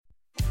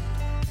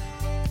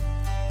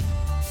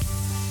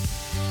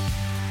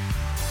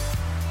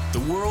The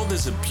world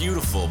is a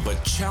beautiful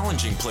but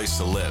challenging place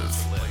to live.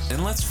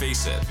 And let's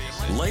face it,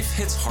 life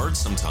hits hard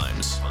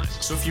sometimes.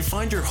 So if you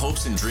find your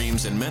hopes and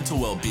dreams and mental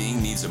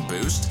well-being needs a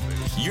boost,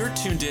 you're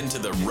tuned into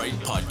the right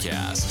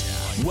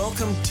podcast.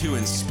 Welcome to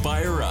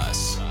Inspire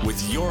Us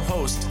with your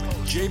host,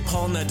 J.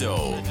 Paul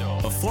Nadeau,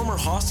 a former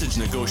hostage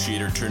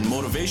negotiator turned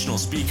motivational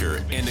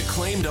speaker and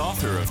acclaimed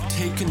author of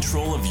Take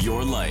Control of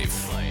Your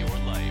Life.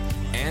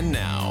 And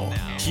now,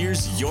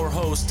 here's your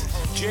host,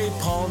 J.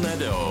 Paul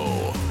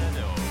Nadeau.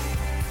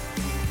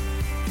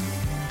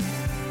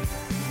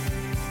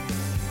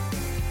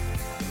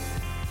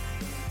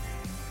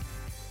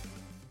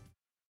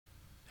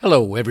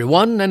 Hello,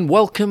 everyone, and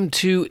welcome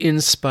to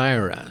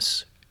Inspire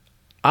Us.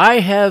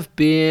 I have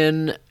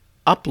been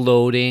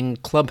uploading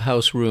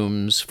Clubhouse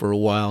rooms for a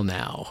while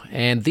now,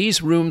 and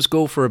these rooms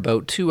go for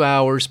about 2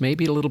 hours,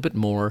 maybe a little bit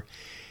more,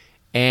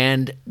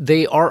 and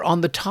they are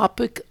on the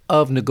topic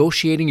of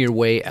negotiating your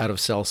way out of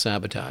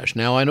self-sabotage.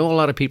 Now, I know a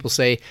lot of people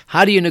say,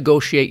 how do you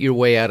negotiate your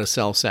way out of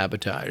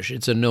self-sabotage?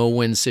 It's a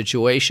no-win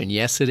situation.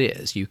 Yes, it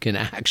is. You can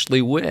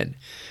actually win.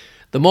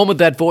 The moment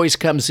that voice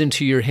comes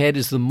into your head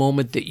is the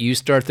moment that you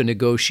start the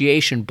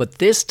negotiation, but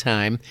this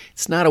time,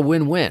 it's not a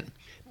win-win.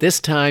 This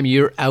time,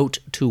 you're out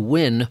to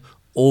win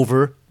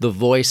over the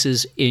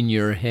voices in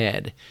your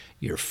head.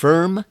 You're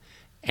firm,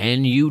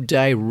 and you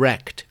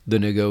direct the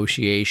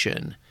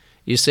negotiation.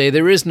 You say,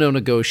 there is no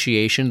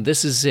negotiation,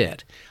 this is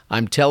it.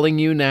 I'm telling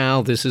you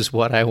now, this is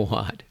what I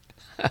want.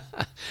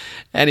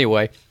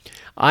 Anyway,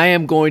 I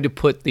am going to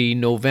put the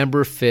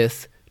November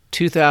 5th,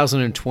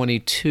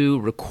 2022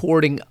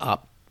 recording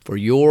up for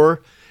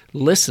your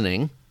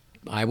listening,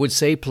 I would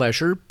say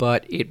pleasure,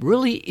 but it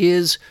really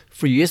is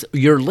for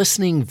your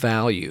listening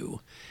value.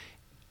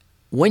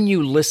 When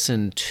you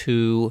listen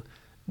to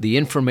the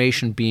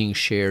information being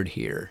shared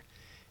here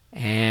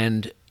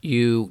and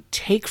you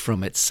take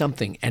from it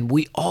something, and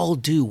we all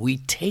do, we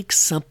take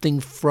something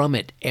from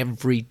it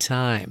every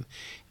time.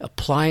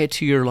 Apply it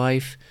to your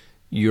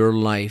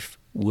life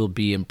will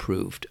be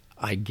improved.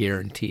 I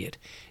guarantee it.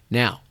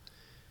 Now,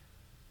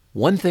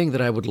 one thing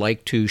that I would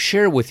like to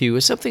share with you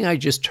is something I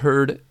just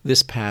heard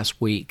this past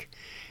week.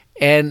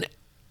 And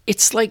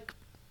it's like,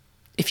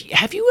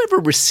 have you ever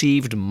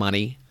received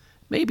money,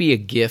 maybe a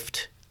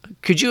gift?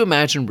 Could you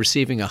imagine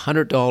receiving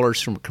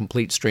 $100 from a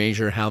complete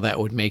stranger, how that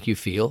would make you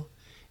feel?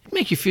 It'd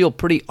make you feel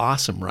pretty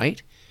awesome,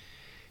 right?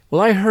 Well,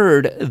 I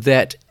heard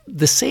that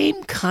the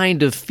same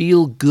kind of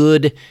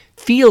feel-good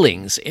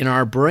feelings in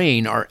our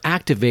brain are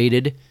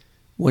activated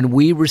when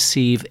we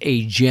receive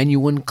a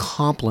genuine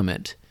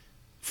compliment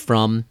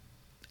from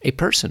a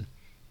person,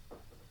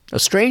 a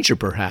stranger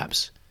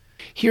perhaps.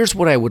 Here's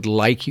what I would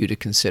like you to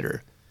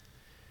consider.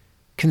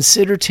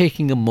 Consider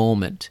taking a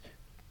moment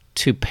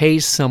to pay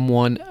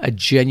someone a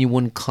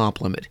genuine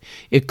compliment.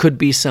 It could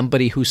be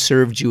somebody who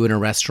served you in a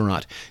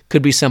restaurant,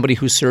 could be somebody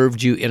who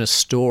served you in a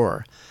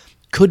store,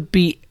 could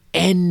be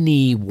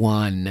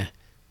anyone.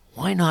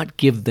 Why not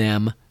give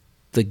them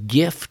the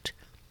gift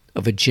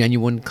of a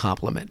genuine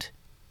compliment?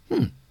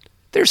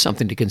 There's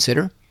something to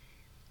consider.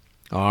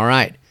 All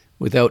right.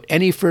 Without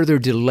any further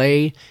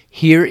delay,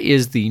 here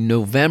is the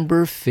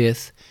November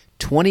 5th,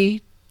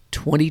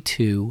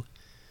 2022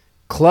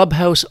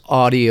 Clubhouse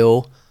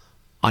audio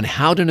on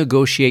how to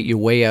negotiate your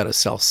way out of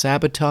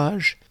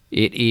self-sabotage.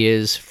 It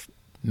is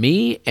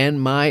me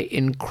and my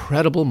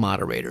incredible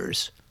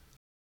moderators.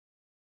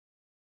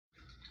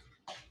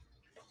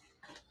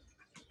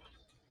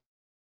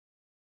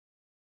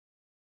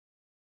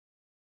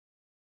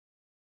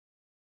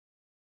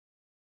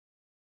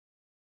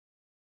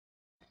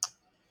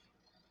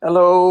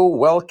 Hello,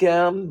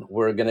 welcome.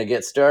 We're going to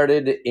get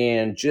started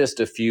in just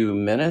a few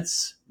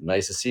minutes.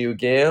 Nice to see you,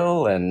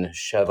 Gail and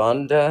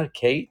Shavonda,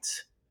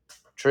 Kate,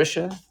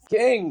 Trisha,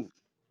 King.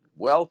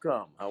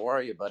 Welcome. How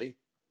are you, buddy?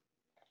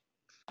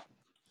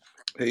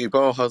 Hey,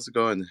 Paul, how's it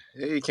going?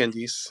 Hey,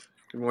 Candice.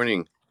 Good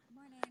morning.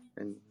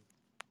 And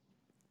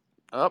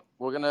I think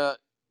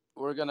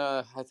we're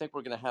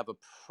gonna have a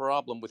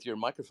problem with your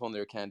microphone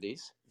there,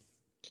 Candice.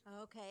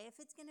 Okay, if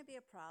it's going to be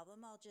a problem,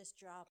 I'll just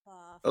drop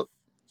off. oh,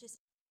 Just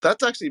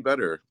that's actually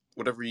better.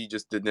 Whatever you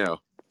just did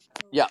now.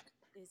 Yeah.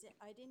 Is it?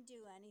 I didn't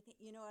do anything.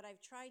 You know what?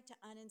 I've tried to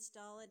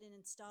uninstall it and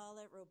install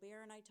it. Robert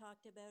and I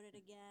talked about it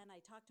again. I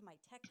talked to my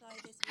tech guy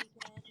this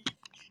weekend.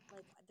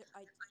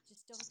 I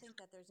just don't think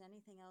that there's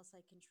anything else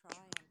I can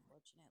try,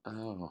 unfortunately.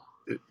 Oh.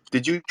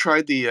 Did you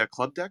try the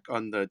Club Deck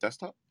on the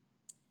desktop?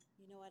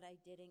 You know what? I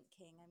didn't,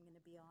 King. I'm going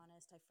to be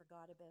honest. I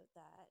forgot about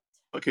that.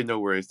 Okay, no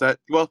worries.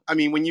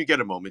 When you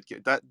get a moment,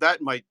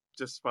 that might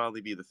just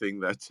finally be the thing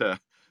that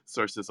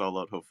sorts this all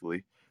out.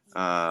 Hopefully.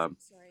 Yeah,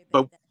 sorry But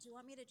about that. Do you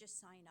want me to just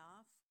sign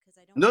off? Because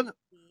I don't no, want no, to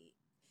be.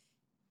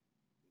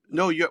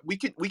 no.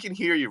 We can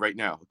hear you right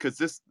now because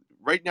this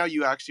right now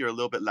you actually are a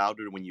little bit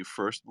louder than when you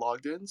first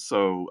logged in.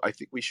 So I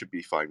think we should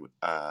be fine with.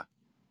 Okay.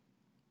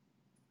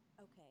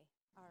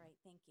 All right.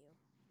 Thank you.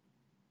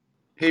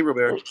 Hey,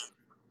 Robert.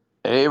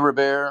 Hey,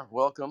 Robert.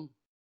 Welcome.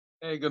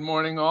 Hey, good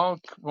morning, all.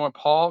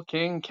 Paul,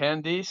 King,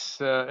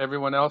 Candice,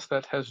 everyone else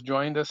that has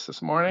joined us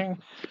this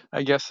morning.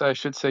 I guess I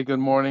should say good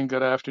morning,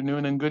 good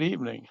afternoon, and good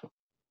evening.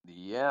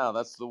 Yeah,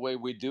 that's the way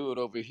we do it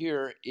over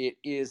here. It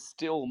is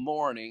still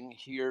morning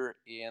here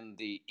in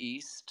the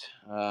East.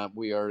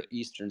 We are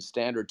Eastern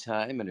Standard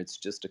Time, and it's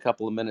just a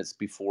couple of minutes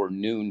before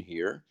noon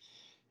here.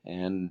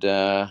 And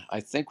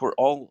I think we're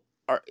all.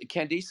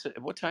 Candice,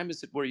 what time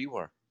is it where you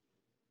are?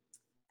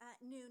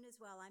 Noon as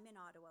well. I'm in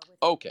Ottawa with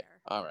Okay,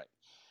 Robert. all right.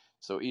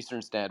 So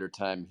Eastern Standard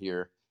Time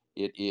here.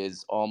 It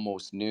is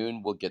almost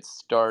noon. We'll get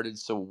started.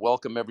 So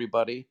welcome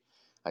everybody.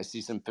 I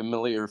see some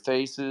familiar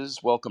faces.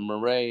 Welcome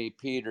Murray,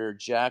 Peter,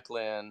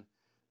 Jacqueline.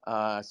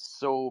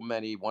 So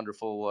many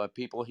wonderful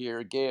people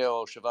here.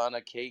 Gail,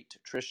 Shavana, Kate,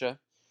 Trisha,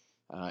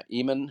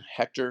 Eamon,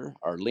 Hector,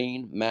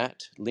 Arlene,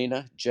 Matt,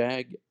 Lena,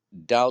 Jag,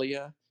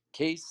 Dahlia,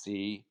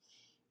 Casey,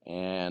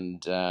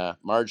 and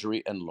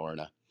Marjorie and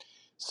Lorna.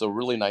 So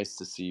really nice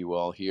to see you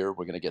all here.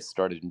 We're going to get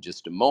started in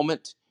just a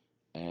moment.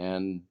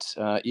 And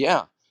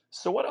yeah,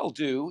 so what I'll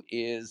do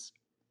is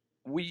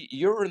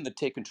you're in the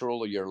Take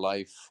Control of Your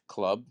Life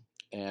club,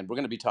 and we're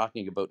going to be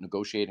talking about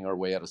negotiating our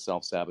way out of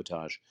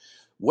self-sabotage.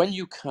 When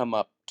you come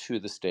up to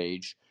the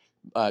stage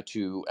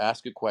to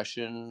ask a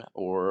question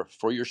or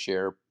for your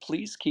share,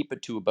 please keep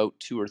it to about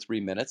 2 or 3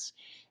 minutes.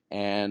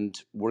 And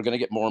we're going to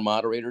get more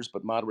moderators,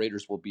 but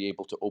moderators will be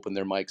able to open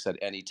their mics at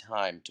any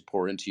time to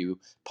pour into you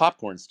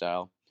popcorn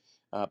style.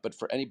 But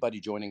for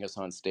anybody joining us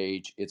on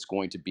stage, it's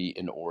going to be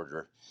in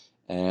order.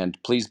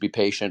 And please be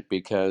patient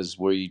because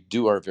we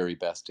do our very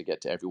best to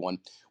get to everyone.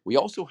 We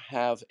also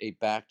have a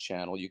back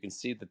channel. You can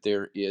see that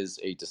there is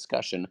a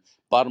discussion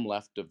bottom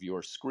left of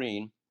your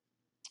screen.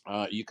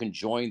 You can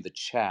join the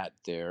chat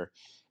there.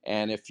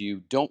 And if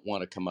you don't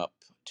want to come up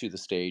to the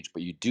stage,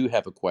 but you do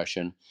have a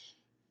question,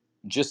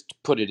 just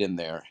put it in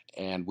there.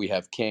 And we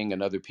have King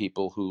and other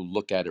people who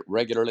look at it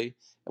regularly,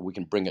 and we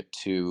can bring it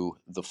to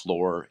the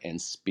floor and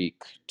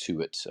speak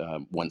to it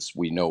once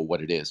we know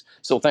what it is.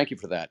 So thank you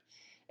for that.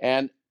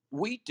 And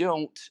we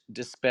don't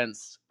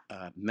dispense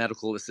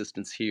medical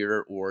assistance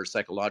here or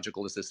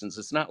psychological assistance.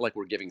 It's not like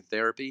we're giving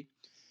therapy.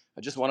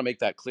 I just want to make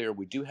that clear.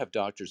 We do have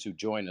doctors who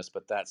join us,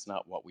 but that's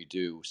not what we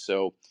do.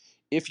 So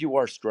if you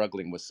are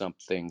struggling with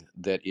something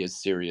that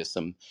is serious,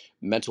 some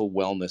mental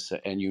wellness,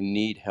 and you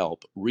need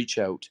help, reach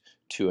out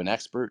to an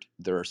expert.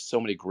 There are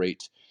so many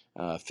great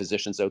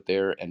physicians out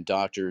there and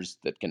doctors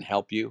that can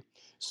help you.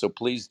 So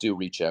please do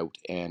reach out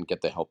and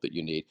get the help that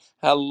you need.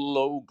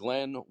 Hello,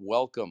 Glenn.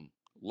 Welcome.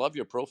 Love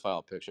your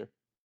profile picture.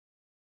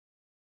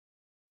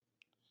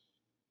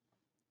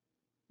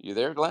 You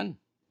there, Glenn?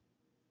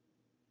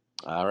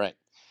 All right.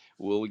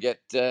 We'll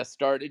get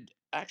started.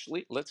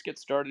 Actually, let's get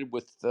started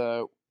with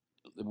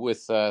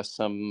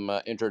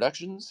some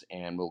introductions,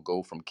 and we'll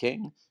go from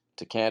King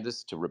to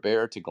Candace to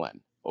Robert to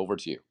Glenn. Over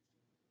to you.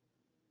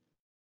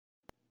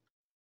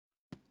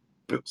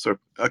 Oops, sorry.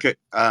 Okay,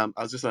 I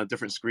was just on a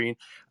different screen.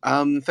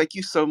 Thank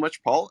you so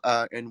much, Paul,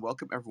 and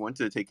welcome everyone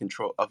to the Take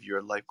Control of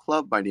Your Life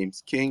Club. My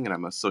name's King, and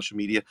I'm a social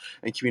media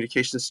and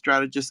communications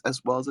strategist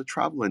as well as a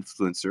travel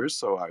influencer.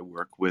 So I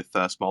work with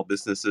small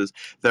businesses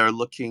that are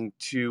looking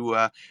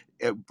to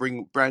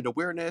bring brand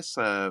awareness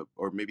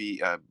or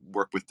maybe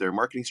work with their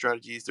marketing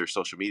strategies, their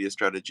social media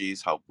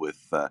strategies, help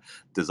with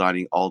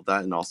designing all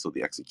that, and also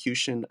the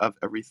execution of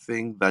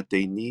everything that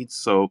they need.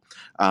 So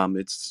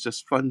it's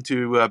just fun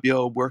to be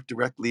able to work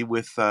directly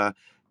with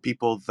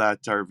people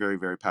that are very,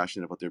 very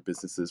passionate about their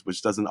businesses,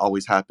 which doesn't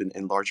always happen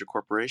in larger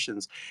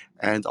corporations.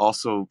 And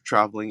also,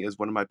 traveling is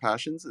one of my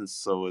passions. And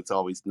so it's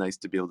always nice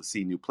to be able to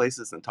see new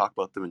places and talk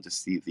about them and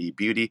just see the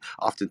beauty,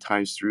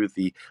 oftentimes through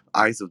the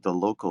eyes of the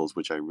locals,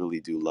 which I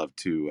really do love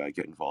to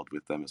get involved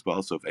with them as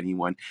well. So if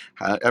anyone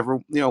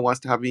ever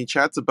wants to have any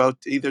chats about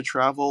either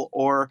travel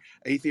or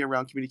anything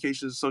around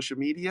communications and social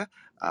media,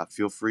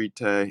 feel free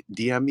to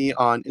DM me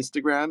on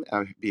Instagram.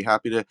 I'd be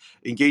happy to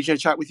engage in a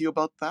chat with you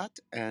about that.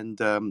 And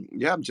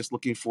yeah, I'm just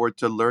looking forward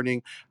to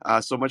learning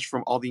so much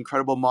from all the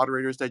incredible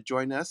moderators that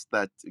join us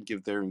that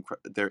give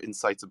their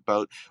insights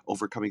about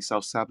overcoming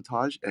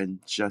self-sabotage and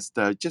just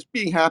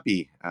being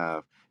happy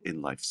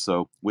in life.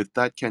 So with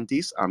that,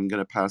 Candice, I'm going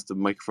to pass the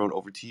microphone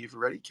over to you if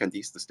you're ready.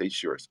 Candice, the stage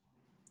is yours.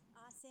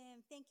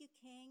 Awesome. Thank you,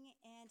 King.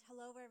 And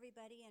hello,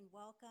 everybody, and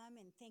welcome.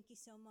 And thank you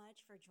so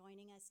much for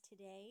joining us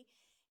today.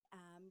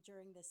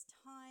 During this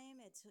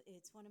time,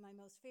 it's one of my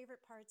most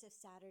favorite parts of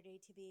Saturday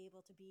to be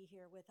able to be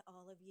here with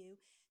all of you.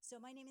 So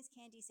my name is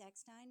Candice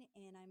Eckstein,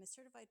 and I'm a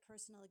certified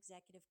personal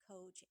executive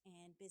coach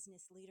and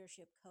business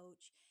leadership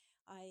coach.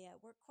 I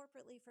worked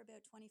corporately for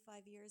about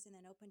 25 years and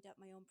then opened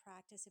up my own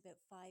practice about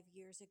 5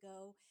 years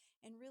ago,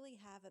 and really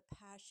have a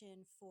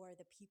passion for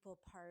the people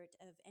part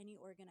of any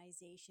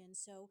organization.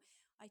 So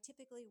I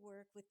typically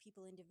work with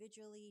people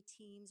individually,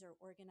 teams, or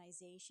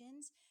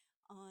organizations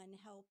on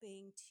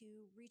helping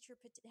to reach your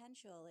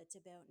potential. It's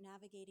about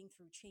navigating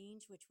through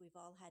change, which we've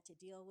all had to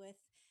deal with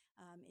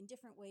in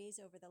different ways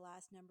over the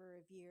last number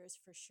of years,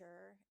 for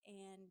sure.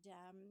 And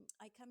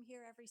I come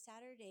here every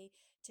Saturday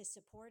to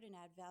support and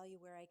add value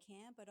where I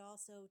can, but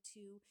also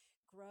to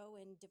grow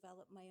and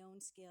develop my own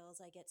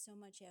skills. I get so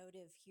much out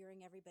of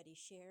hearing everybody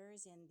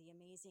shares and the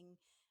amazing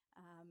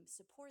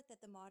support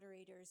that the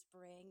moderators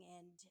bring.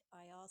 And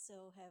I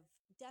also have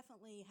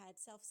definitely had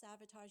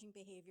self-sabotaging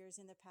behaviors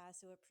in the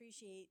past, so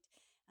appreciate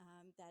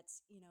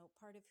that's,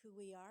 part of who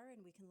we are,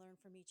 and we can learn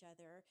from each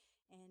other.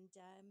 And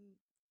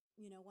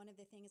one of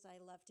the things I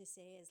love to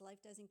say is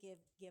life doesn't give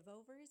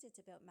give-overs, it's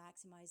about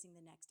maximizing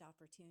the next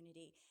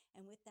opportunity.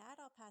 And with that,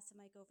 I'll pass the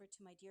mic over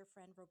to my dear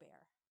friend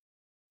Robert.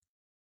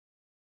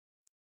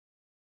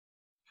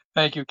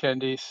 Thank you,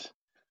 Candice.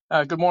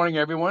 Good morning,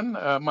 everyone.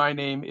 My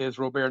name is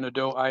Robert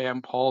Nadeau. I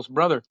am Paul's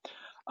brother.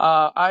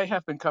 I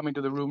have been coming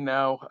to the room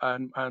now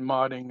and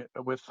modding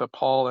with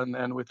Paul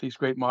and with these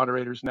great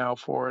moderators now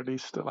for at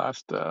least the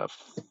last 4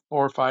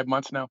 or 5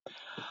 months now.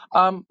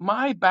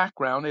 My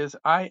background is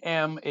I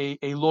am a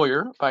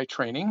lawyer by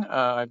training.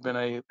 I've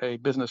been a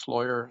business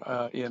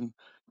lawyer in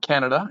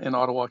Canada, in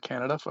Ottawa,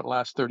 Canada, for the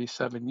last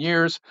 37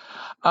 years.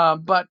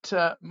 But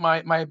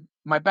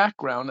my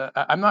background,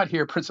 I'm not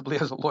here principally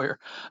as a lawyer.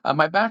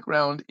 My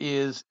background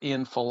is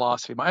in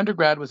philosophy. My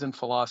undergrad was in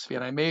philosophy,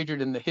 and I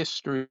majored in the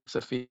history of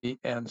philosophy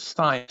and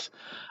science.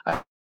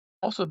 I've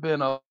also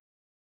been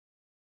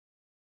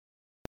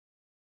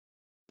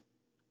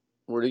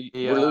We're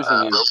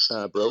losing you,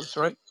 bro.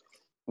 sorry.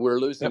 We're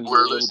Yep. losing you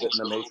a little bit in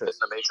the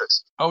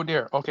matrix. Oh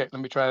dear. Okay,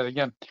 let me try that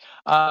again.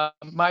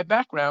 My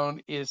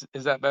background is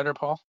that better,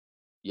 Paul?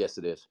 Yes,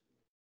 it is.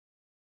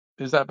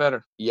 Is that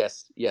better?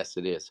 Yes,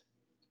 it is.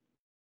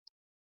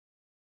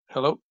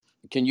 Hello?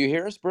 Can you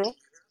hear us, bro?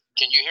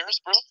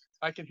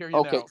 I can hear you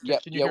Okay. now. Yeah,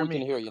 Can you hear we me?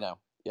 can hear you now.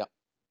 Yeah.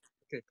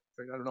 Okay,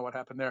 I don't know what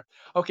happened there.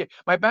 Okay,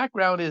 my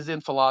background is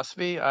in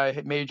philosophy.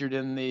 I majored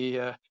in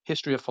the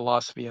history of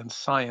philosophy and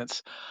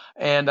science,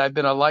 and I've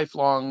been a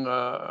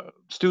lifelong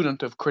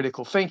student of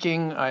critical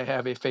thinking. I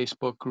have a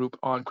Facebook group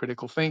on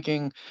critical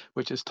thinking,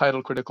 which is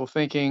titled Critical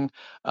Thinking,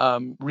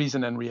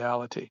 Reason and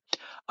Reality.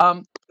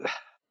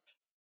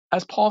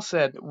 As Paul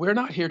said, we're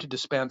not here to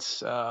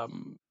dispense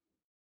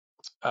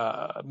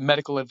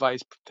medical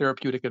advice,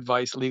 therapeutic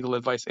advice, legal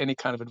advice, any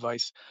kind of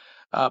advice.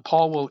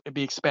 Paul will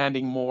be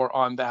expanding more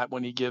on that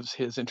when he gives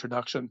his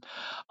introduction.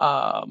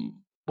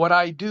 What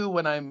I do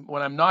when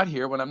I'm not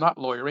here, when I'm not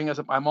lawyering, is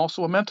I'm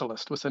also a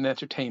mentalist with an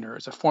entertainer.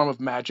 It's a form of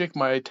magic.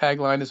 My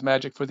tagline is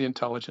 "Magic for the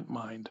Intelligent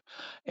Mind,"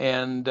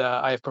 and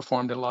I have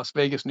performed in Las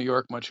Vegas, New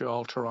York,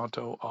 Montreal,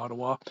 Toronto,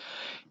 Ottawa.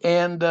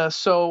 And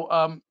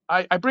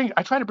I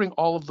try to bring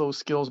all of those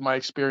skills, my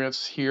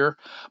experience here.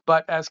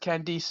 But as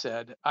Candice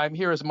said, I'm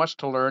here as much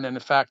to learn, and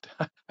in fact,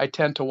 I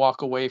tend to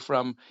walk away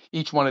from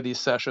each one of these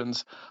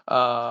sessions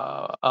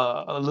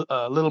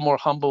a little more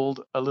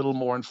humbled, a little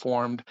more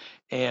informed,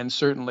 and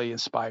certainly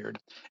inspired.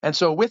 And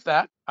so, with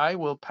that, I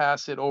will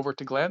pass it over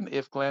to Glenn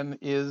if Glenn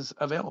is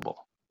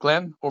available.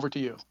 Glenn, over to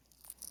you.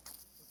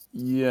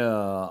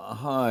 Yeah,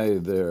 hi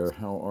there.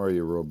 How are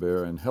you,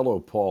 Robert? And hello,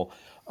 Paul.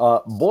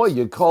 Boy,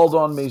 you called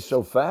on me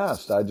so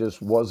fast. I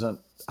just wasn't.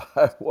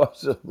 I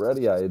wasn't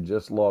ready. I had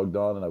just logged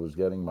on and I was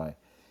getting my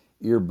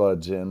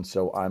earbuds in,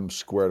 so I'm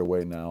squared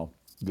away now.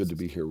 Good to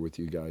be here with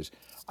you guys.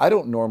 I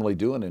don't normally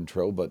do an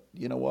intro, but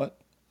you know what?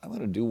 I'm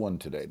going to do one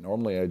today.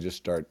 Normally, I just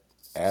start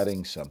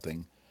adding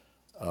something,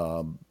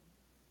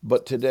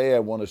 but today I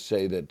want to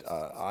say that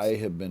I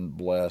have been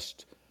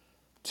blessed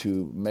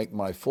to make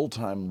my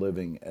full-time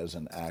living as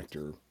an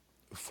actor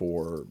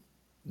for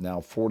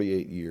now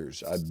 48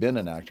 years. I've been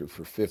an actor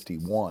for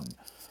 51,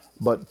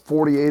 but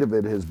 48 of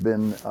it has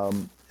been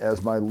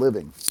as my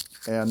living.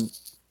 And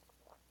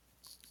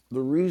the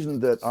reason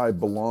that I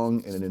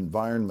belong in an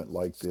environment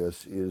like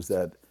this is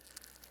that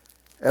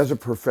as a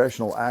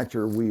professional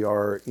actor, we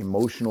are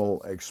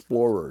emotional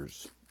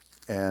explorers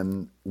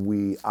and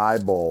we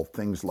eyeball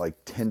things like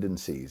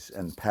tendencies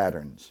and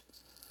patterns.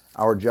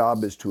 Our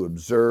job is to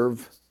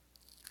observe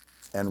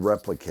and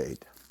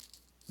replicate.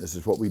 This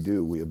is what we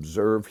do. We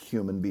observe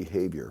human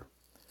behavior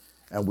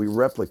and we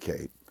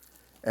replicate.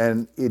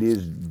 And it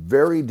is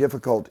very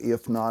difficult,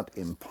 if not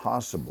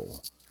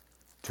impossible,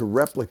 to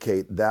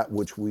replicate that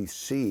which we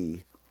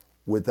see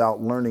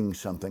without learning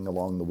something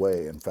along the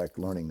way. In fact,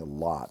 learning a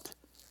lot,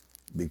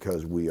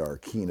 because we are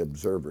keen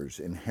observers,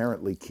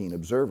 inherently keen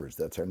observers.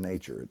 That's our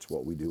nature. It's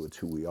what we do. It's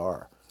who we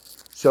are.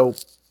 So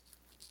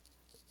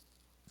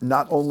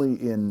not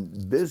only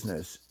in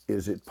business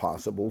is it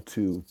possible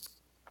to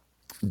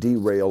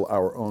derail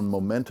our own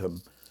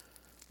momentum,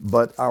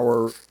 but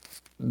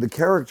the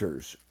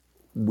characters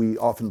we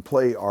often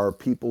play are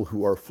people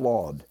who are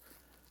flawed,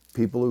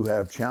 people who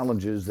have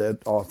challenges that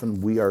often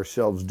we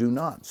ourselves do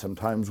not.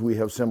 Sometimes we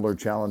have similar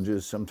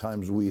challenges,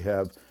 sometimes we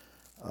have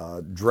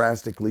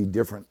drastically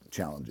different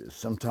challenges.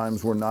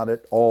 Sometimes we're not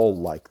at all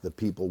like the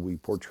people we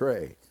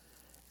portray.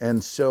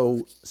 And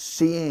so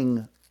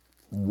seeing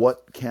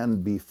what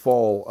can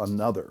befall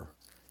another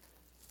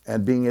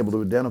and being able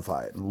to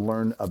identify it and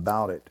learn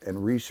about it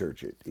and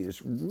research it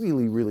is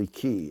really, really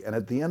key. And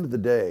at the end of the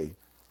day,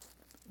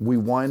 we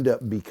wind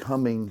up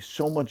becoming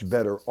so much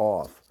better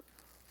off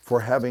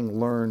for having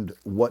learned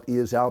what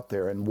is out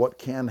there and what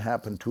can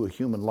happen to a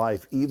human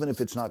life, even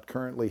if it's not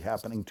currently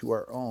happening to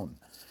our own.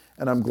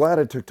 And I'm glad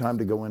I took time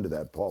to go into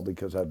that, Paul,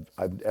 because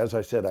as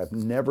I said, I've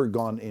never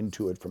gone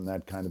into it from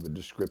that kind of a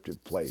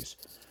descriptive place.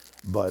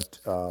 But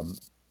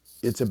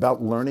it's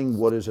about learning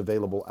what is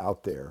available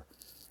out there,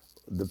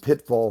 the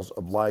pitfalls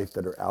of life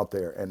that are out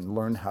there, and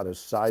learn how to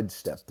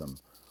sidestep them,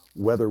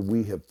 whether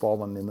we have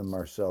fallen in them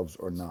ourselves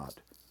or not.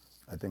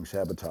 I think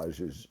sabotage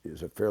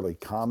is a fairly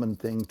common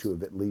thing to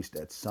have at least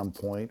at some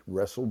point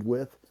wrestled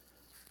with.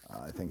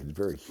 I think it's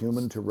very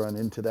human to run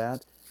into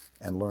that,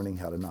 and learning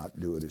how to not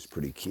do it is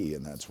pretty key,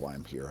 and that's why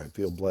I'm here. I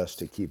feel blessed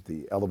to keep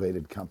the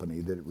elevated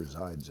company that it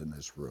resides in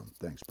this room.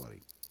 Thanks,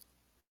 buddy.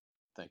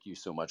 Thank you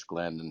so much,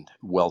 Glenn, and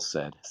well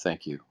said.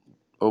 Thank you.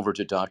 Over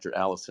to Dr.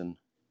 Allison.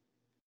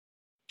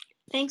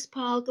 Thanks,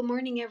 Paul. Good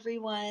morning,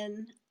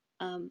 everyone.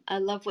 I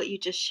love what you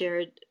just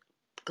shared,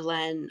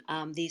 Glenn.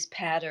 These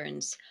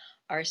patterns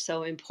are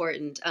so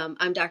important.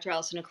 I'm Dr.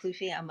 Allison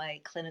Oklufi. I'm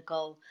a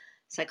clinical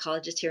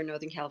psychologist here in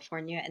Northern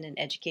California and an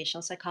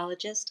educational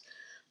psychologist.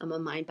 I'm a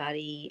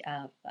mind-body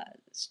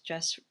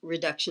stress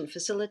reduction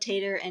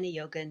facilitator and a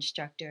yoga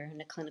instructor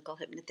and a clinical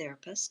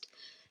hypnotherapist.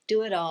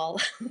 Do it all.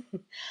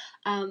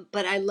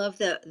 But I love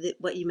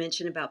what you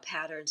mentioned about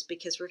patterns,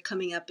 because we're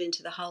coming up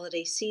into the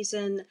holiday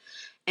season,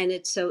 and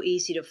it's so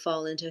easy to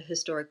fall into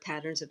historic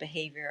patterns of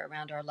behavior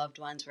around our loved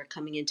ones. We're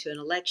coming into an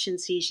election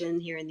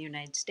season here in the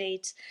United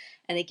States,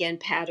 and again,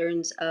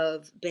 patterns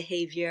of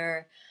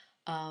behavior.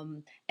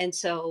 And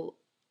so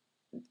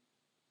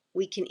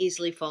we can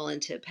easily fall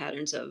into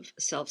patterns of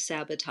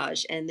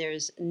self-sabotage, and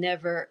there's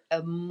never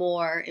a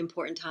more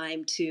important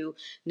time to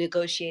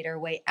negotiate our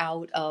way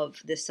out of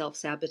this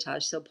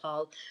self-sabotage. So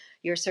Paul,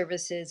 your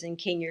services, and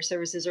King, your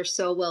services are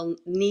so well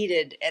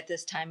needed at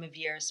this time of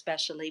year,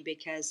 especially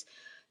because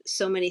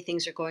so many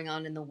things are going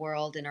on in the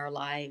world, in our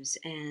lives,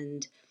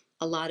 and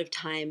a lot of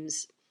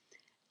times,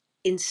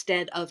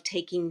 instead of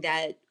taking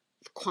that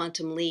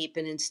quantum leap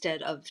and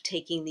instead of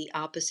taking the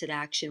opposite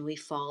action, we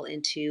fall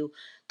into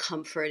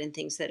comfort and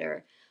things that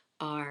are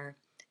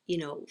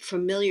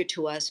familiar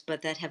to us,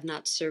 but that have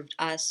not served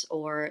us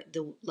or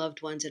the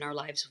loved ones in our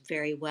lives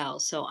very well.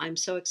 So I'm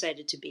so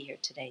excited to be here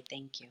today.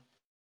 Thank you.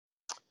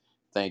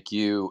 Thank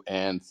you,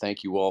 and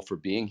thank you all for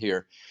being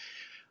here.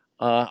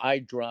 I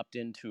dropped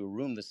into a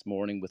room this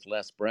morning with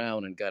Les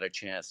Brown and got a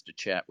chance to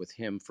chat with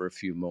him for a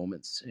few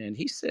moments. And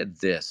he said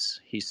this.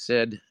 He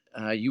said,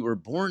 you were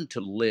born to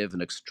live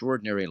an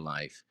extraordinary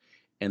life,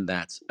 and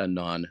that's a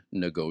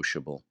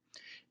non-negotiable.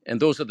 And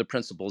those are the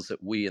principles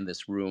that we in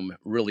this room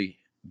really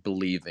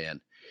believe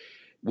in.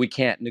 We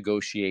can't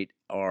negotiate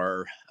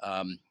our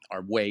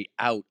way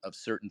out of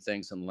certain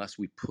things unless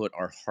we put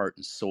our heart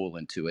and soul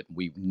into it.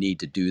 We need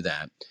to do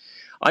that.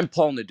 I'm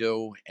Paul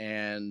Nadeau,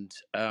 and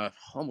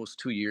almost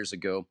 2 years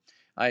ago,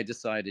 I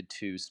decided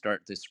to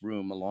start this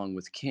room along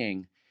with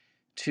King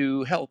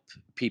to help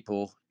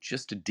people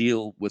just to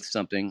deal with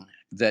something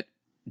that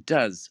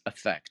does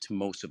affect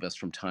most of us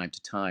from time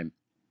to time.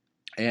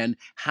 And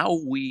how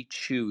we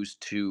choose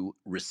to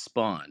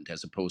respond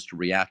as opposed to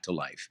react to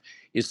life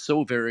is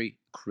so very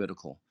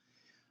critical.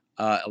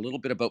 A little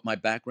bit about my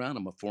background.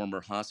 I'm a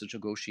former hostage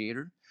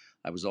negotiator.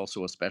 I was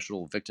also a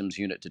special victims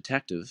unit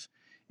detective.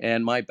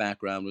 And my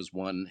background was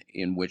one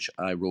in which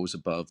I rose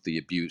above the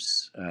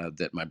abuse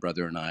that my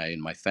brother and I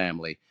and my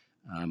family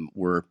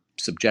were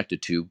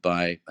subjected to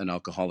by an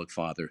alcoholic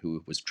father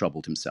who was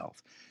troubled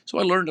himself. So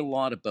I learned a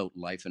lot about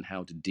life and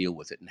how to deal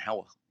with it and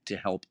how to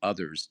help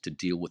others to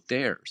deal with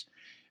theirs,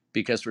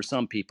 because for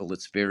some people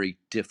it's very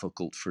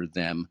difficult for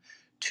them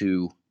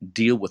to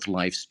deal with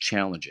life's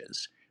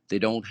challenges. They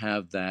don't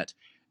have that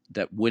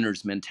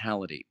winner's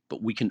mentality,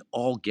 but we can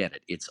all get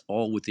it. It's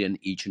all within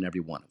each and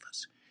every one of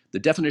us. The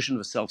definition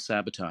of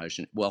self-sabotage,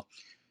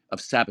 of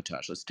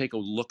sabotage, let's take a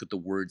look at the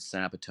word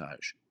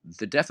sabotage.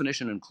 The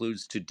definition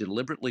includes to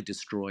deliberately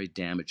destroy,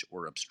 damage,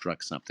 or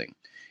obstruct something.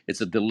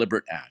 It's a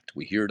deliberate act.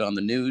 We hear it on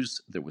the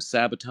news. There was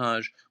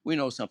sabotage. We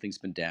know something's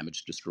been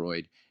damaged,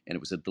 destroyed, and it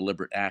was a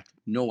deliberate act.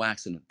 No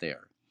accident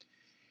there.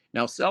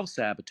 Now,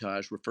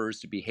 self-sabotage refers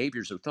to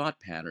behaviors or thought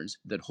patterns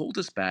that hold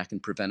us back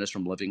and prevent us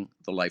from living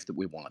the life that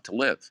we want to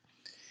live.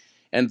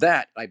 And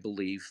that, I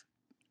believe,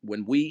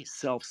 when we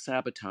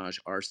self-sabotage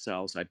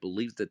ourselves, I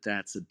believe that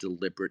that's a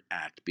deliberate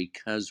act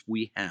because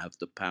we have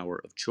the power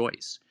of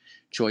choice.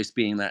 Choice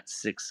being that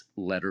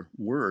 6-letter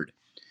word.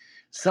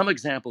 Some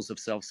examples of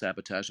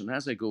self-sabotage, and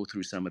as I go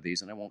through some of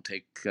these, and I won't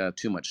take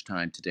too much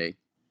time today,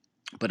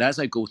 but as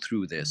I go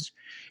through this,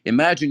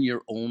 imagine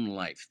your own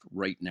life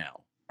right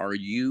now. Are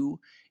you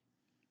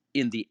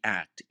in the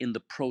act, in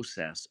the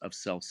process of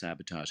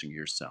self-sabotaging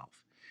yourself?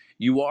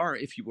 You are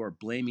if you are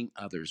blaming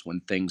others when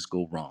things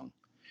go wrong.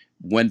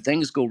 When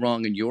things go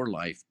wrong in your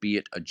life, be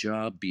it a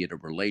job, be it a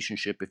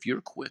relationship, if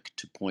you're quick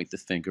to point the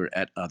finger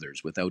at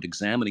others without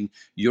examining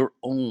your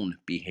own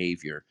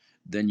behavior,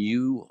 then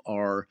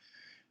you're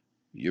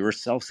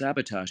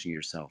self-sabotaging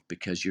yourself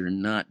because you're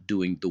not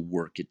doing the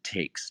work it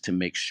takes to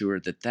make sure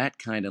that that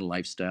kind of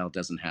lifestyle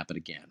doesn't happen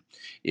again.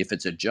 If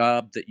it's a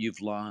job that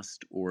you've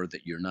lost or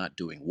that you're not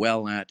doing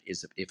well at,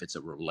 if it's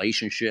a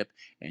relationship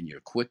and you're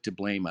quick to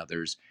blame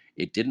others,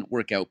 it didn't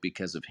work out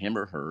because of him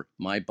or her.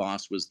 My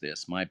boss was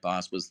this, my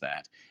boss was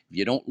that. If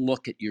you don't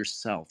look at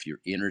yourself, your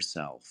inner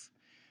self,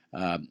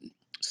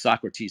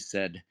 Socrates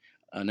said,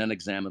 An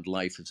unexamined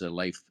life is a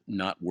life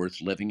not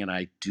worth living, and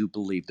I do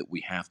believe that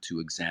we have to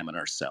examine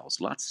ourselves.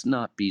 Let's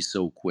not be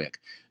so quick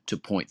to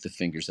point the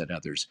fingers at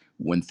others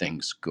when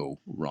things go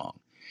wrong.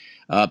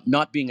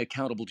 Not being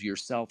accountable to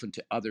yourself and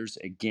to others.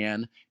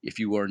 Again, if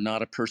you are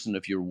not a person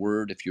of your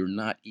word, if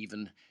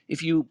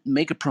you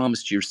make a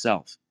promise to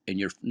yourself and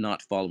you're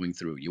not following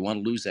through, you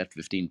want to lose that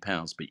 15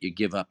 pounds, but you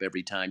give up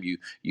every time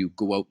you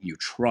go out and you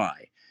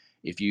try.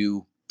 If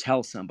you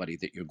tell somebody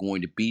that you're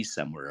going to be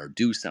somewhere or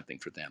do something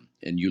for them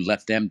and you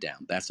let them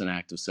down, that's an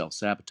act of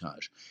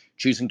self-sabotage.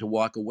 Choosing to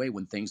walk away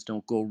when things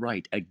don't go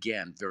right,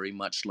 again, very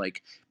much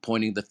like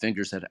pointing the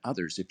fingers at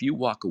others. If you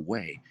walk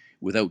away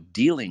without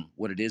dealing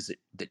what it is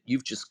that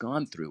you've just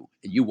gone through,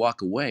 and you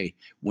walk away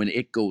when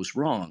it goes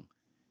wrong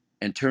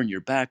and turn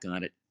your back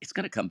on it, it's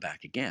going to come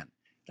back again.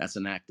 That's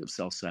an act of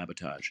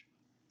self-sabotage.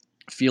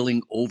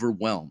 Feeling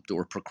overwhelmed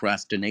or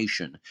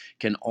procrastination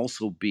can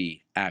also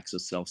be acts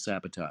of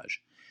self-sabotage.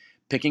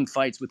 Picking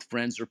fights with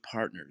friends or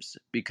partners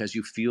because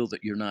you feel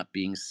that you're not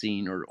being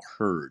seen or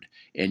heard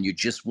and you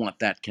just want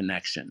that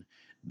connection,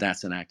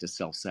 that's an act of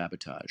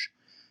self-sabotage.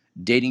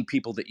 Dating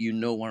people that you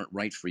know aren't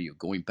right for you,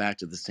 going back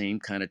to the same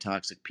kind of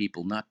toxic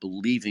people, not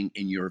believing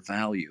in your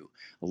value.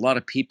 A lot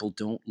of people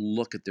don't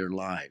look at their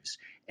lives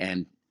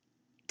and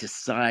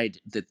decide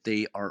that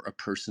they are a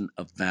person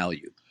of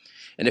value.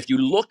 And if you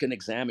look and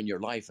examine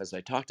your life, as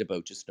I talked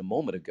about just a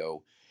moment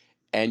ago,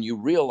 and you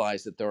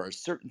realize that there are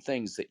certain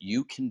things that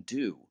you can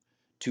do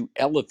to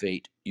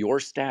elevate your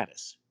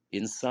status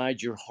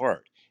inside your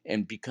heart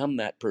and become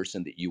that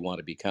person that you want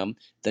to become,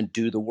 then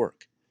do the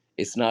work.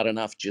 It's not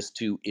enough just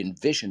to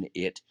envision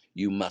it,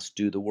 you must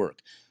do the work.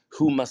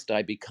 Who must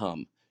I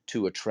become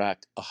to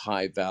attract a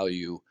high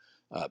value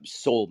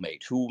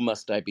soulmate? Who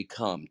must I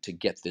become to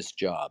get this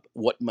job?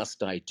 What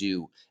must I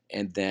do?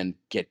 And then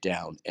get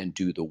down and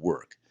do the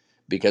work,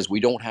 because we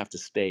don't have to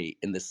stay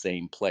in the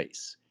same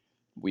place.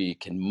 We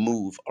can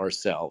move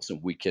ourselves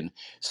and we can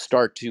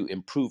start to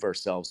improve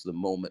ourselves the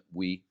moment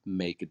we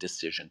make a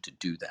decision to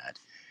do that.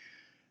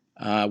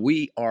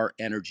 We are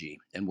energy,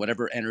 and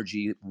whatever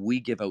energy we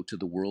give out to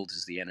the world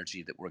is the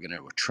energy that we're going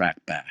to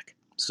attract back.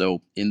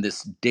 So, in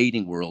this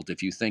dating world,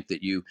 if you think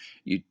that you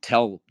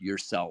tell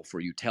yourself or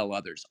you tell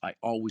others, I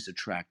always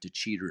attract a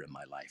cheater in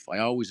my life. I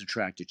always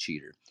attract a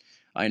cheater.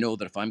 I know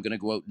that if I'm going to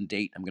go out and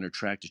date, I'm going to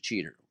attract a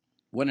cheater.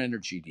 What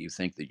energy do you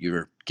think that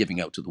you're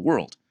giving out to the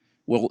world?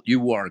 Well,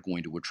 you are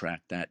going to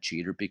attract that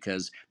cheater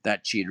because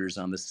that cheater is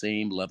on the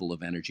same level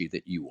of energy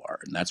that you are,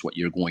 and that's what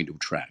you're going to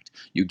attract.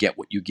 You get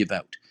what you give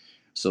out.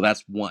 So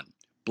that's one.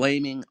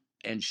 Blaming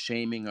and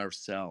shaming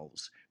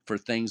ourselves for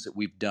things that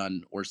we've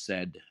done or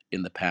said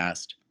in the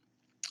past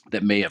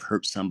that may have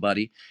hurt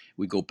somebody.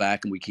 We go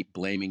back and we keep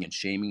blaming and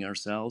shaming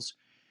ourselves.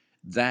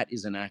 That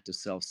is an act of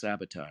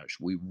self-sabotage.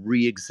 We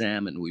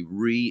re-examine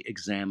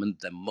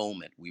the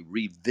moment, we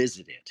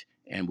revisit it,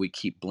 and we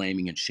keep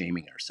blaming and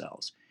shaming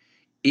ourselves.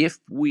 If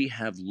we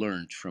have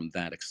learned from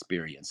that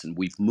experience and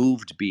we've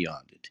moved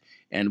beyond it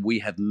and we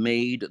have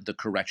made the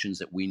corrections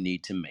that we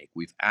need to make,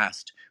 we've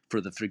asked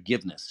for the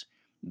forgiveness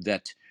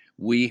that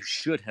we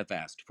should have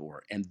asked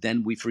for, and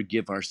then we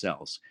forgive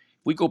ourselves.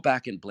 If we go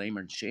back and blame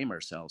and shame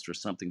ourselves for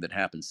something that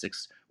happened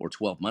 6 or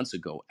 12 months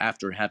ago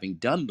after having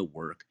done the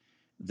work,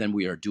 then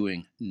we are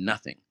doing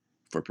nothing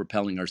for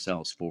propelling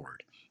ourselves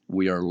forward.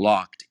 We are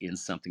locked in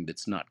something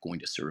that's not going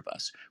to serve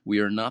us. We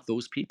are not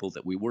those people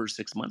that we were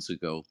 6 months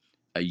ago,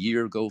 a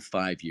year ago,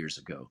 5 years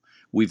ago.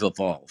 We've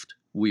evolved.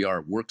 We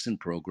are works in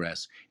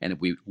progress. And if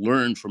we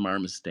learn from our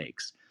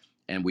mistakes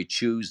and we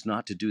choose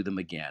not to do them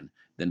again,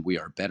 then we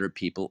are better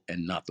people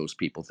and not those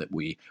people that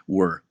we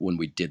were when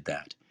we did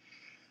that.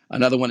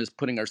 Another one is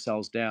putting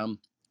ourselves down.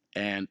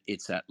 And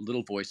it's that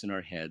little voice in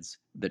our heads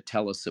that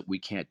tell us that we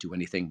can't do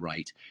anything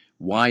right.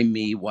 Why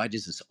me? Why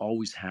does this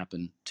always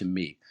happen to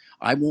me?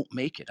 I won't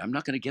make it. I'm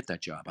not going to get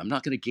that job. I'm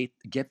not going to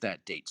get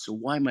that date. So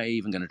why am I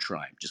even going to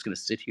try? I'm just going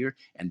to sit here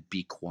and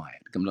be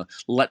quiet. I'm going to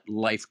let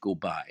life go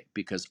by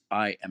because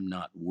I am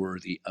not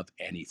worthy of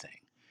anything.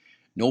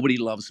 Nobody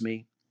loves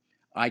me.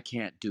 I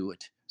can't do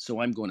it. So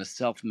I'm going to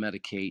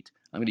self-medicate.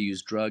 I'm going to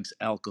use drugs,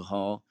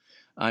 alcohol.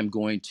 I'm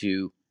going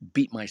to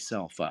beat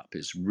myself up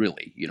is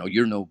really,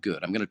 you're no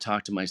good. I'm going to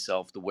talk to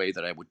myself the way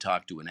that I would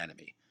talk to an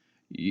enemy.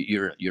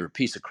 You're a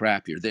piece of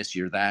crap. You're this,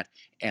 you're that.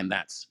 And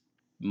that's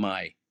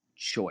my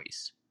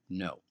choice.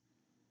 No,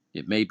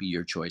 it may be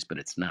your choice, but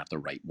it's not the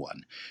right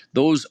one.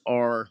 Those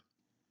are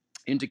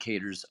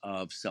indicators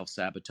of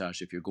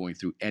self-sabotage if you're going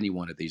through any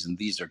one of these. And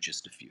these are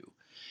just a few.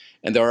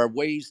 And there are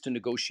ways to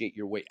negotiate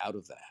your way out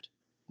of that.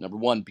 Number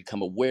one,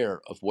 become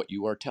aware of what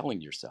you are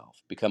telling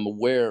yourself. Become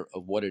aware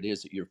of what it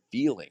is that you're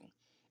feeling,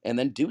 and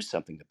then do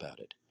something about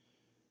it.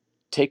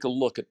 Take a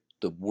look at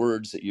the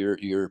words that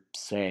you're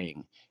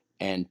saying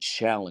and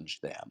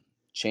challenge them.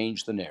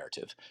 Change the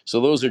narrative. So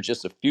those are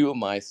just a few of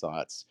my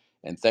thoughts,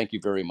 and thank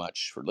you very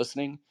much for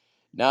listening.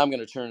 Now I'm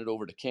going to turn it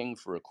over to King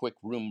for a quick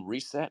room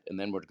reset, and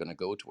then we're going to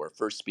go to our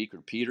first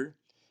speaker, Peter.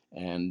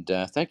 And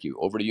thank you.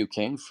 Over to you,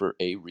 King, for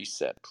a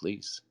reset,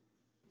 please.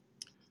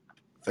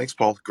 Thanks,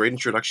 Paul. Great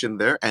introduction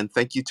there. And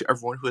thank you to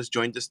everyone who has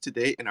joined us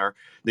today in our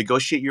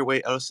Negotiate Your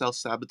Way Out of Self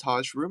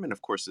Sabotage room. And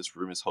of course, this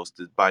room is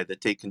hosted by the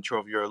Take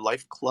Control of Your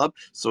Life Club.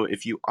 So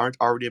if you aren't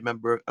already a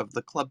member of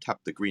the club,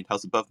 tap the green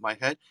house above my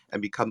head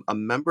and become a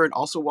member. And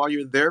also, while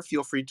you're there,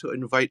 feel free to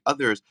invite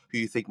others who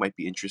you think might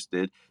be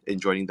interested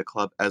in joining the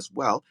club as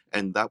well.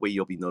 And that way,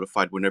 you'll be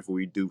notified whenever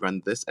we do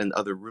run this and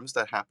other rooms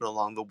that happen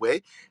along the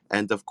way.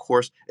 And of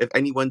course, if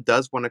anyone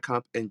does want to come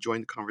up and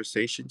join the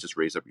conversation, just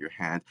raise up your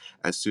hand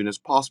as soon as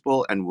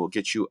possible and we'll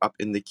get you up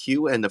in the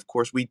queue. And of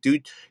course, we do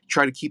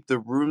try to keep the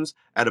rooms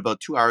at about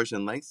 2 hours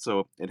in length,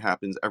 so it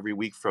happens every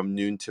week from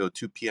noon till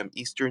 2 p.m.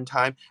 Eastern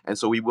time. And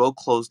so we will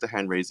close the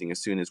hand raising as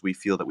soon as we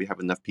feel that we have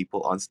enough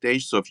people on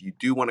stage. So if you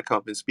do want to come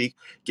up and speak,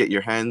 get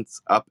your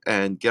hands up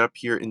and get up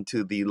here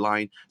into the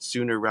line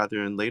sooner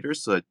rather than later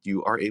so that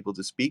you are able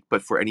to speak.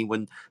 But for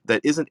anyone that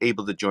isn't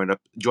able to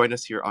join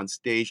us here on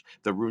stage,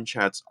 the room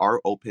chats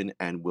are open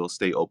and will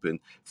stay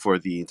open for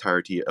the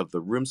entirety of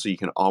the room, so you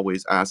can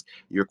always ask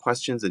your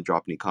questions and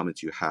drop any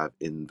comments you have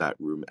in that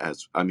room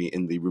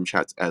in the room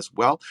chats as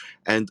well.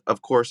 And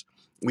of course,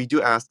 we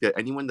do ask that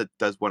anyone that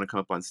does want to come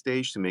up on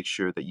stage to make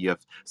sure that you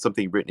have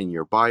something written in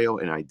your bio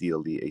and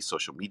ideally a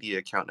social media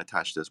account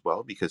attached as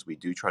well, because we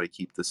do try to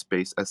keep the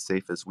space as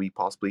safe as we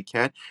possibly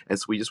can. And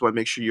so we just want to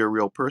make sure you're a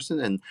real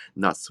person and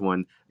not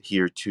someone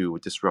here to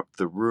disrupt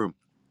the room.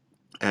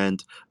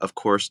 And of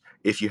course,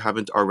 if you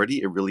haven't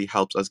already, it really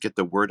helps us get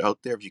the word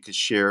out there. If you could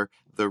share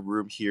the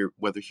room here,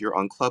 whether here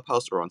on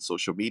Clubhouse or on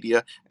social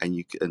media, and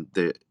you can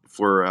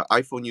for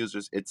iPhone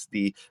users, it's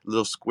the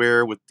little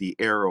square with the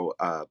arrow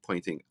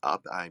pointing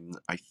up. I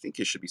think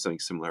it should be something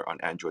similar on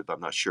Android, but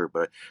I'm not sure.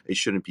 But it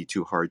shouldn't be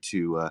too hard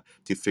to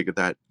figure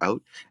that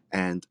out.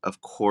 And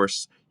of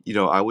course, I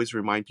always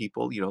remind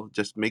people,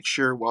 just make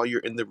sure while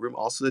you're in the room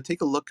also to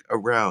take a look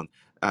around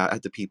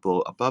at the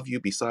people above you,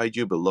 beside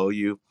you, below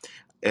you,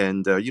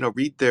 and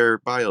read their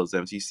bios.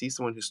 And if you see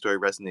someone whose story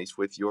resonates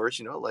with yours,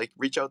 like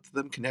reach out to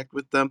them, connect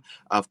with them.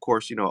 Of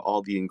course,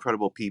 all the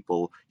incredible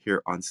people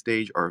here on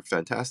stage are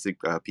fantastic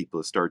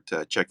people to start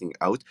checking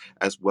out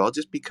as well,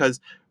 just because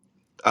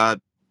uh,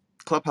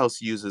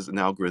 Clubhouse uses an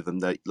algorithm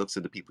that looks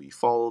at the people you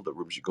follow, the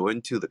rooms you go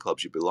into, the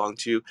clubs you belong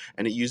to,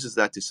 and it uses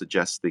that to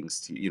suggest things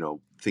to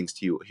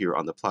you here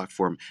on the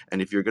platform. And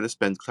if you're going to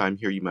spend time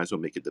here, you might as well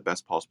make it the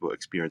best possible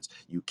experience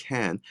you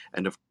can.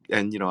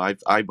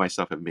 I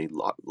myself have made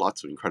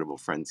lots of incredible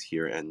friends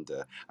here, and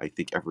I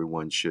think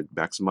everyone should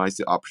maximize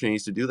the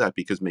opportunities to do that,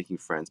 because making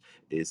friends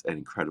is an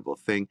incredible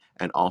thing.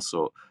 And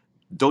also,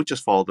 don't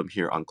just follow them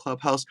here on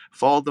Clubhouse.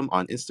 Follow them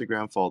on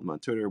Instagram, follow them on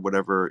Twitter,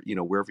 whatever,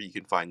 wherever you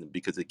can find them,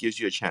 because it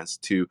gives you a chance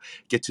to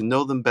get to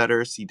know them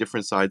better, see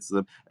different sides of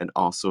them, and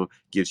also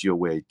gives you a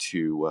way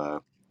to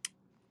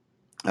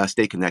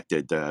stay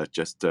connected,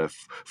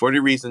 for any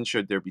reason,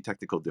 should there be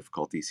technical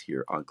difficulties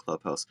here on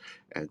Clubhouse.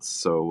 And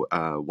so,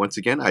 once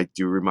again, I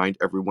do remind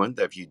everyone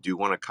that if you do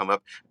want to come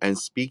up and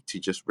speak, to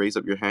just raise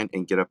up your hand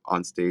and get up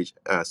on stage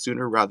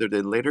sooner rather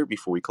than later,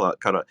 before we cut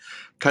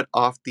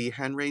off the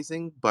hand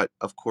raising. But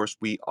of course,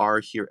 we are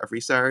here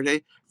every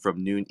Saturday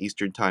from noon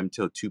Eastern time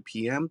till 2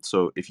 p.m.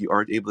 So if you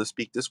aren't able to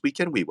speak this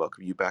weekend, we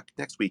welcome you back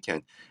next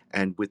weekend.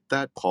 And with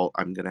that, Paul,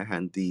 I'm going to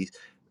hand the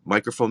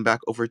microphone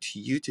back over to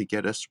you to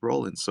get us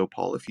rolling. So,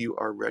 Paul, if you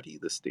are ready,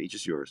 the stage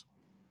is yours.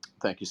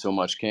 Thank you so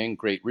much, King.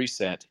 Great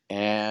reset.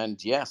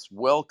 And yes,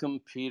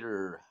 welcome,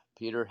 Peter.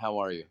 Peter, how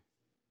are you?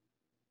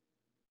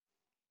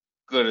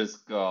 Good as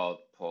gold,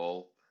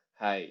 Paul.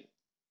 Hey,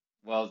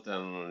 well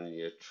done on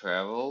your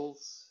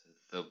travels,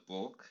 the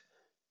book.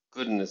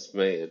 Goodness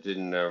me, I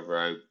didn't know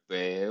Robert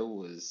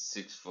was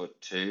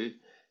 6'2".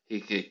 He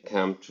could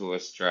come to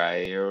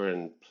Australia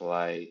and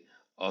play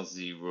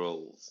Aussie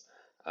rules.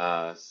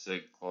 So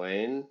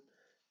Glenn,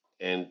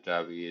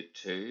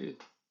 MW2,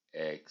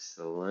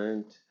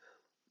 excellent.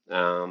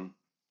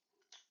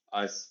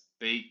 I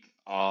speak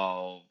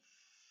of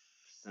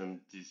some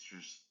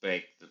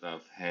disrespect that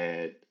I've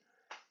had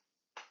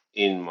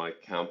in my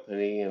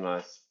company, and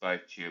I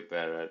spoke to you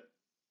about it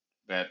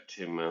about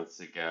 2 months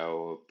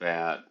ago,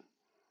 about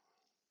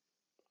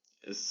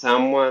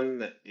someone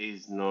that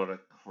is not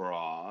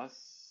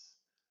across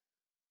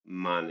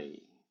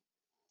money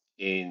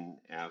in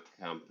our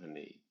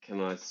company.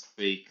 Can I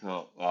speak?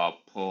 Paul,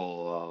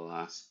 I'll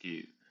ask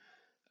you.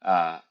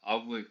 I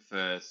work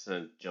for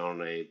St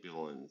John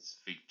Ambulance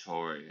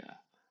Victoria,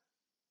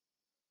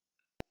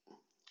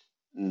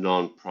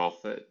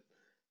 non-profit,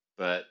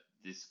 but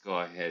this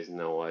guy has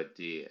no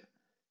idea.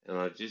 And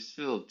I just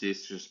feel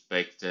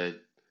disrespected.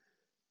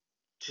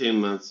 2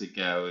 months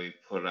ago, he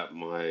put up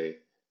my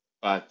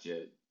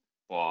budget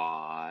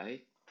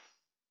by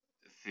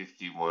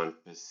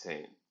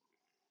 51%.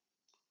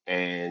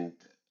 And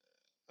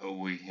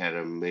we had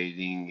a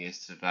meeting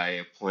yesterday,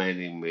 a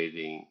planning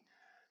meeting,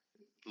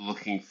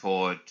 looking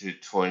forward to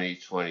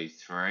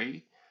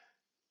 2023.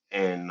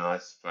 And I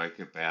spoke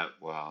about,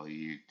 well,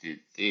 you did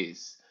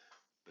this,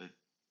 but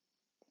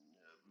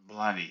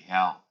bloody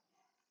hell.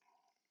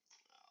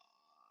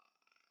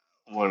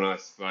 When I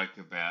spoke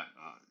about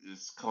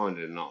it's kind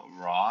of not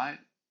right,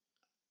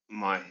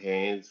 my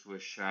hands were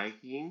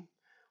shaking.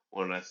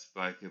 when I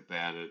spoke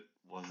about it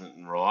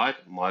wasn't right.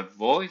 My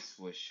voice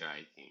was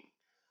shaking.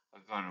 I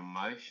got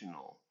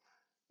emotional.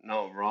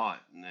 Not right,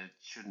 and it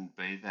shouldn't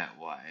be that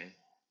way.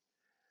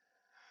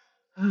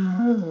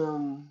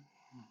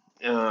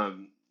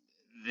 Um,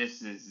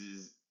 this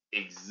is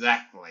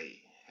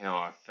exactly how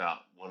I felt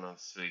when I'm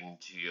speaking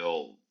to you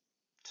all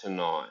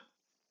tonight.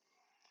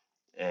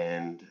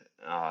 And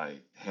I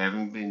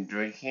haven't been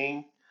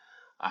drinking.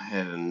 I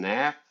had a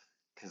nap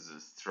because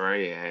it's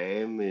 3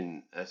 a.m.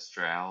 in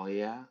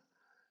Australia.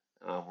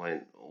 And I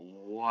went,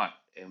 what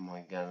am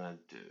I going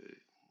to do?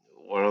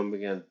 What am I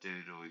going to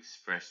do to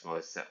express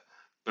myself?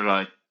 But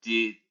I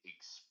did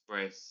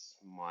express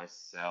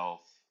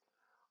myself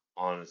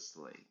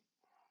honestly.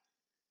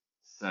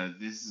 So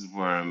this is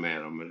where I'm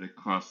at. I'm at a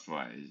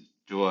crossroads.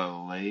 Do I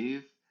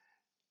leave?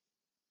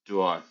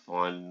 Do I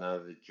find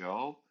another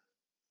job?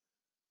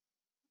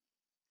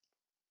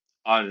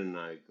 I don't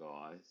know,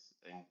 guys.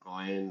 And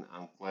Glenn,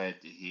 I'm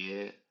glad to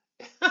hear.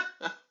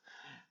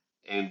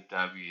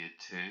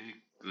 MW2,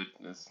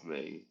 goodness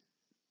me,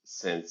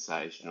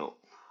 sensational.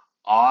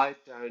 I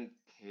don't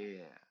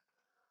care.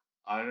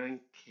 I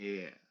don't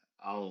care.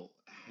 I'll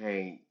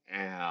hang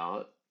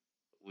out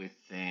with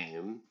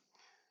them,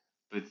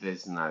 but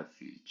there's no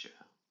future.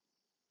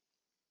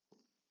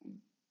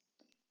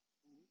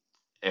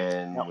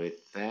 Now, And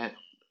with that,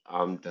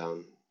 I'm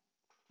done.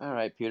 all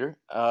right, Peter.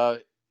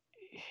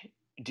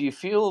 Do you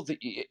feel that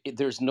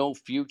there's no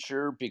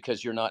future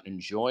because you're not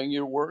enjoying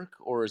your work,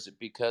 or is it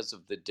because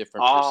of the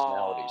different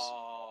personalities?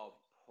 Oh,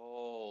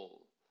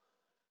 Paul.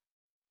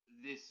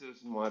 This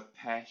was my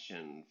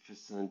passion for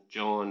St.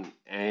 John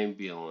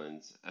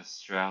Ambulance,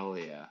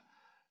 Australia,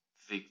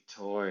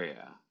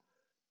 Victoria.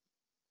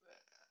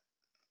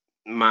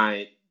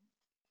 Mate,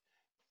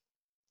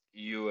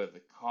 you are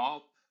the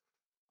cop.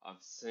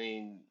 I've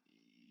seen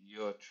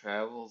your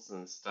travels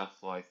and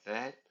stuff like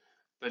that,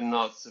 but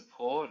not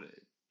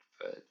supported.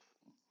 But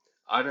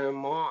I don't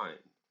mind.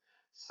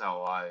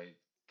 So I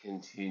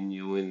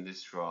continue in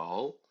this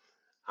role,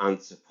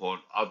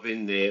 unsupported. I've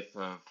been there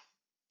for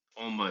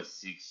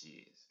almost 6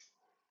 years.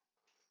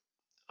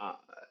 Uh,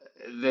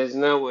 there's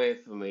nowhere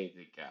for me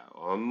to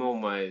go. I'm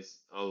almost,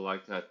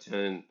 like I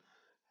turn,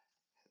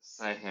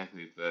 say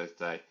happy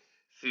birthday,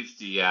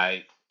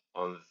 58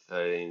 on the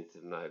 13th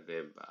of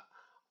November.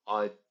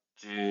 I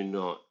do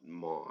not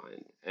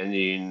mind. And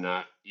you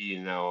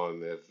know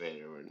I'm a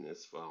veteran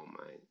as well,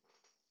 mate.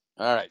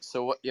 All right.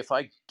 So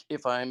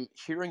if I'm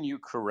hearing you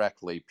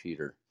correctly,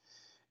 Peter,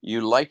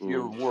 you like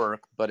your Mm.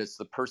 work, but it's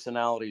the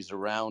personalities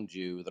around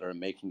you that are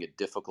making it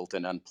difficult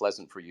and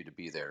unpleasant for you to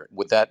be there.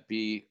 Would that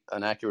be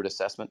an accurate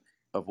assessment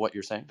of what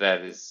you're saying?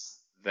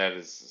 That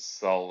is a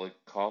solid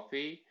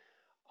copy.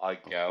 I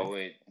Okay. go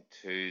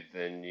into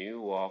the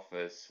new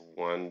office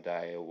 1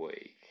 day a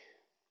week.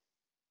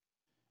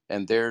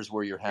 And there's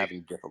where you're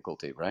having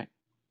difficulty, right?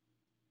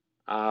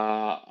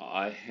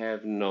 I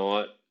have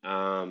not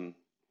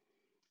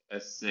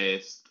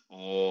assessed,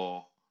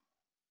 or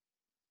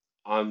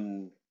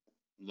I'm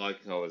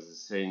like I was a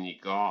senior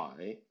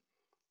guy,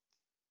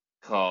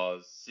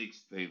 cause 6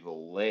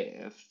 people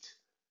left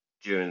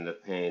during the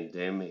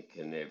pandemic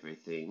and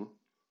everything,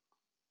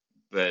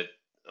 but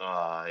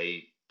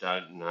I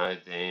don't know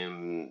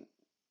them.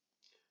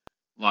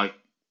 Like,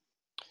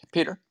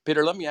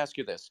 Peter, let me ask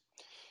you this.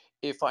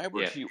 If I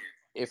were yeah, to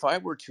if I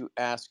were to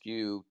ask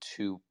you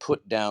to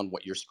put down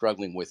what you're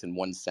struggling with in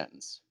one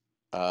sentence,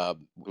 uh,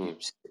 mm,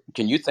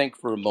 can you think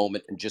for a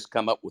moment and just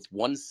come up with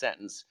one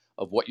sentence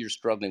of what you're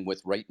struggling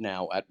with right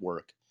now at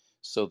work,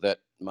 so that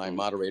my mm,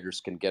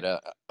 moderators can get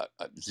a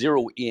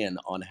zero in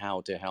on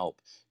how to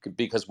help,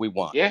 because we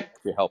want yeah,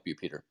 to help you,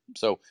 Peter.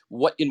 So,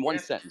 what in one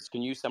yeah. sentence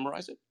can you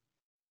summarize it?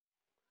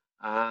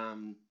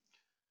 Um,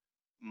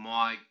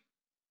 my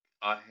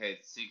I had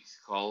 6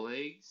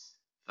 colleagues.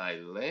 They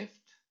left.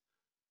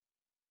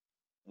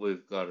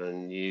 We've got a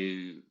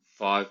new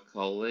 5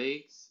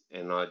 colleagues,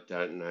 and I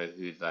don't know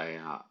who they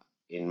are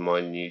in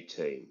my new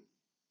team.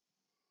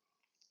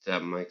 Does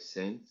that make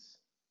sense?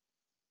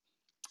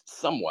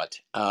 Somewhat.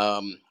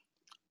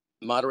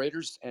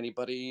 Moderators,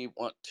 anybody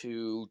want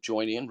to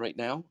join in right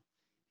now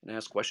and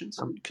ask questions?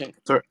 Um, Okay.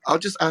 sorry, I'll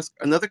just ask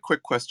another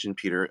quick question,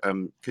 Peter.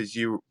 Because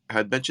you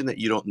had mentioned that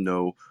you don't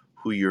know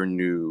who your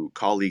new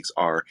colleagues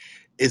are.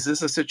 Is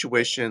this a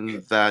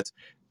situation that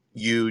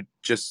you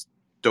just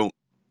don't,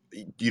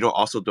 you don't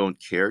also don't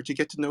care to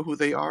get to know who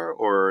they are,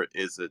 or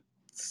is it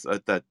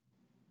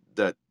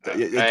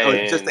or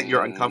just that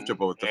you're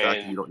uncomfortable with the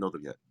fact that you And don't know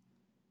them yet?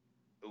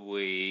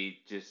 we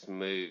just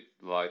moved,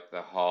 like,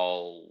 the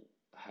whole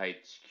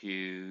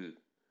HQ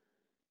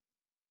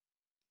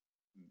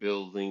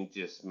building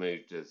just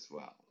moved as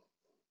well.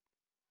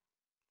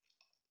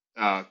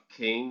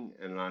 King,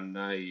 and I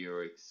know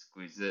you're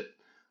exquisite.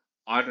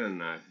 I don't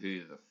know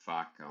who the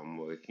fuck I'm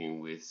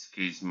working with.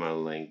 Excuse my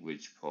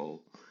language,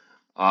 Paul.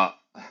 Uh,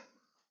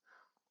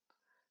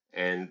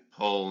 and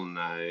Paul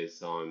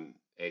knows I'm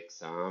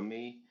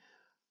ex-army.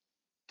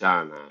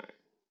 Don't know.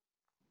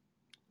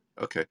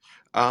 Okay.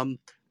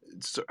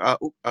 So,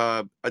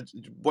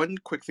 one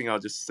quick thing I'll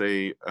just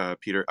say,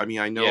 Peter. I mean,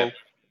 I Yep. know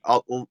a,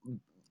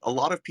 a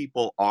lot of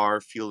people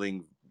are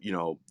feeling,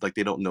 like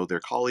they don't know their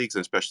colleagues,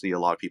 and especially a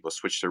lot of people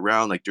switched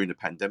around. Like during the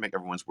pandemic,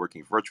 everyone's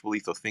working virtually,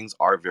 so things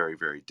are very,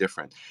 very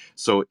different.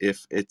 So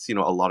if it's, a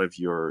lot of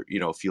your,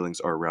 feelings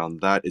are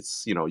around that,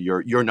 it's,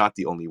 you're not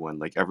the only one.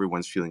 Like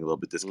everyone's feeling a little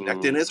bit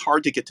disconnected, and Mm, it's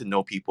hard to get to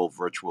know people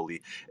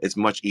virtually. It's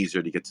much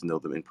easier to get to know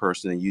them in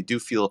person, and you do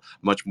feel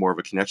much more of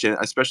a connection,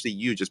 especially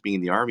you just being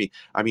in the army.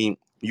 I mean,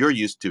 you're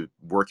used to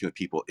working with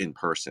people in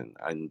person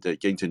and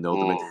getting to know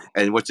them, mm.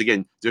 and once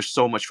again, there's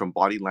so much from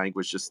body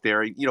language, just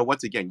staring.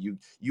 Once again,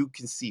 you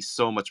can see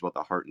so much about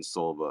the heart and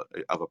soul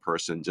of a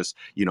person, just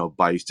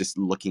by just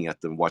looking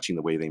at them, watching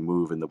the way they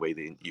move and the way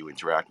you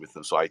interact with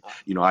them. So I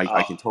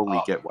I, can totally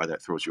I, get why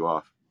that throws you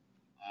off.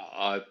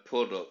 I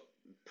put a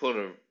put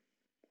a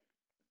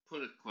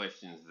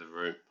question into the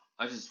room.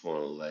 I just want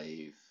to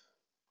leave,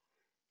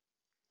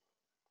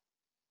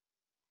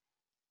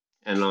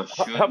 and I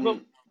How about,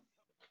 shouldn't.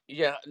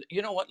 yeah,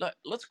 you know what?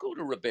 Let's go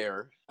to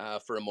Robert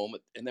for a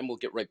moment, and then we'll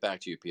get right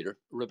back to you, Peter.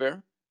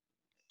 Robert?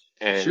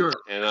 And Sure.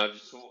 and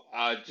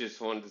I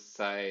just wanted to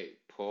say,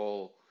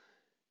 Paul,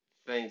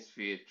 thanks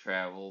for your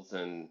travels,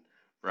 and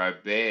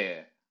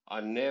Robert.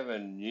 I never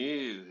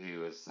knew he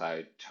was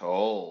so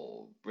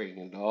tall. Bring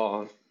it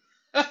on.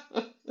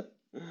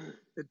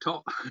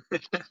 Tall.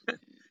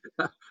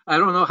 I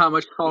don't know how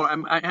much taller.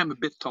 I am a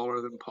bit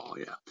taller than Paul.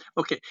 Yeah.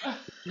 Okay.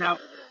 Now,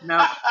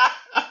 now,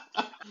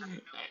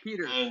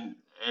 Peter, and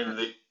uh, and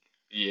the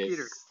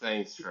Peter. yes,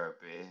 thanks, Robert.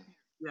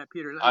 Yeah,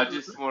 Peter. I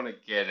just want to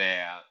get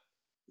out.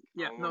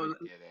 Yeah. I want to No,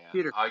 get out.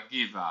 Peter. I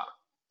give up.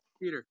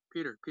 Peter.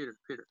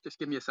 Just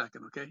give me a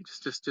second, okay?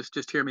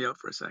 Just hear me out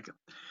for a second.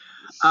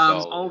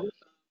 Solid.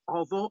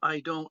 Although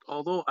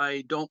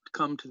I don't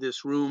come to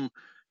this room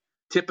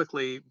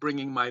typically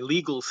bringing my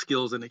legal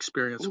skills and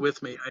experience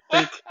with me,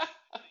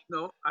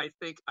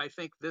 I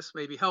think this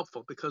may be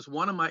helpful because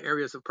one of my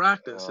areas of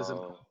practice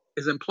Oh,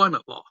 is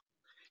employment law.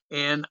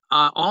 And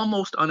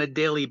almost on a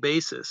daily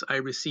basis, I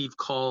receive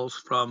calls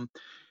from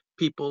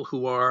people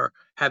who are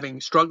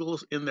having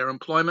struggles in their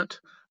employment,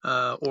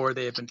 or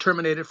they have been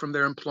terminated from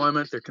their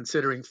employment. They're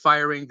considering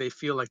firing. They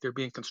feel like they're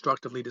being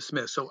constructively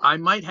dismissed. So I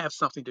might have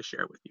something to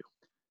share with you.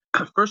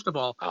 First of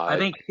all, I I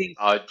think King.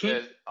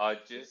 I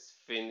just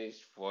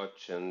finished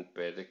watching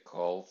Better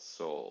Call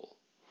Saul.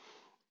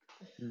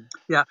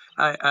 Yeah,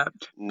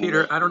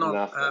 Peter. No, I don't know,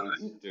 nothing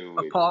to do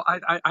with Paul.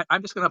 it.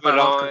 I'm just going to But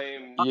bow out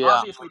because Yeah,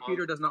 obviously I'm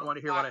Peter does not want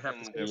to hear what I have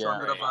to fucking say. So I'm yeah,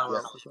 going to bow yeah.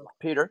 out. depressed. Okay?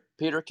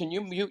 Peter, can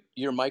you mute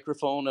your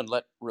microphone and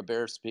let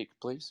Robert speak,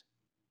 please?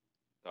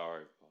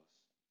 Sorry, boss.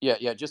 Yeah.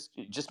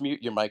 Just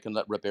mute your mic and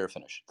let Robert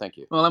finish. Thank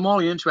you. Well, I'm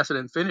only interested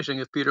in finishing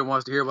if Peter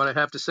wants to hear what I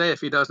have to say.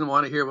 If he doesn't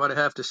want to hear what I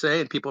have to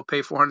say, and people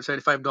pay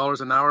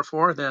 $475 an hour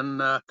for, then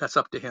that's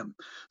up to him.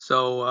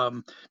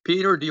 So,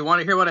 Peter, do you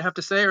want to hear what I have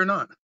to say or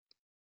not?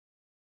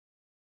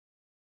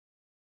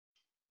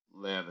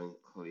 Loud and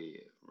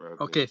clear,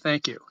 Okay, Robert.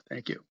 thank you.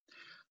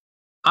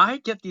 I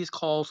get these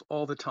calls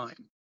all the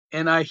time,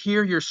 and I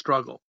hear your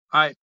struggle.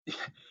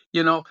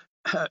 You know,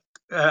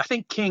 I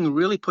think King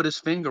really put his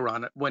finger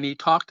on it when he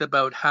talked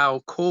about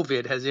how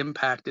COVID has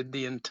impacted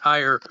the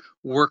entire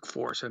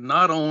workforce, and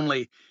not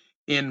only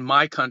in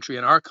my country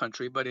and our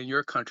country, but in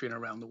your country and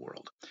around the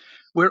world.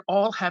 We're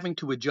all having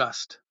to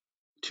adjust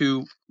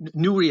to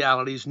new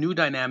realities, new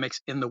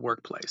dynamics in the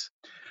workplace.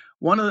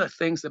 One of the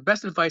things, the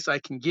best advice I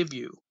can give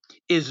you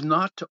is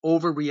not to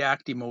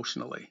overreact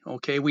emotionally.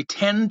 Okay. We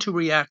tend to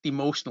react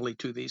emotionally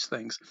to these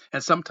things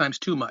and sometimes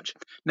too much.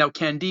 Now,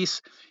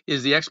 Candice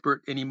is the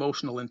expert in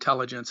emotional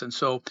intelligence. And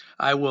so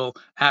I will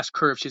ask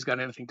her if she's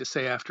got anything to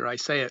say after I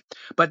say it.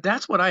 But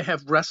that's what I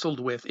have wrestled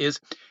with is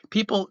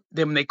people,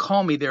 when they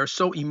call me, they're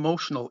so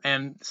emotional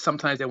and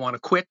sometimes they want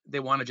to quit.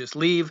 They want to just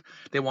leave.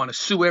 They want to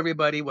sue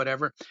everybody,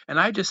 whatever. And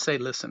I just say,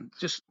 listen,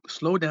 just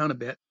slow down a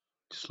bit.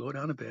 Slow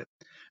down a bit.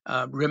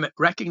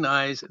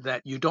 Recognize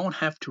that you don't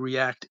have to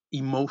react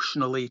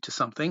emotionally to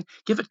something.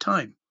 Give it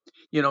time.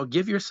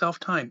 Give yourself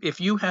time.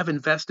 If you have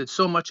invested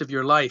so much of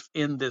your life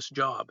in this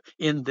job,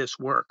 in this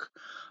work,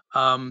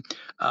 um,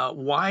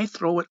 why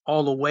throw it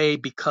all away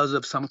because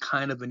of some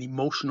kind of an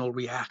emotional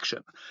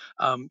reaction?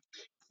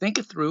 Think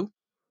it through.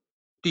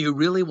 Do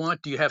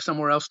you have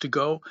somewhere else to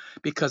go?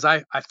 Because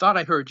I thought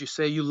I heard you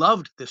say you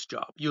loved this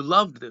job, you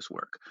loved this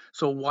work.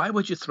 So why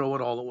would you throw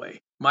it all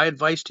away? My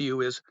advice to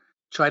you is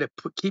try to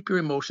keep your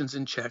emotions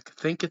in check,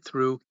 think it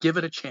through, give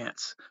it a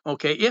chance.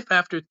 Okay. If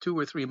after 2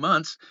 or 3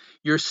 months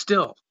you're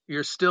still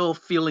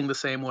feeling the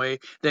same way,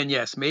 then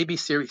yes, maybe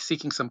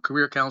seeking some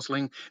career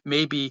counseling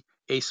may be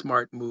a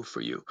smart move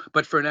for you.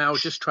 But for now,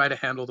 just try to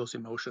handle those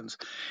emotions.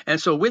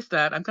 And so with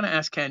that, I'm going to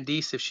ask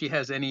Candice if she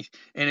has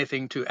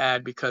anything to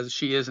add because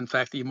she is in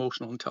fact the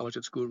emotional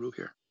intelligence guru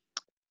here.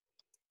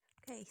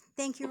 Okay,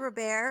 thank you,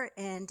 Robert.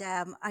 And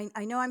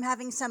I know I'm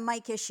having some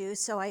mic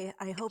issues, so I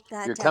hope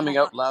You're that coming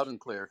out loud and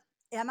clear.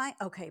 am I?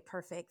 Okay,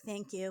 perfect.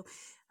 Thank you.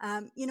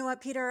 You know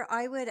what, Peter?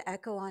 I would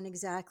echo on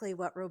exactly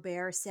what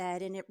Robert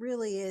said, and it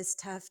really is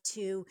tough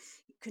to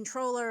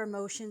control our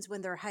emotions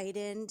when they're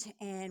heightened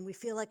and we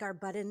feel like our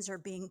buttons are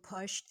being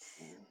pushed.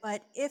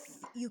 But if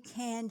you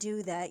can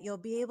do that, you'll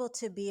be able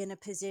to be in a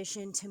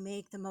position to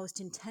make the most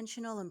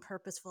intentional and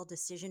purposeful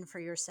decision for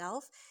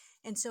yourself.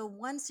 And so,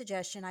 one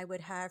suggestion I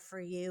would have for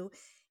you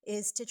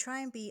is to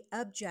try and be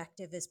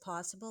objective as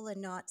possible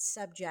and not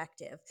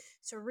subjective.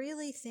 So,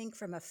 really think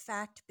from a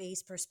fact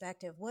based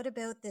perspective. What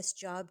about this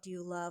job do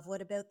you love?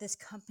 What about this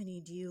company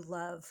do you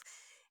love?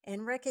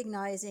 And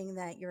recognizing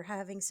that you're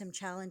having some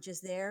challenges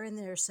there and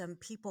there's some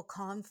people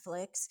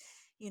conflicts,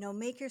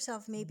 make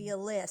yourself maybe a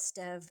list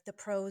of the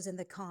pros and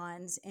the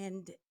cons,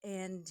 and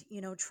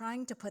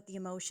trying to put the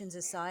emotions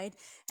aside,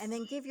 and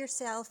then give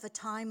yourself a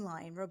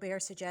timeline.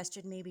 Robert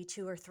suggested maybe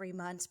 2 or 3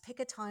 months.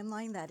 Pick a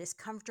timeline that is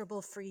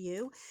comfortable for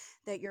you,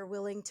 that you're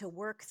willing to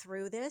work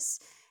through this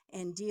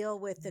and deal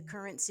with the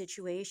current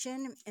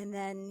situation. And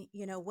then,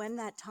 when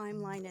that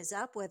timeline is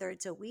up, whether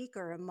it's a week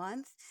or a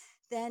month,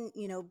 then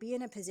be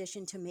in a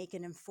position to make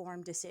an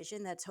informed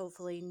decision that's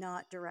hopefully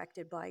not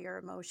directed by your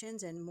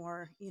emotions and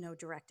more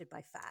directed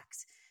by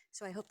facts.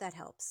 So I hope that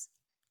helps.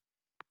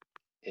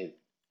 It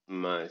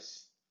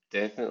most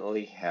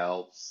definitely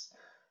helps,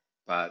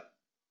 but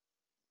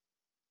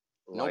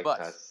No like I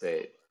buts.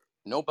 said,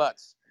 No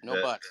buts. No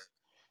the buts.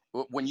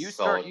 When you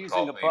start solid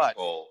using a copy, but,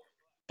 Paul.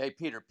 hey,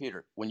 Peter,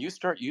 when you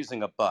start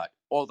using a but,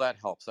 oh, that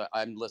helps.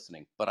 I'm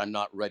listening, but I'm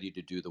not ready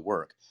to do the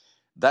work.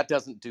 That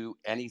doesn't do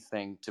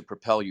anything to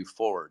propel you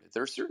forward.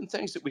 There are certain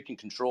things that we can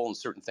control and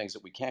certain things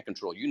that we can't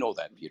control. You know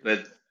that,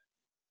 Peter.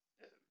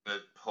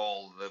 But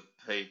Paul, the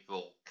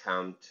people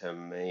come to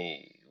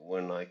me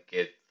when I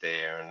get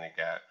there and they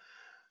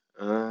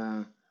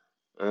go,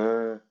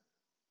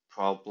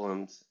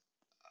 problems.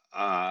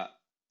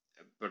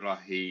 But I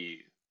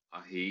hear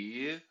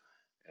you,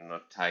 and I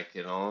take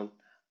it on.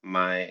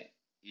 Mate,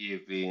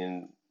 you've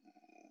been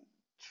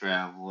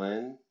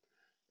traveling,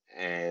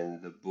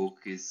 and the book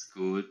is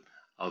good.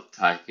 I'll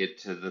take it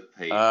to the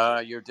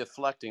people. You're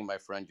deflecting, my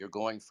friend. You're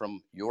going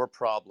from your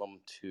problem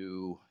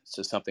to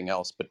something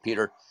else. But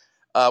Peter,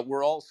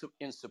 we're all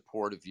in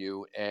support of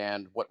you,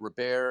 and what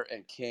Robert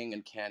and King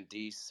and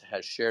Candice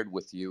has shared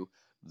with you,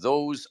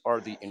 those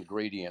are the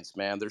ingredients,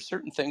 man. There's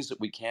certain things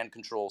that we can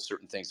control,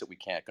 certain things that we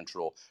can't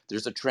control.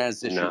 There's a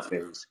transition No,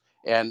 phase,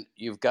 and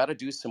you've got to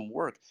do some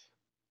work.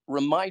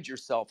 Remind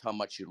yourself how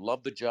much you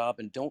love the job,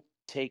 and don't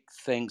take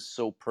things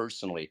so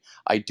personally.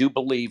 I do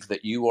believe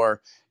that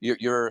you're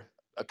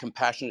a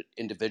compassionate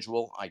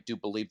individual. I do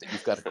believe that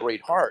you've got a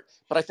great heart,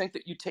 but I think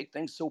that you take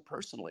things so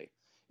personally.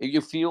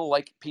 You feel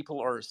like people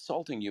are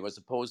assaulting you as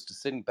opposed to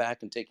sitting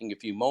back and taking a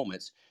few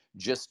moments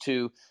just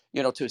to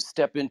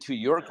step into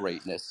your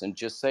greatness and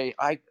just say,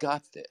 I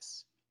got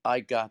this.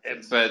 I got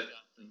this.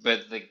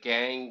 but the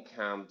gang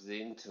comes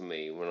into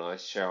me when I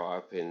show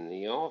up in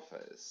the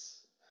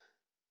office.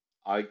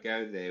 I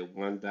go there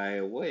one day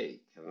a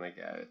week, and they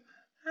go,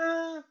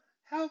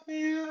 help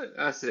me out.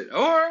 I said,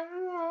 all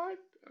right,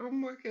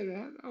 I'll work it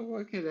out. I'll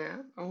work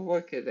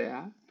it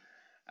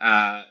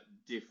out.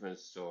 Different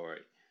story,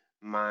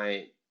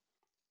 mate.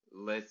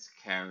 Let's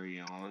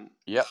carry on.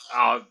 Yep.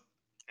 I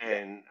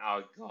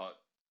got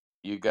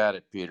You got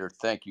it, Peter.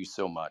 Thank you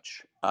so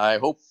much. I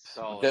hope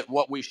solid, that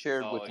what we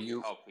shared with solid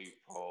you, copy,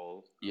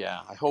 Paul.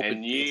 yeah, I hope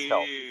And it's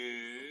helped.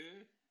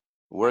 you,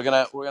 We're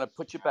gonna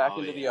put you back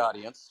oh into the yeah,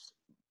 audience,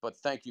 but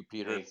thank you,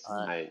 Peter. thanks,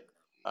 mate.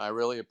 I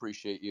really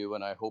appreciate you,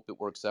 and I hope it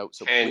works out.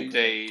 So please do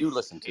Candice,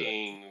 listen to it.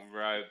 King,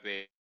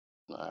 Robert.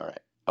 All right.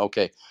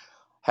 Okay.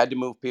 Had to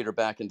move Peter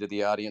back into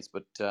the audience,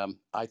 but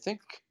I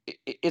think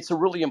it's a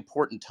really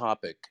important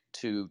topic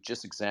to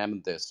just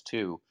examine this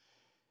too.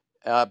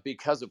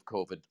 Because of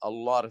COVID, a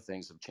lot of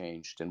things have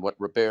changed. And what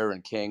Robert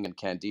and King and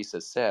Candice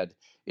has said,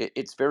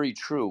 it's very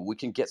true. We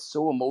can get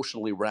so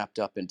emotionally wrapped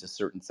up into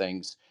certain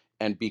things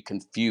and be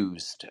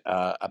confused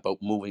about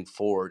moving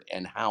forward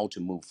and how to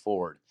move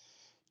forward.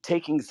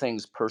 Taking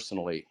things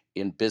personally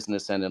in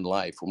business and in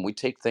life, when we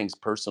take things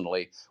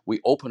personally,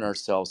 we open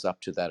ourselves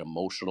up to that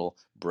emotional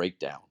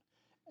breakdown.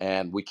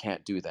 And we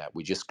can't do that.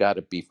 We just got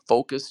to be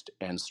focused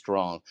and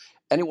strong.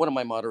 Any one of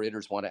my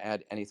moderators want to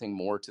add anything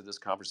more to this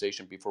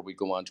conversation before we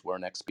go on to our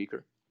next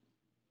speaker?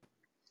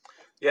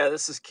 Yeah,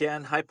 this is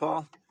Ken. Hi,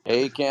 Paul.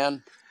 Hey,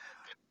 Ken.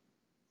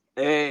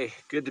 Hey,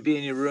 good to be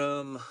in your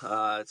room.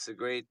 It's a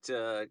great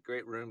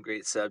room,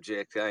 great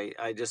subject.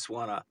 I just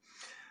want to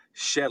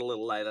shed a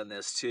little light on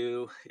this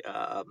too.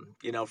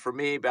 For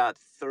me, about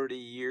 30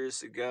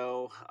 years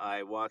ago,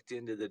 I walked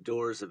into the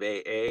doors of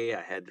AA.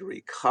 I had to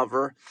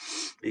recover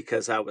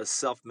because I was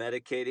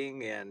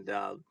self-medicating, and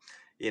I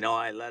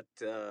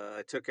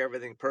took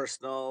everything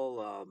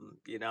personal.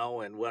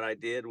 And what I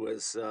did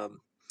was.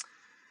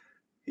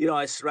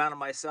 I surrounded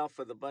myself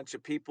with a bunch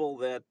of people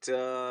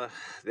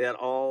that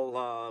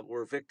all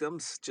were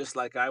victims, just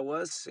like I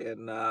was,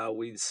 and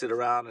we'd sit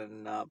around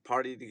and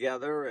party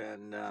together,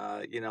 and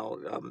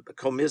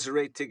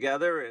commiserate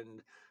together,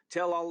 and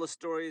tell all the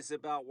stories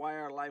about why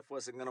our life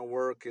wasn't going to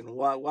work, and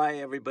why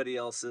everybody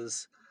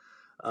else's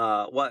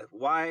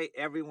why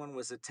everyone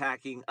was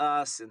attacking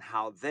us, and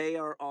how they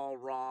are all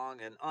wrong,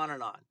 and on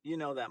and on. You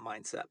know that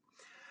mindset.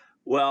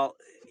 Well,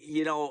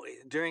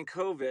 during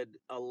COVID,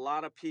 a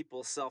lot of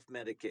people self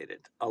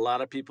medicated. A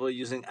lot of people are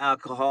using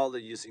alcohol,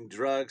 they're using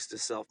drugs to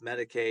self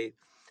medicate.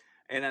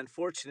 And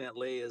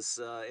unfortunately, as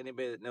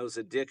anybody that knows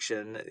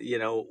addiction,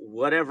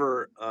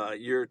 whatever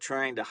you're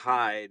trying to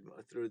hide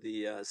through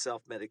the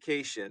self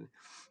medication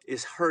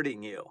is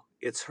hurting you.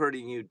 It's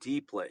hurting you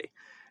deeply.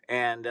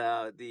 And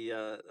as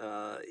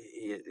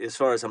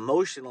far as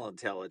emotional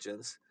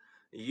intelligence,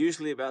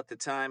 usually about the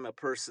time a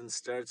person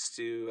starts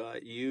to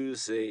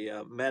use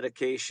a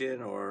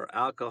medication or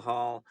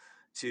alcohol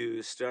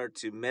to start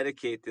to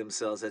medicate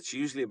themselves, that's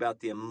usually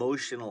about the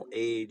emotional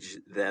age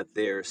that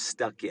they're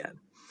stuck in.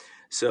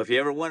 So if you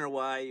ever wonder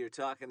why you're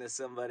talking to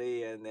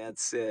somebody and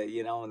that's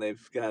and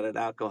they've got an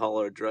alcohol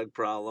or drug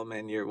problem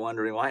and you're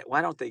wondering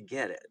why don't they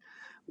get it?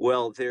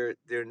 Well,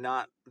 they're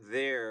not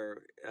there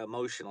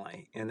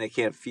emotionally and they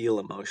can't feel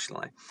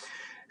emotionally.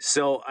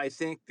 So I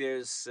think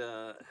there's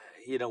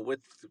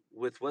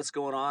with what's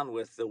going on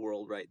with the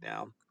world right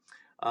now,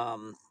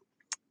 um,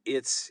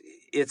 it's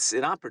it's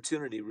an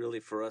opportunity really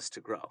for us to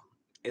grow.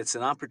 It's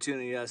an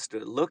opportunity for us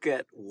to look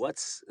at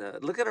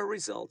our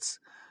results,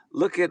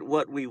 look at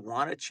what we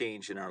want to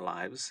change in our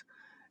lives,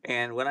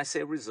 and when I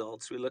say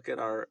results, we look at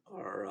our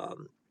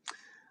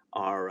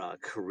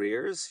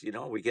careers.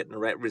 Are we getting the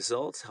right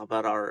results? How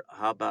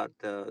about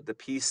the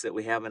peace that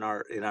we have in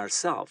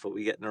ourself? Are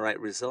we getting the right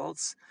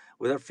results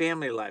with our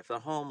family life, our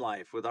home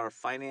life, with our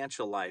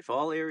financial life,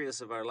 all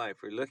areas of our life?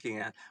 We're looking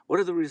at what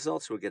are the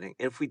results we're getting.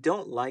 If we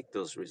don't like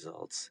those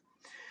results,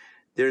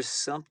 there's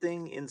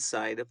something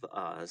inside of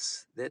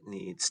us that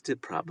needs to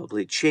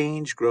probably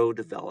change, grow,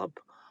 develop,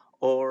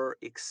 or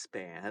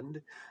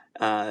expand.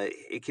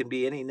 It can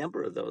be any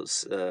number of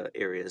those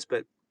areas,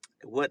 but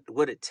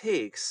what it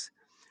takes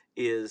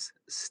is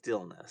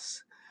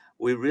stillness.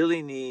 We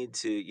really need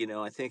to,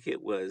 I think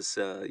it was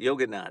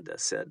Yogananda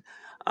said,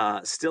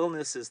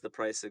 stillness is the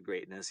price of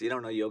greatness. You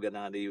don't know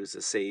Yogananda, he was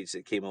a sage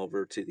that came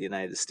over to the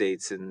United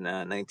States in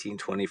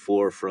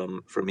 1924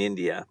 from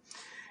India.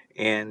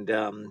 And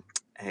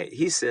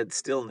he said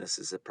stillness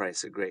is the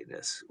price of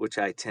greatness, which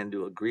I tend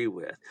to agree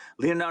with.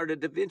 Leonardo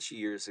da Vinci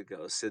years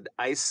ago said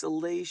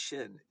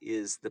isolation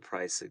is the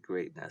price of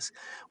greatness.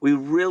 We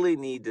really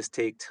need to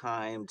take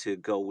time to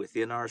go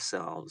within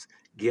ourselves,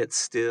 get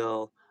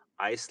still,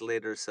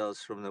 isolate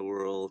ourselves from the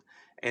world,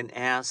 and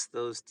ask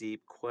those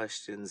deep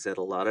questions that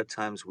a lot of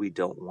times we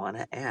don't want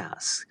to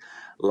ask,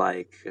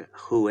 like,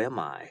 who am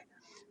I?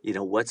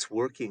 What's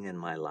working in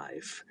my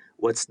life?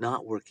 What's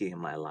not working in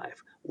my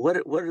life? What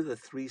are the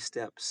 3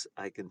 steps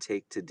I can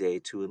take today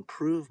to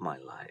improve my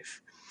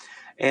life?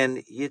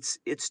 And it's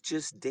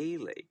just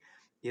daily.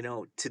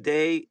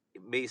 Today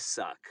may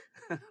suck,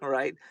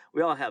 right?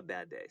 We all have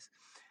bad days,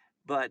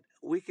 but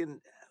we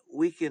can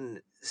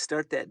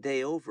start that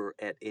day over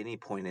at any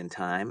point in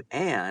time.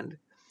 And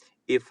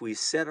if we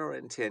set our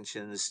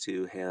intentions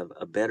to have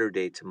a better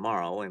day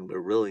tomorrow and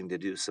we're willing to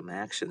do some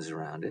actions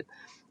around it,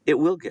 it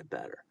will get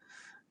better.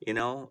 You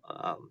know,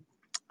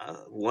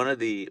 one of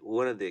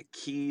the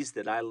keys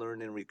that I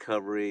learned in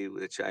recovery,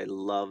 which I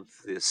love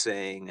this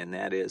saying, and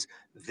that is,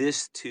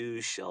 "This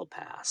too shall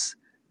pass.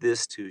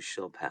 This too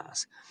shall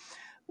pass."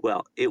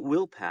 Well, it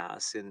will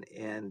pass,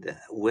 and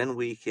when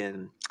we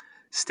can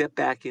step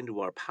back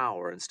into our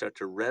power and start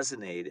to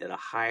resonate at a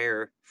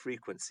higher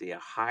frequency, a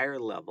higher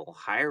level,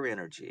 higher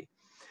energy,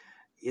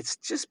 it's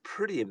just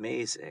pretty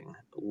amazing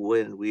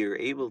when we are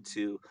able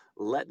to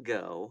let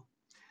go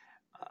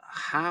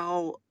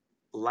how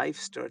life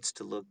starts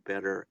to look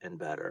better and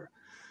better.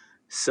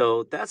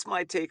 So that's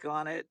my take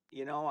on it.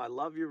 I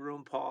love your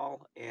room,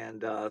 Paul,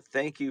 and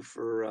thank you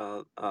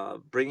for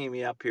bringing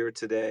me up here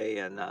today.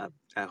 And I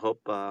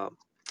hope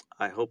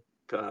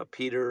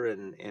Peter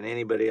and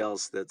anybody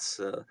else that's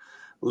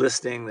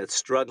listening that's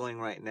struggling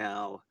right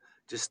now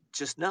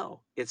just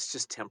know it's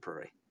just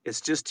temporary. It's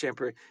just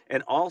temporary,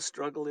 and all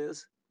struggle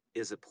is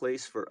a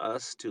place for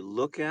us to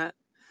look at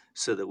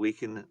so that we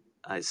can,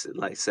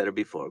 like I said it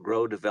before,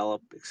 grow,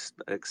 develop,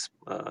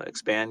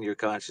 expand your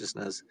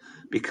consciousness,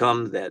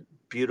 become that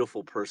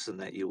beautiful person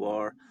that you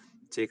are.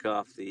 Take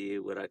off the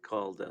what I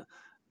call the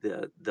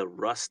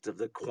rust of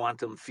the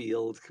quantum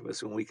field,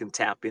 because when we can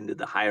tap into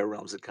the higher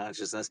realms of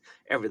consciousness,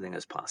 everything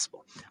is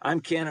possible. I'm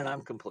Ken, and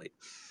I'm complete.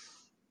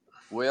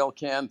 Well,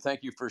 Ken,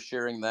 thank you for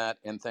sharing that,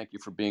 and thank you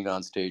for being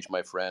on stage,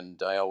 my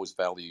friend. I always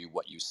value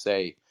what you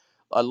say.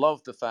 I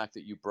love the fact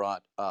that you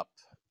brought up,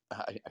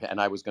 and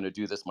I was going to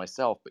do this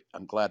myself, but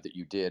I'm glad that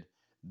you did.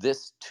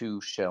 This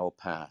too shall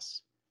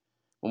pass.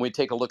 When we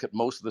take a look at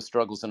most of the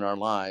struggles in our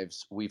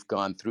lives, we've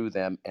gone through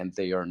them and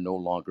they are no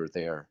longer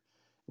there.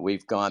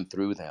 We've gone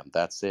through them.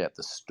 That's it.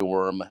 The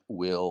storm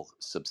will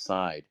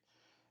subside.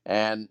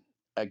 And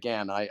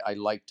again, I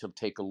like to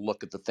take a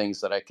look at the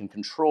things that I can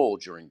control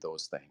during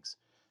those things,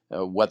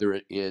 whether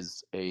it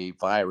is a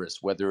virus,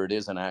 whether it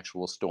is an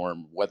actual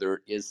storm, whether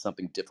it is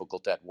something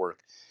difficult at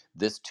work.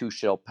 This too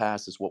shall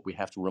pass is what we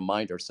have to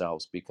remind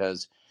ourselves,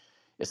 because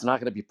it's not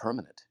going to be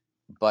permanent.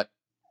 But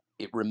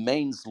it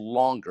remains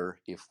longer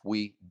if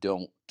we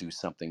don't do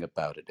something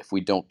about it, if we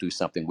don't do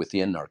something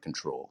within our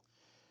control.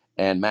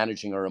 And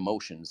managing our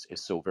emotions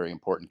is so very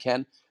important.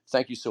 Ken,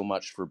 thank you so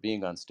much for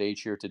being on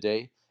stage here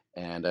today.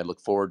 And I look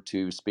forward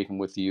to speaking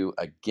with you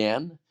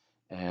again.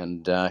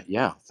 And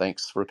yeah,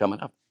 thanks for coming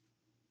up.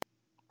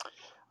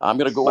 I'm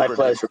going to go My over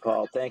to pleasure,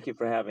 Paul. Thank you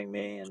for having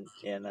me,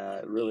 and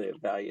really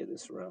value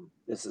this room.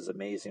 This is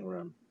amazing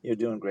room. You're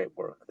doing great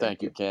work. Thank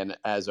thank you, you. Ken,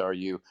 as are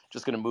you.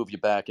 Just going to move you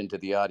back into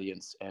the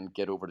audience and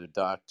get over to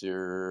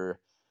Dr.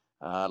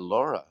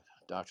 Laura.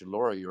 Dr.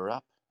 Laura, you're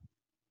up.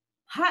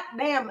 Hot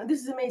damn, this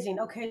is amazing.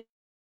 Okay,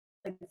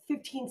 like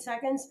 15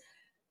 seconds.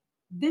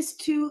 This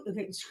too,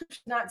 okay,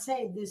 scripture not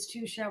saying this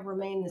too shall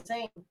remain the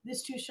same.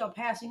 This too shall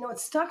pass. You know, it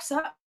stocks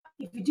up.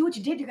 If you do what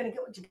you did, you're gonna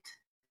get what you get.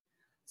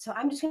 So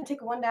I'm just gonna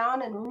take one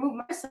down and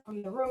remove myself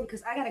from the room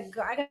because I gotta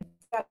go. I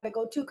gotta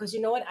go too. Because you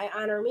know what? I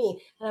honor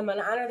me, and I'm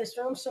gonna honor this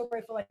room. So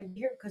grateful I can be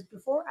here. Because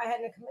before I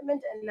had a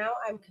commitment, and now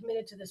I'm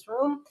committed to this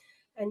room.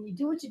 And you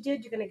do what you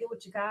did, you're gonna get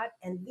what you got.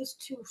 And this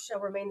too shall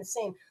remain the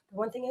same. The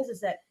one thing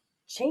is that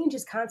change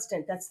is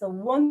constant. That's the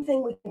one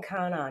thing we can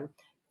count on.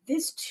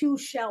 This too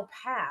shall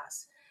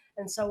pass.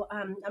 And so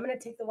I'm going to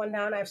take the one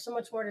down. I have so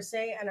much more to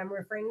say, and I'm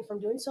refraining from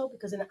doing so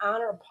because in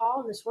honor of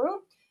Paul in this room,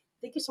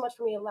 thank you so much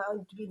for me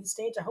allowing to be on the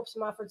stage. I hope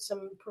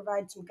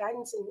provide some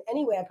guidance in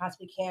any way I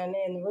possibly can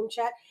in the room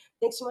chat.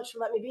 Thanks so much for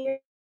letting me be here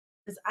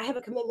because I have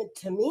a commitment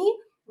to me.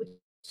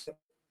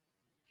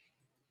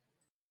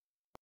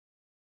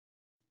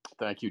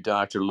 Thank you,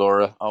 Dr.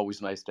 Laura.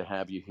 Always nice to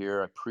have you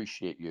here. I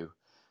appreciate you.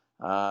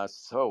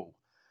 So,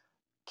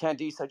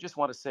 Candice, I just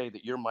want to say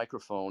that your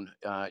microphone,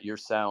 your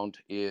sound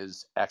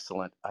is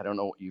excellent. I don't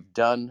know what you've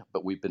done,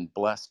 but we've been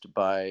blessed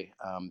by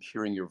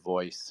hearing your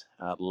voice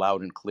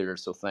loud and clear.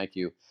 So thank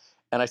you.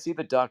 And I see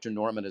that Dr.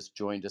 Norman has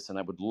joined us, and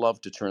I would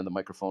love to turn the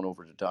microphone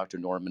over to Dr.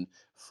 Norman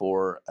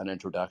for an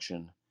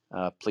introduction.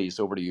 Please,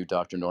 over to you,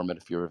 Dr. Norman,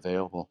 if you're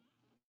available.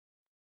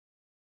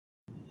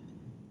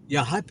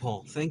 Yeah, hi,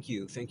 Paul. Thank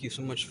you. Thank you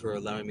so much for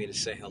allowing me to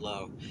say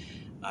hello.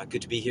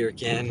 Good to be here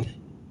again.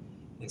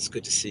 It's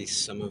good to see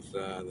some of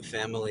the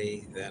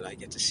family that I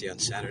get to see on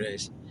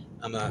Saturdays.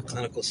 I'm a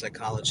clinical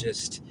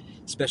psychologist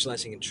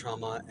specializing in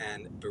trauma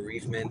and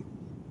bereavement,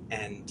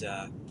 and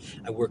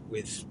I work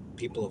with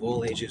people of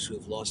all ages who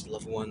have lost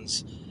loved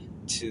ones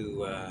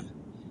to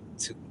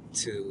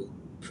to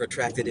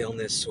protracted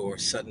illness or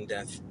sudden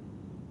death.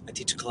 I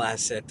teach a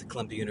class at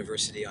Columbia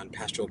University on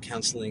pastoral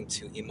counseling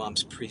to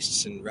imams,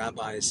 priests, and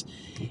rabbis,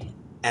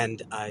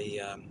 and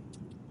I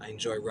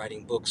enjoy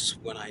writing books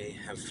when I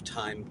have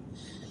time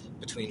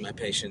between my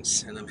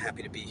patients, and I'm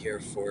happy to be here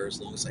for as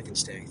long as I can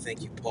stay.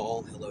 Thank you,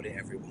 Paul. Hello to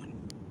everyone.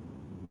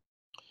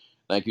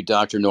 Thank you,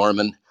 Dr.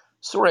 Norman.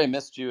 Sorry I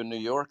missed you in New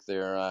York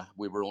there.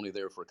 We were only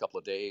there for a couple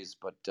of days,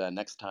 but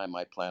next time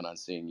I plan on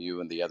seeing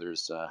you and the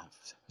others.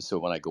 So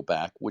when I go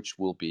back, which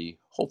will be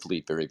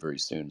hopefully very, very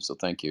soon. So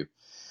thank you.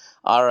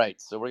 All right,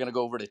 so we're going to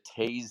go over to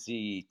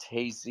Tazy.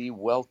 Tazy,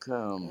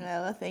 welcome.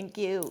 Well, thank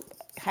you.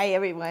 Hi,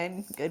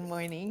 everyone. Good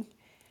morning.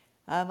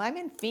 I'm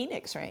in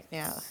Phoenix right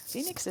now.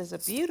 Phoenix is a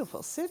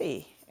beautiful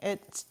city.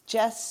 It's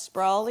just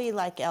sprawly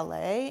like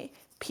LA,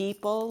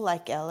 people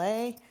like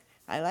LA.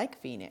 I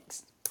like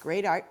Phoenix.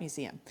 Great art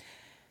museum.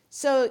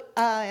 So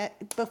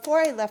before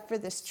I left for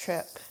this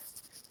trip,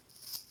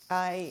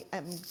 I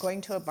am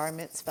going to a bar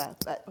mitzvah.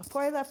 But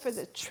before I left for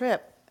the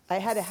trip, I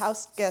had a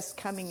house guest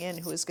coming in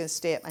who was going to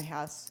stay at my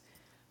house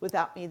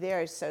without me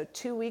there. So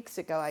 2 weeks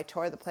ago, I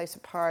tore the place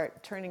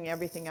apart, turning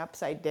everything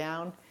upside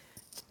down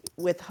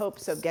with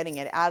hopes of getting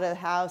it out of the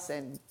house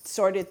and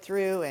sorted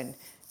through and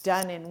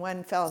done in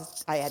one fell.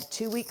 I had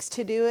 2 weeks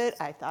to do it.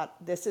 I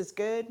thought, this is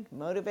good,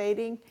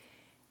 motivating.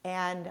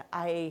 And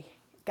I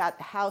got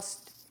the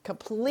house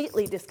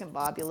completely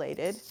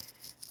discombobulated,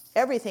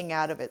 everything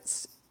out of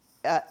its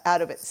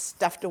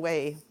stuffed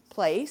away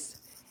place.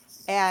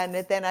 And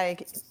then I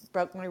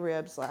broke my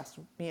ribs a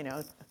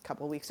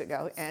couple weeks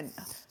ago, and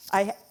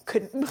I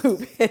couldn't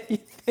move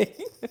anything.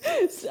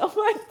 So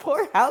my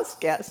poor house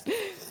guest,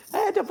 I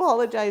had to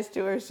apologize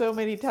to her so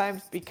many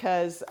times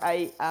because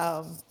I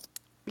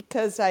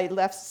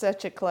left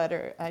such a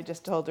clutter. I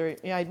just told her,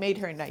 I made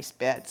her a nice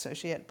bed so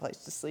she had a place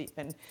to sleep,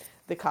 and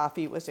the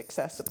coffee was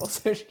accessible,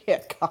 so she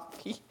had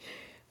coffee.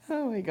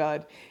 Oh my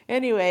God.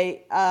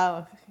 Anyway,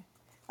 I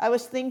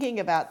was thinking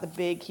about the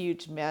big,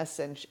 huge mess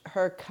and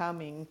her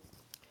coming.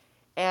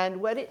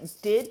 And what it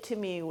did to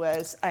me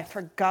was I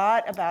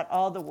forgot about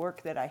all the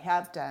work that I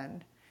have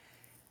done,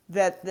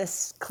 that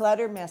this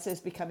clutter mess is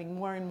becoming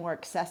more and more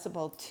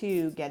accessible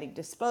to getting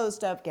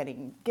disposed of,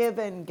 getting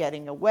given,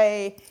 getting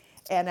away.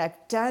 And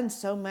I've done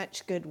so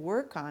much good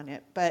work on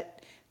it.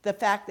 But the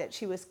fact that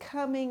she was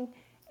coming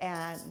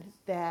and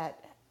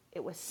that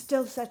it was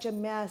still such a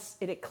mess,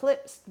 it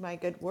eclipsed my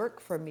good work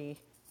for me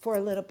for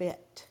a little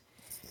bit.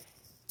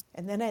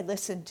 And then I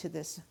listened to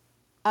this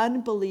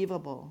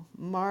unbelievable,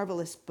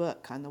 marvelous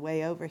book on the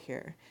way over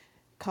here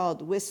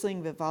called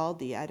Whistling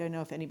Vivaldi. I don't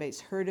know if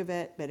anybody's heard of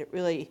it, but it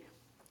really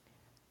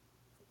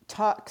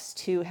talks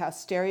to how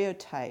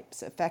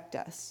stereotypes affect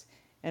us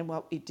and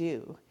what we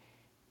do.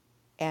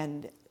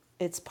 And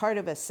it's part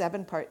of a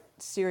 7-part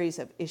series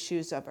of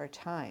issues of our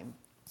time.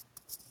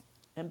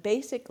 And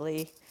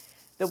basically,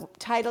 The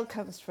title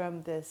comes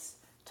from this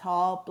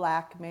tall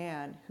black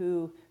man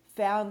who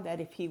found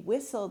that if he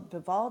whistled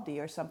Vivaldi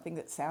or something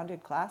that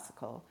sounded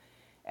classical,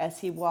 as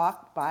he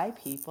walked by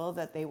people,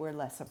 that they were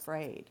less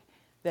afraid,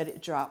 that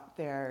it dropped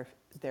their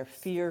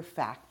fear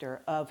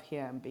factor of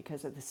him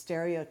because of the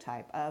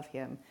stereotype of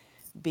him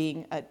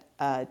being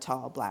a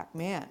tall black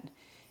man.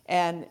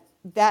 And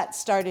that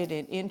started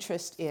an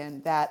interest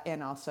in that,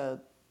 and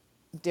also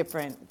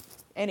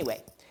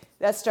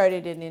that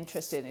started an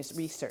interest in his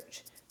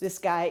research. This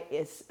guy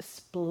is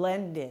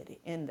splendid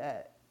in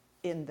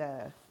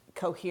the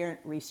coherent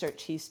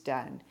research he's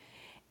done,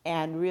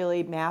 and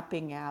really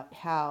mapping out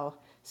how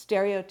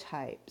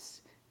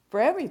stereotypes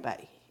for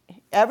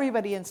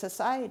everybody in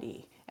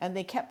society, and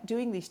they kept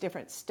doing these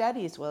different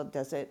studies. Well,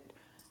 does it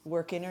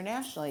work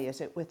internationally? Is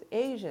it with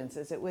Asians?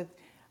 Is it with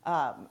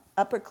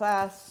upper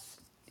class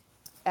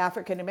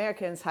African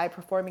Americans, high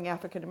performing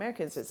African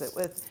Americans? Is it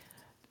with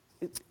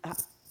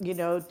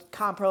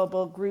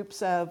comparable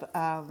groups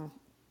of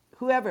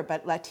whoever,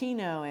 but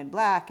Latino and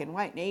Black and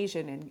white and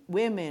Asian and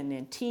women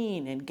and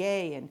teen and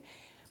gay and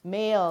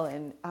male,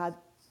 and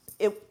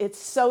it's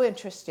so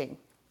interesting.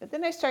 But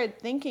then I started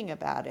thinking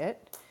about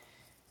it,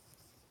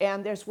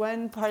 and there's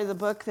one part of the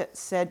book that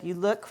said you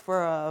look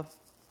for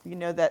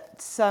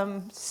that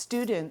some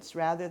students,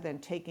 rather than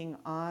taking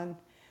on,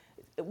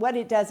 what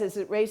it does is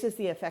it raises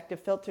the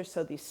affective filter,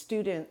 so these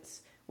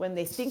students, when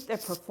they think they're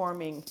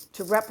performing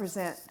to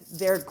represent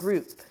their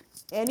group,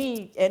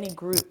 any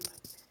group,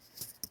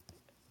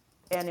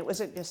 and it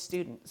wasn't just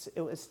students,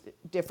 it was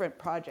different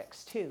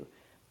projects too,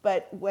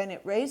 but when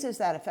it raises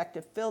that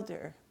affective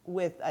filter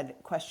with a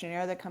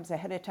questionnaire that comes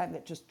ahead of time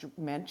that just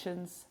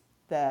mentions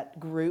that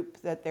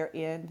group that they're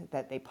in,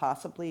 that they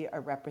possibly are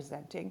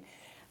representing,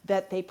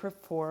 that they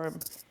perform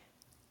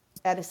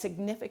at a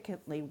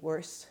significantly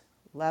worse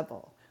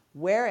level.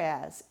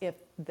 Whereas if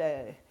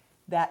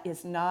that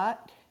is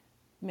not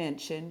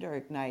mentioned or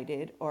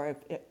ignited, or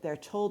if they're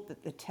told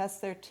that the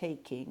test they're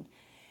taking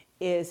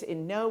is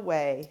in no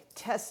way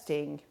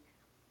testing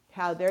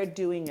how they're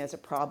doing as a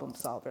problem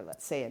solver,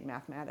 let's say in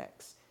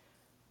mathematics,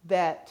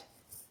 that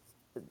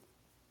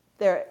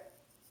their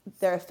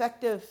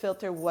affective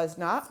filter was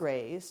not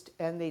raised,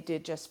 and they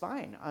did just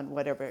fine on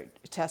whatever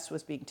test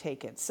was being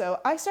taken. So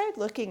I started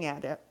looking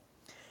at it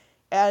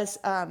as,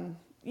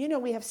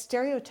 we have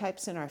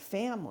stereotypes in our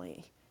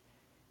family,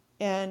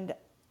 and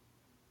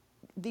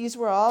these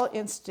were all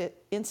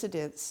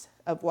incidents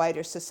of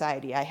wider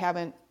society. I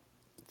haven't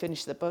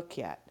finished the book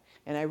yet,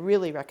 and I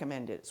really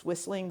recommend it. It's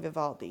Whistling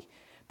Vivaldi.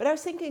 But I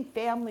was thinking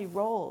family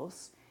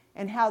roles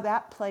and how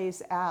that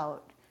plays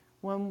out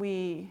when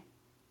we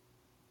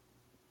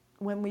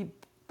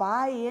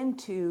buy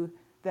into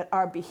that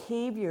our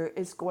behavior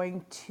is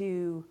going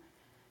to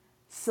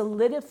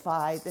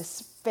solidify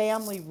this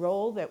family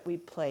role that we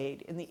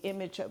played in the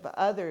image of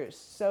others.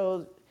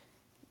 So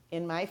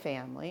in my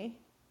family,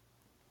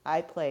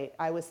 I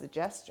was the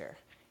jester,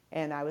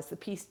 and I was the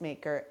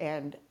peacemaker,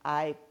 and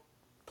I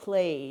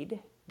played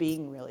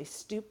being really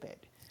stupid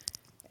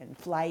and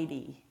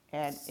flighty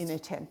and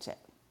inattentive.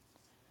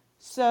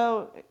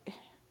 So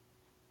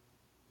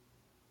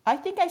I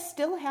think I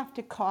still have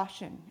to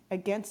caution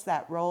against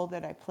that role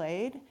that I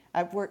played.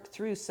 I've worked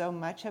through so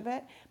much of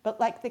it, but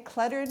like the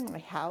clutter in my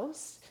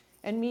house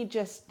and me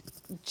just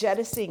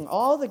jettisoning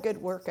all the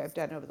good work I've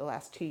done over the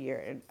last 2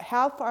 years and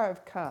how far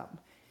I've come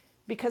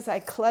because I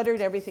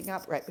cluttered everything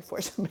up right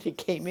before somebody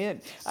came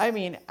in. I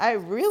mean, I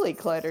really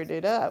cluttered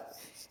it up.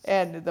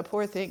 And the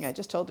poor thing, I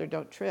just told her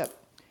don't trip.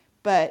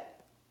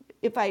 But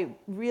if I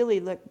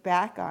really look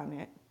back on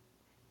it,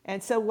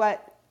 and so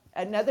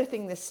another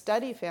thing this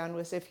study found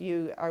was if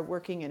you are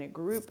working in a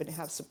group and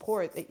have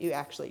support, that you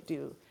actually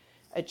do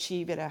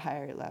achieve at a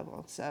higher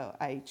level. So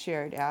I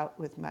shared out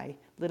with my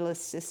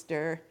littlest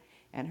sister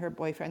and her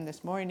boyfriend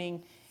this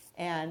morning,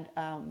 and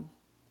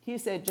he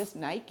said, just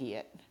Nike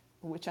it,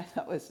 which I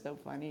thought was so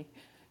funny.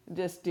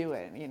 Just do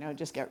it,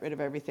 just get rid of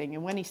everything.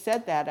 And when he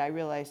said that, I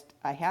realized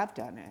I have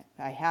done it.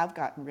 I have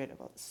gotten rid of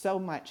so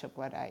much of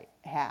what I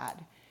had,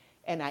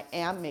 and I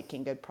am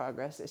making good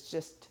progress. It's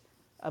just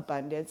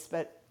abundance,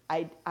 but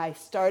I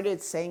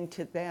started saying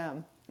to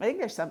them, I think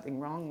there's something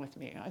wrong with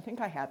me. I think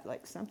I have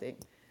like something,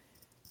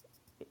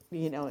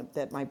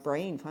 that my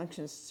brain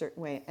functions a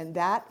certain way. And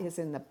that is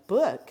in the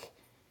book.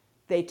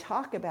 They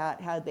talk about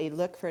how they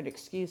look for an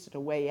excuse and a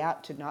way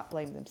out to not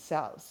blame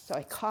themselves. So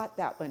I caught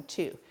that one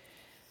too.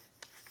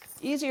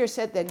 Easier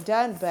said than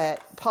done,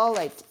 but Paul,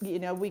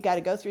 we got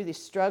to go through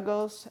these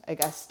struggles. I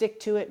got to stick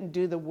to it and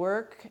do the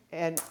work.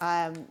 And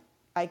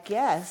I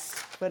guess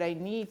what I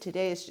need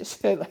today is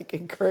just like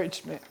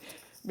encouragement.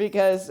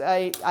 Because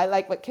I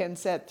like what Ken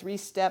said, 3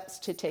 steps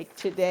to take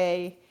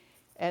today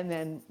and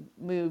then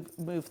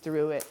move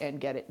through it and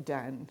get it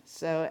done.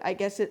 So I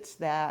guess it's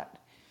that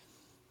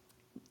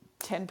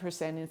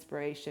 10%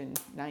 inspiration,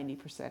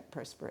 90%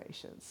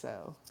 perspiration.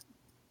 So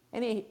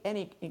any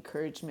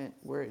encouragement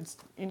words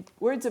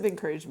of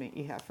encouragement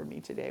you have for me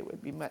today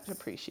would be much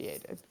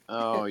appreciated.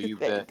 Oh, you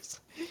bet.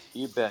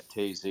 You bet,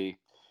 Tazy.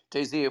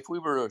 Tazy, if we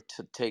were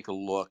to take a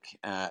look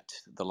at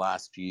the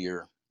last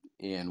year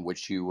in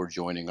which you were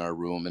joining our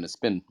room, and it's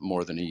been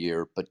more than a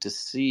year, but to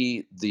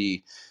see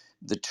the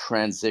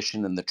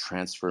transition and the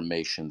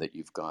transformation that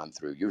you've gone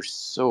through. You're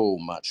so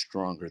much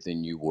stronger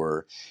than you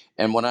were.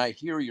 And when I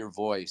hear your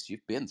voice,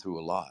 you've been through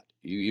a lot.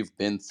 You've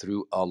been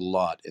through a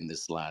lot in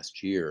this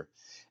last year,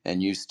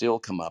 and you still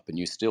come up and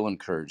you still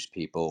encourage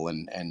people,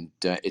 and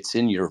it's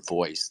in your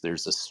voice.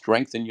 There's a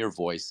strength in your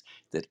voice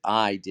that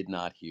I did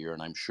not hear,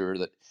 and I'm sure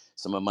that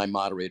some of my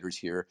moderators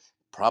here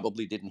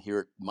probably didn't hear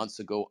it months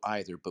ago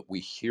either, but we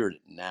hear it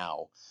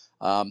now.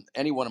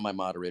 Any one of my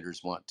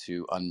moderators want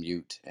to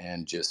unmute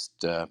and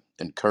just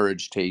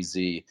encourage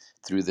Tazy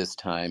through this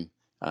time,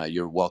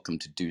 you're welcome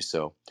to do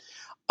so.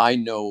 I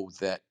know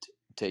that,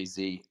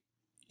 Tazy,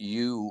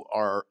 you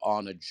are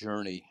on a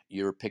journey.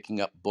 You're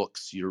picking up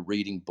books, you're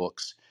reading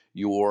books,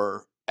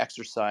 you're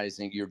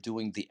exercising, you're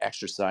doing the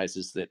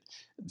exercises that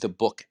the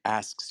book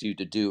asks you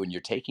to do, and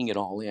you're taking it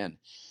all in.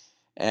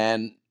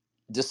 And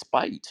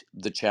despite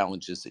the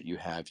challenges that you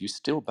have, you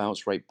still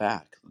bounce right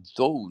back.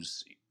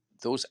 Those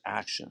those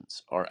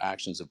actions are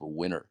actions of a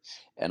winner.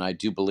 And I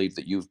do believe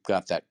that you've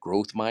got that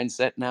growth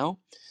mindset now,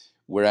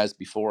 whereas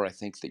before I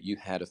think that you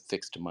had a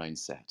fixed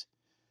mindset.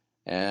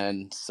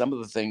 And some of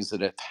the things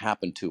that have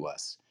happened to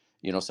us,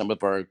 some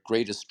of our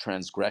greatest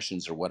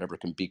transgressions or whatever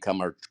can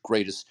become our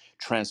greatest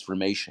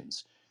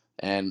transformations.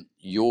 And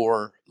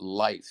your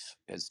life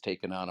has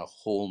taken on a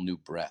whole new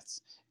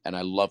breath. And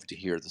I love to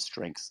hear the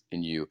strength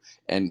in you.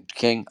 And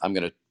King, I'm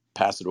going to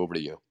pass it over to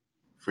you.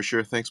 For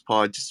sure. Thanks,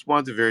 Paul. I just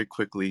wanted to very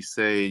quickly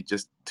say,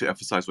 just to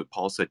emphasize what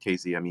Paul said,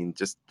 Casey, I mean,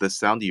 just the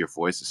sound of your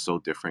voice is so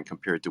different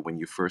compared to when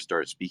you first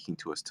started speaking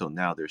to us till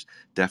now. There's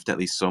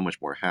definitely so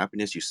much more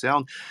happiness. You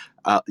sound,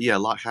 a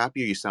lot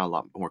happier. You sound a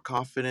lot more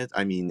confident.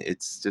 I mean,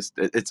 it's just,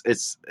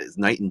 it's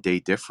night and day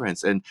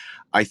difference. And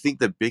I think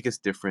the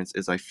biggest difference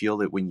is I feel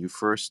that when you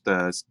first,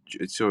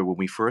 so when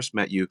we first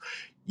met you,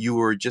 you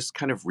were just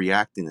kind of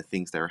reacting to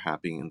things that are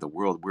happening in the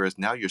world, whereas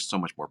now you're so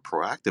much more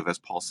proactive. As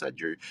Paul said,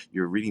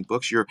 you're reading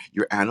books, you're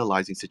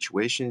analyzing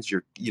situations,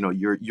 you're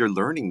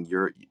learning,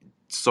 you're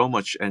so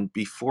much. And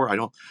before, I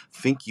don't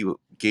think you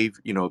gave,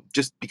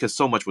 just because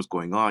so much was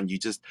going on, you're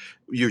just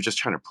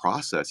trying to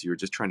process, you're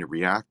just trying to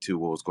react to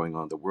what was going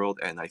on in the world.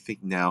 And I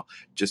think now,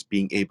 just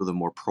being able to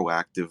more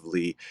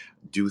proactively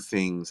do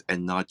things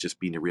and not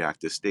just be in a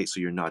reactive state, so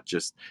you're not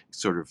just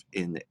sort of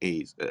in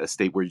a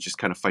state where you're just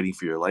kind of fighting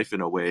for your life in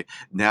a way.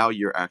 Now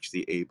you're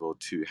actually able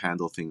to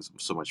handle things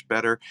so much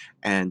better.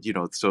 And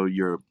so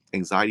your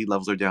anxiety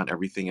levels are down,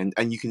 everything.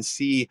 And you can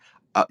see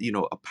a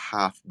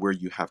path where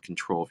you have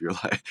control of your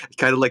life.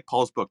 Kind of like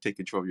Paul's book, Take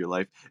Control of Your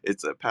Life.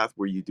 It's a path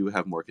where you do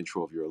have more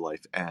control of your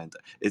life. And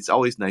it's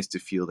always nice to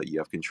feel that you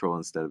have control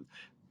instead of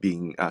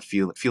being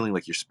feeling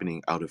like you're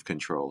spinning out of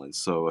control. And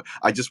so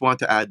I just want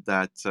to add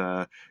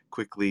that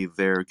quickly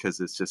there, because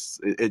it's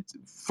just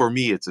for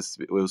me, it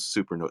was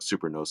super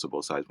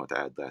noticeable. So I just want to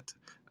add that.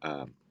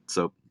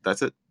 So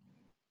that's it.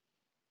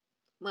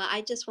 Well,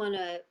 I just want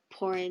to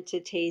pour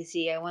into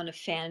Tazy. I want to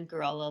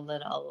fangirl a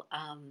little.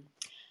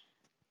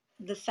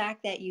 The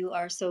fact that you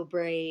are so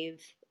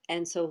brave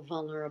and so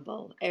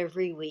vulnerable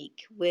every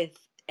week with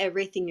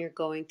everything you're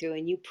going through,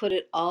 and you put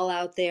it all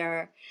out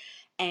there.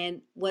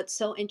 And what's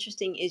so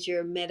interesting is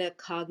your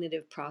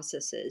metacognitive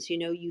processes.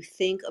 You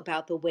think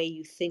about the way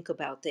you think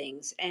about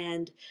things.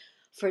 And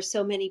for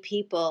so many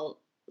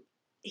people,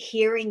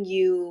 hearing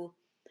you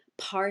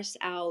parse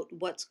out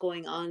what's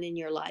going on in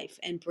your life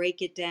and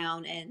break it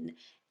down and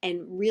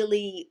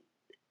really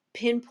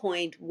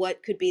pinpoint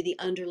what could be the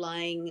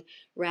underlying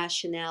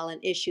rationale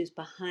and issues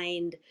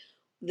behind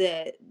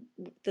the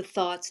the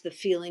thoughts, the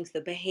feelings,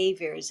 the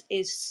behaviors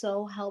is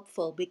so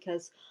helpful,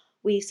 because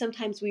we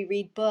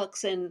read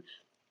books and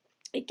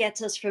it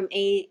gets us from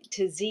A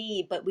to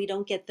Z, but we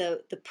don't get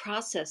the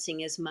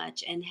processing as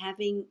much. And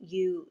having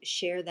you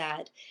share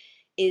that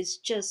is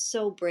just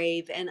so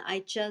brave, and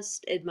I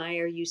just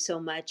admire you so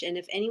much. And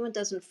if anyone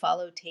doesn't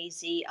follow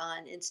Tazy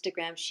on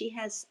Instagram, she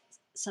has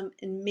some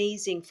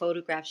amazing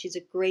photographs. She's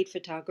a great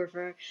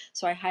photographer,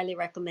 so I highly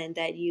recommend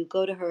that you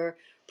go to her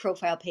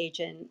profile page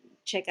and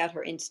check out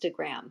her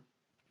Instagram.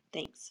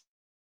 Thanks.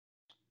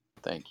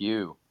 Thank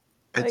you.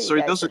 Oh, And you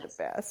sorry, guys are the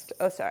best.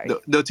 Oh, sorry.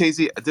 no,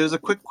 Tazy, there's a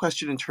quick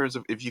question in terms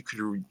of if you could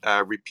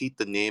repeat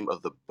the name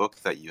of the book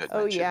that you had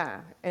Oh, mentioned.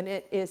 yeah. And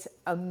it is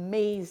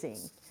amazing.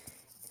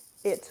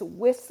 It's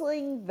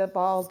Whistling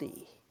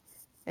Vivaldi.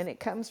 And it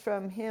comes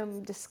from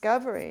him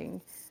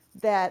discovering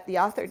that, the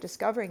author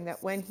discovering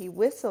that when he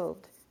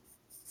whistled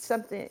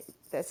something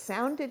that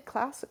sounded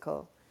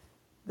classical,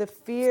 the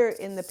fear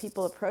in the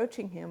people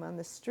approaching him on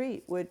the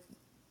street would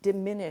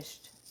diminish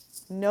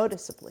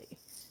noticeably.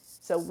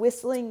 So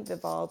Whistling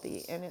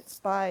Vivaldi, and it's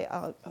by,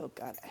 oh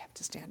God, I have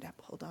to stand up,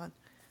 hold on.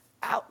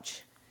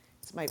 Ouch,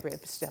 it's my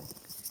rib still.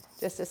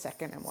 Just a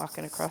second, I'm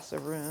walking across the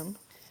room.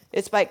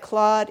 It's by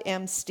Claude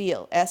M.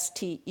 Steele,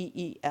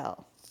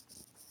 Steel.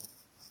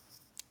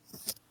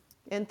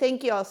 And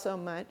thank you all so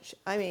much.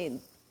 I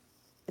mean,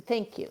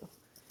 thank you.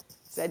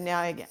 So now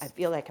I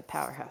feel like a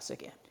powerhouse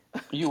again.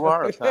 You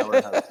are a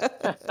powerhouse.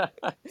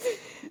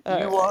 All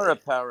You are right. a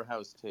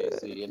powerhouse,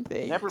 Tazy, and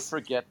never Thanks.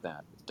 forget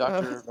that. Oh,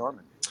 Dr.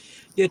 Norman.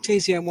 Yeah,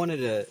 Tazy, I wanted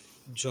to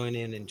join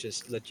in and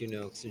just let you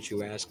know, since you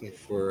were asking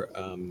for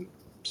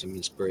some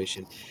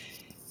inspiration,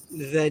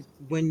 that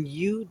when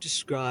you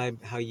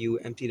describe how you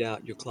emptied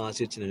out your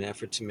closets in an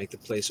effort to make the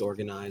place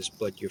organized,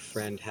 but your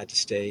friend had to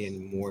stay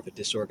in more of a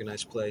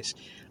disorganized place,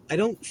 I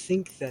don't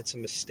think that's a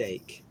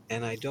mistake.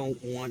 And I don't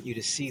want you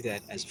to see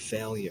that as a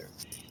failure.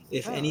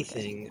 If oh, okay.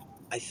 anything,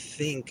 I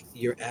think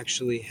you're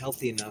actually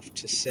healthy enough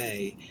to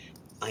say,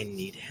 I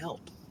need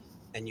help.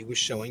 And you were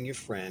showing your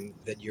friend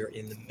that you're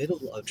in the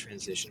middle of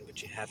transition,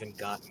 but you haven't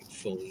gotten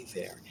fully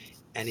there.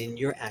 And in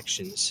your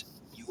actions,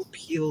 you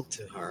appealed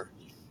to her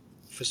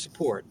for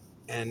support.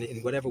 And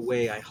in whatever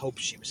way I hope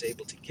she was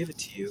able to give it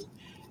to you,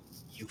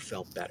 you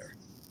felt better.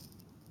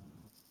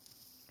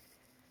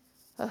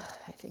 Oh,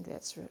 I think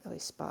that's really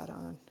spot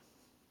on.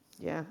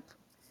 Yeah.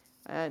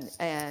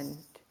 And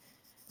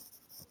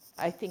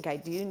I think I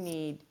do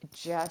need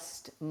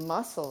just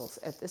muscles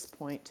at this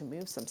point to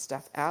move some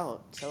stuff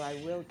out, so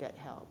I will get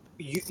help.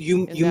 You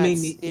you And you may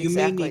that's need you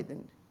may exactly need the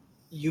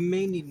you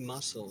may need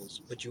muscles,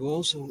 but you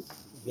also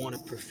want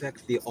to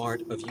perfect the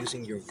art of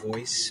using your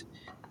voice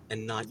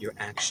and not your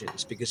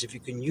actions. Because if you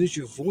can use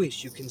your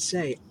voice, you can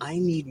say, I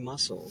need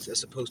muscles,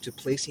 as opposed to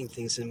placing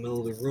things in the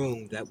middle of the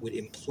room that would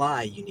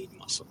imply you need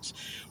muscles.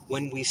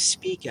 When we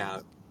speak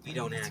out, we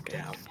don't that's act good.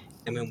 out.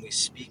 And when we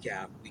speak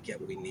out, we get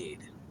what we need.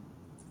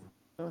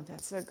 Oh,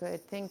 that's so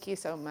good. Thank you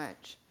so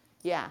much.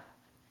 Yeah.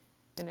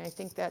 And I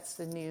think that's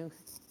the new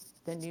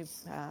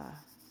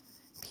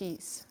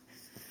piece.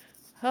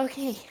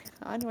 Okay,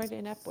 onward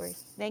and upward.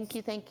 Thank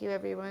you,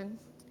 everyone,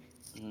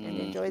 and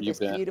enjoy You this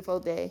bet. beautiful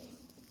day.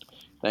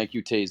 Thank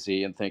you,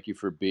 Tazy, and thank you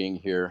for being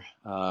here.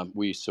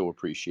 We so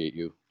appreciate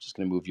you. Just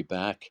going to move you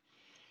back.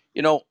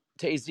 You know,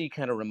 Tazy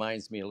kind of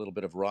reminds me a little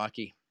bit of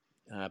Rocky,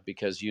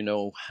 because you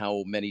know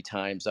how many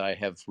times I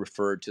have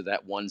referred to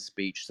that one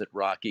speech that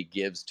Rocky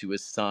gives to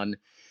his son,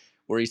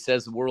 where he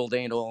says, The world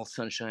ain't all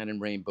sunshine and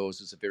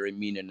rainbows. It's a very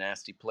mean and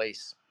nasty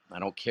place. I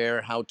don't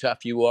care how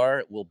tough you are,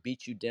 it will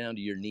beat you down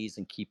to your knees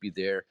and keep you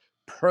there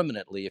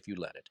permanently if you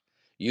let it.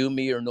 You,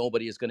 me, or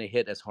nobody is going to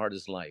hit as hard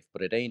as life,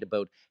 but it ain't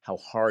about how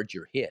hard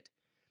you're hit.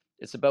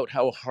 It's about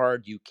how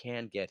hard you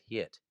can get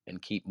hit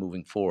and keep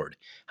moving forward,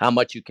 how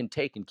much you can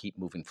take and keep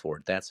moving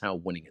forward. That's how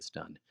winning is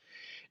done.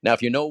 Now,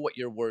 if you know what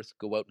you're worth,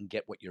 go out and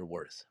get what you're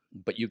worth.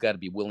 But you got to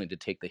be willing to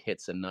take the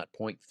hits and not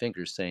point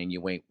fingers saying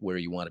you ain't where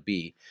you want to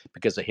be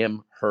because of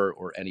him, her,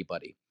 or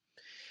anybody.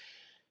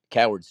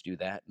 Cowards do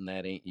that, and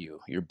that ain't you.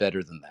 You're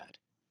better than that.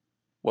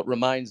 What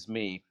reminds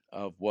me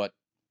of what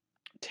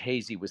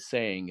Tazy was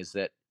saying is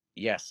that,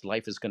 yes,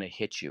 life is going to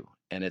hit you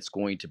and it's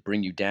going to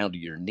bring you down to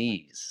your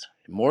knees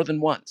more than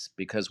once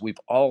because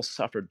we've all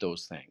suffered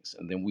those things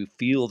and then we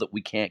feel that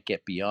we can't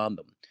get beyond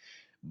them.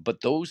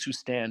 But those who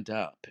stand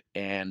up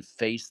and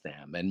face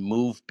them and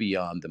move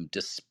beyond them,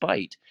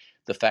 despite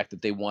the fact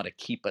that they want to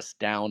keep us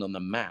down on the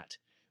mat,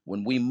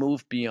 when we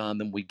move beyond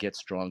them, we get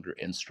stronger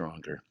and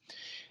stronger.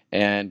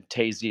 And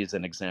Tazy is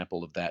an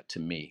example of that to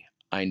me.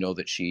 I know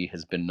that she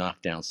has been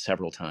knocked down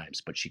several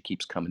times, but she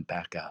keeps coming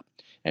back up.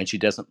 And she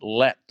doesn't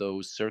let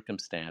those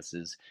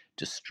circumstances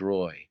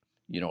destroy,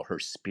 her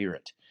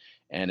spirit.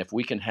 And if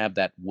we can have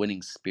that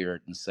winning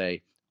spirit and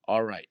say,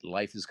 all right,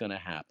 life is going to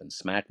happen.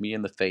 Smack me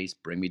in the face,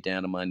 bring me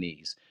down to my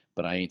knees,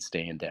 but I ain't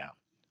staying down.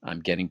 I'm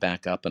getting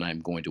back up and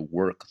I'm going to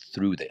work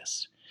through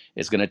this.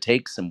 It's going to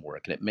take some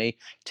work, and it may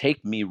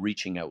take me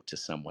reaching out to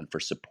someone for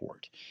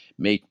support.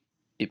 May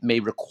it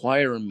may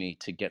require me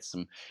to get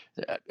some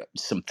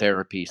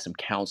therapy, some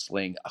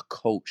counseling, a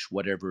coach,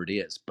 whatever it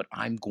is, but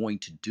I'm going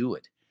to do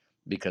it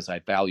because I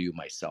value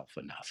myself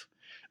enough.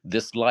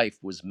 This life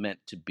was meant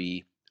to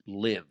be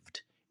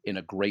lived in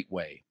a great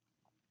way.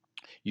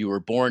 You were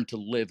born to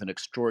live an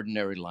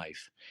extraordinary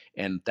life,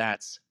 and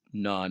that's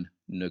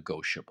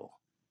non-negotiable.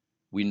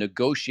 We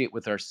negotiate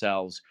with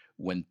ourselves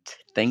when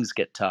things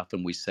get tough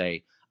and we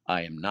say,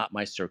 I am not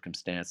my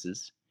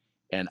circumstances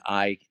and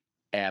I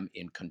am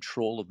in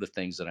control of the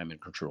things that I'm in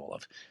control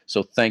of.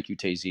 So thank you,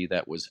 Tazy.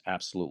 That was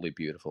absolutely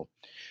beautiful.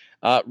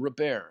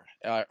 Robert,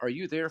 are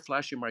you there?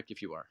 Flash your mic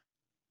if you are.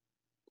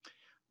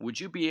 Would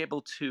you be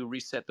able to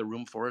reset the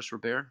room for us,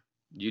 Robert?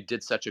 You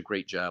did such a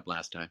great job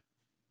last time.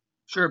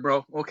 Sure,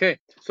 bro. Okay.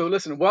 So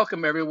listen,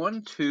 welcome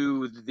everyone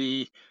to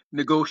the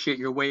Negotiate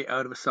Your Way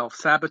Out of a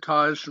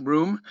Self-Sabotage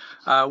room.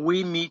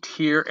 We meet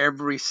here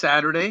every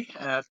Saturday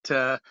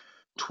at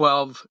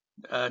 12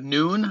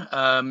 noon,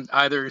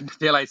 either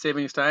Daylight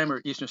Savings Time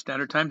or Eastern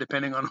Standard Time,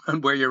 depending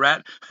on where you're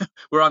at.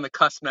 We're on the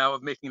cusp now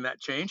of making that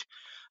change.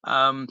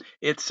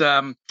 It's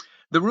the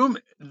room.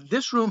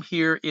 This room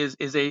here is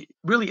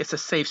it's a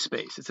safe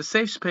space. It's a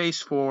safe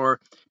space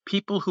for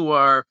people who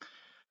are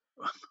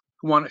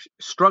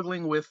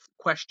struggling with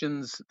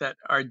questions that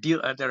are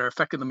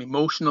affecting them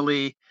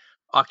emotionally,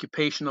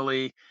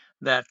 occupationally,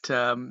 that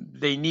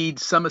they need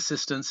some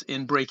assistance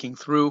in breaking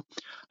through,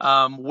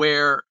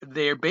 where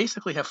they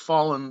basically have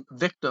fallen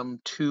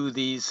victim to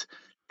these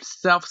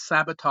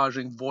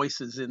self-sabotaging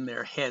voices in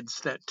their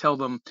heads that tell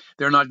them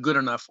they're not good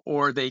enough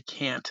or they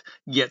can't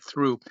get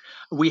through.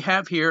 We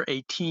have here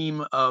a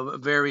team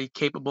of very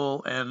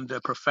capable and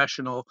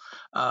professional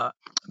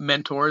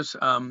mentors,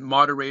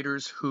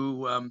 moderators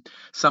who,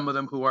 some of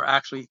them who are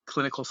actually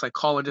clinical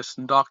psychologists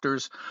and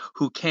doctors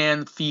who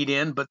can feed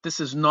in, but this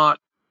is not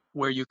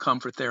where you come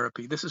for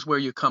therapy. This is where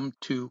you come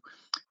to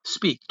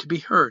speak, to be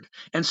heard.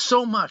 And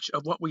so much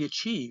of what we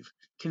achieve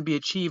can be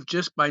achieved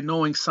just by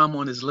knowing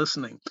someone is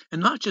listening,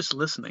 and not just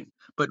listening,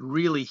 but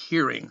really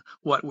hearing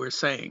what we're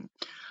saying.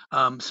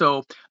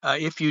 So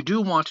if you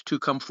do want to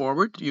come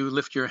forward, you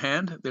lift your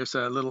hand. There's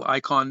a little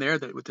icon there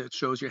that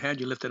shows your hand.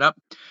 You lift it up,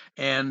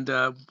 and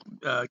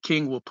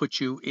King will put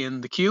you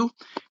in the queue.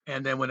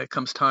 And then when it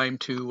comes time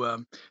to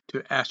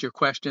ask your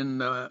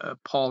question,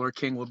 Paul or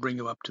King will bring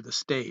you up to the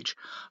stage.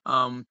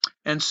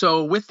 And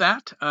so with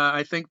that,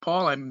 I think,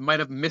 Paul, I might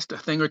have missed a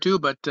thing or two,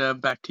 but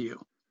back to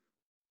you.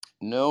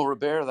 No,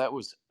 Robert, that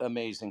was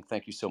amazing.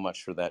 Thank you so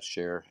much for that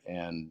share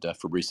and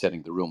for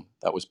resetting the room.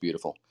 That was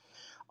beautiful.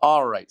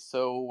 All right,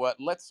 so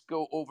let's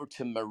go over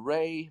to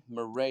Murray.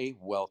 Murray,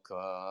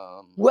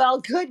 welcome. Well,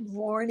 good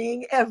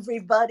morning,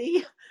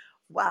 everybody.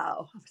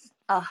 Wow.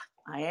 Uh,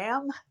 I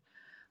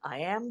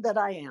am that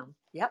I am.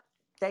 Yep.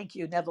 Thank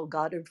you, Neville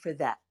Goddard, for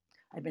that.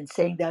 I've been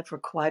saying that for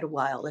quite a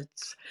while.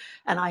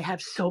 And I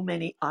have so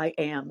many I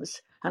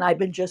ams, and I've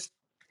been just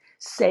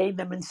saying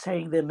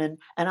them,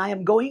 and I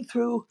am going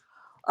through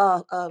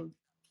uh, um,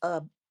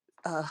 uh,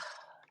 uh,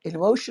 an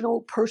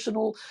emotional,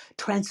 personal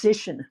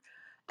transition,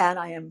 and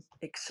I am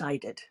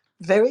excited,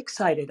 very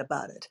excited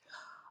about it.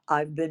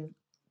 I've been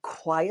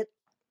quiet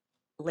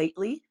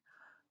lately,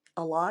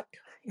 a lot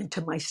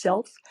into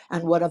myself.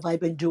 And what have I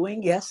been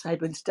doing? Yes, I've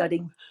been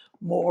studying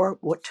more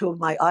what two of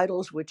my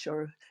idols, which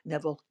are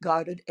Neville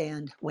Goddard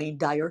and Wayne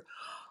Dyer.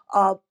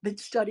 Been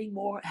studying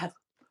more, have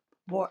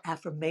more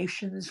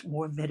affirmations,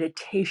 more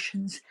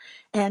meditations.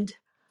 And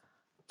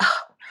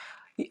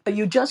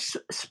you just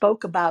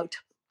spoke about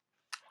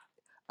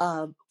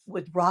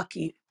with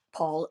Rocky,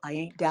 Paul, I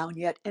Ain't Down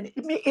Yet. And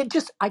it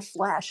just, I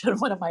flash on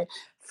one of my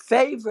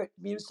favorite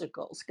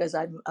musicals, because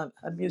I'm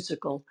a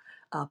musical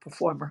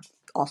performer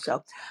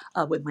also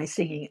with my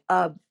singing.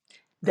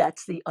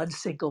 That's the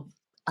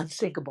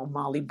unsinkable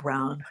Molly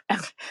Brown,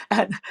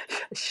 and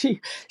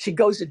she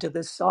goes into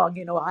this song,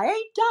 I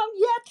ain't down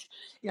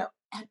yet,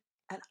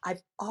 and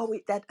I've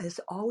always that has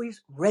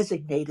always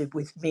resonated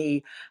with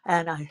me,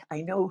 and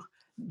I know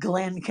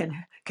Glenn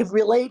can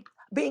relate.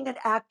 Being an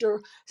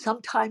actor,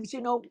 sometimes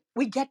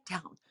we get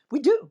down.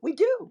 We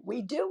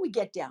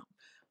get down.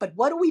 But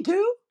what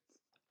do?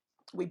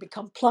 We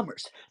become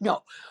plumbers.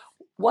 No,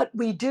 what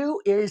we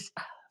do is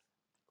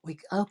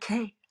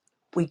okay,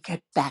 we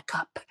get back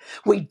up,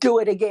 we do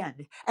it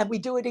again, and we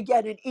do it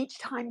again, and each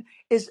time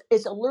is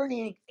a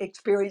learning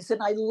experience.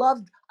 And I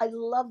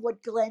love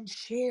what Glenn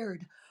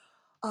shared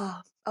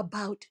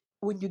about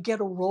when you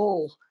get a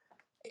role,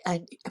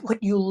 and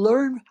what you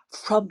learn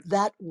from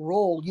that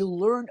role, you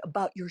learn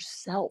about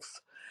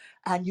yourself,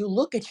 and you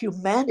look at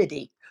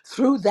humanity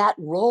through that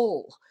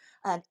role.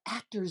 And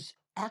actors,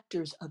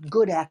 a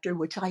good actor,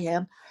 which I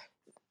am,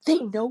 they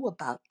know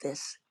about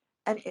this,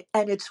 and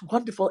it's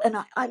wonderful. And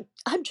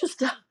I'm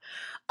just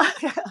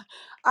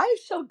I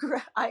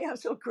am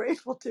so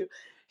grateful to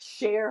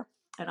share.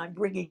 And I'm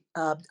bringing.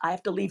 I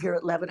have to leave here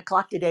at 11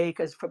 o'clock today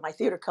because for my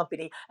theater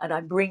company, and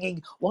I'm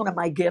bringing one of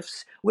my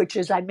gifts, which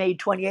is I made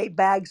 28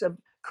 bags of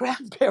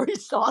cranberry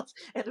sauce.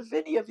 And if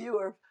any of you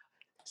are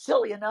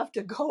silly enough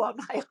to go on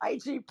my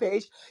IG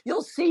page,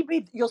 you'll see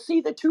me. You'll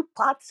see the two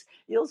pots.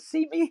 You'll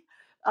see me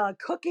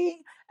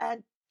cooking,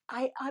 and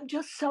I'm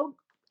just so.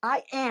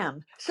 I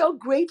am so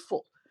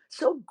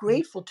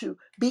grateful to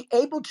be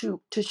able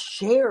to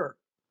share,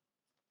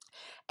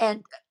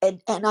 and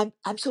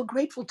I'm so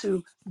grateful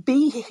to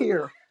be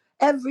here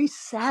every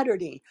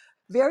Saturday.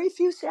 Very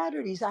few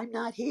Saturdays I'm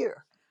not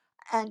here,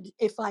 and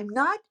if I'm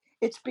not,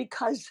 it's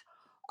because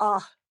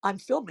uh, I'm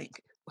filming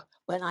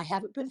when I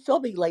haven't been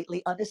filming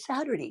lately on a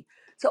Saturday.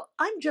 So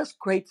I'm just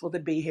grateful to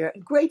be here,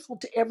 and grateful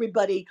to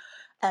everybody,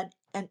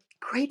 and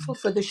grateful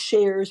for the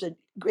shares, and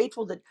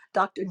grateful that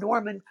Dr.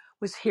 Norman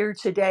was here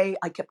today.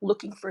 I kept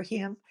looking for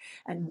him,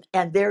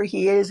 and there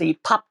he is. He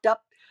popped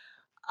up.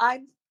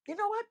 I'm, you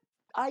know what?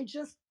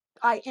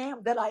 I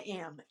am that I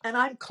am. And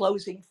I'm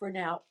closing for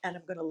now. And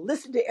I'm going to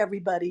listen to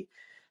everybody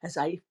as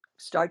I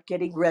start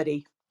getting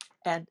ready.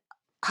 And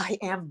I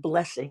am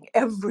blessing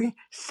every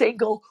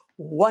single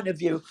one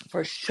of you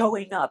for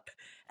showing up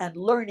and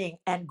learning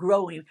and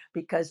growing,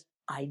 because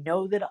I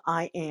know that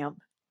I am.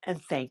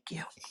 And thank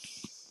you.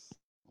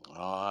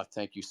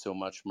 Thank you so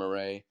much,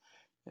 Murray.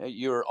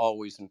 You're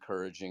always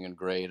encouraging and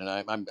great, and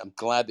I'm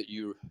glad that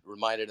you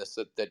reminded us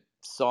that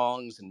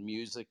songs and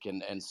music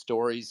and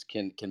stories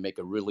can make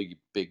a really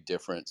big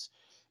difference,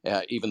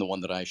 even the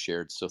one that I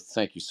shared. So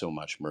thank you so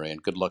much, Murray,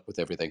 and good luck with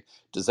everything.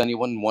 Does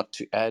anyone want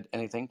to add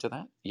anything to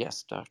that?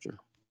 Yes, Doctor.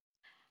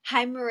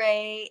 Hi,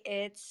 Murray.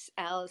 It's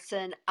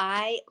Allison.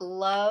 I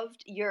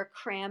loved your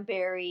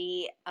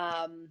cranberry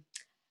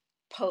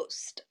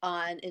post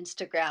on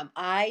Instagram.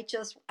 I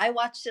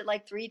watched it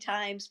like 3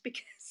 times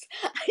because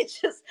I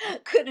just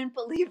couldn't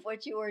believe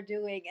what you were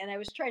doing, and I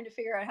was trying to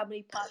figure out how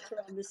many pots were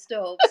on the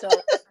stove. So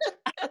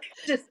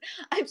just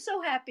I'm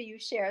so happy you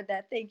shared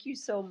that. Thank you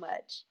so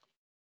much.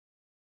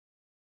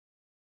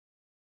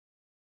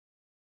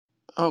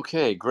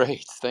 Okay,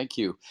 great. Thank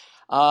you.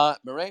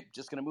 Murray,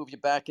 just going to move you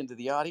back into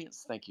the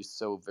audience. Thank you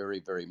so very,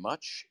 very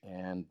much.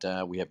 And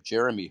we have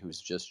Jeremy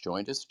who's just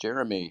joined us.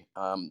 Jeremy,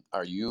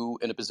 are you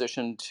in a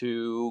position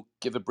to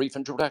give a brief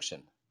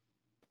introduction?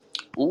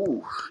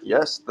 Ooh,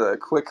 yes, the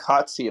quick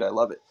hot seat. I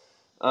love it.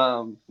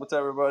 What's up,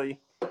 everybody?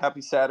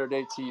 Happy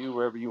Saturday to you,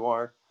 wherever you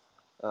are.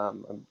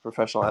 I'm a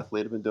professional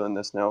athlete. I've been doing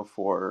this now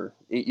for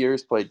 8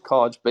 years, played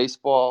college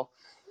baseball,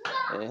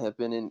 and have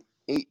been in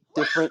 8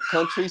 different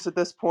countries at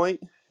this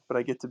point. But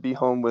I get to be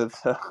home with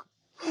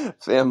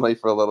family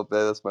for a little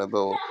bit. That's my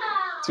little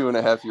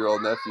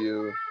 2.5-year-old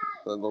nephew.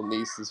 The little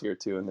niece is here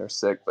too, and they're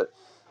sick. But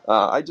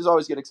I just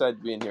always get excited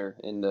to be in here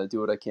and do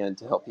what I can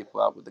to help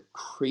people out with the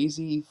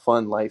crazy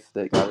fun life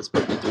that God has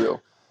put me through,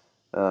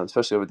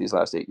 especially over these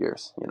last 8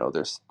 years. You know,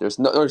 there's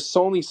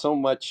only so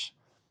much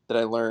that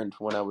I learned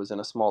when I was in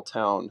a small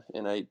town,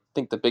 and I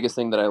think the biggest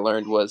thing that I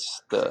learned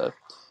was the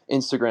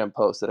Instagram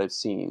post that I've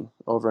seen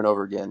over and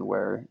over again,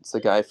 where it's the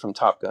guy from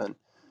Top Gun,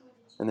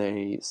 and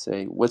they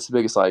say, "What's the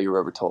biggest lie you were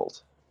ever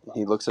told?" And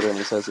he looks at her and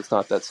he says, "It's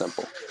not that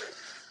simple."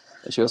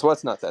 And she goes,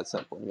 "What's not that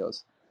simple?" And he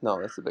goes, "No,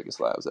 that's the biggest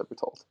lie I was ever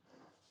told."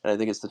 And I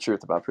think it's the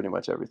truth about pretty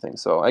much everything.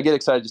 So I get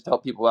excited just to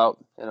help people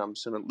out, and I'm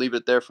just going to leave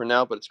it there for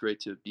now, but it's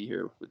great to be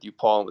here with you,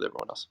 Paul, and with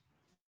everyone else.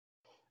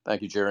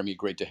 Thank you, Jeremy.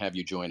 Great to have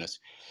you join us.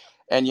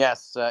 And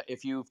yes,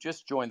 if you've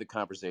just joined the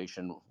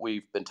conversation,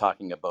 we've been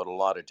talking about a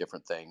lot of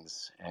different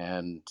things,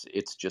 and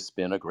it's just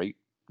been a great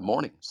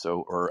morning,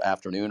 or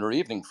afternoon or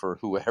evening for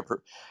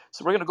whoever.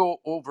 So we're going to go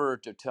over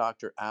to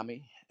Dr.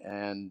 Ami,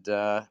 and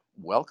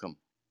welcome.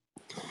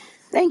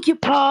 Thank you,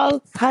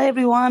 Paul. Hi,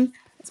 everyone.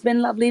 It's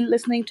been lovely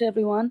listening to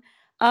everyone.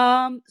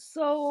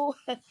 So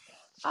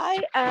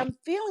I am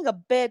feeling a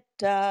bit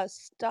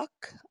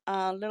stuck,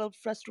 a little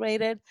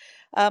frustrated,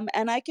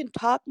 and I can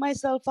talk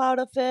myself out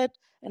of it,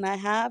 and I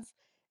have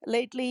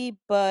lately,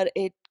 but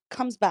it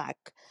comes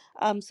back.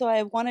 So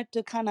I wanted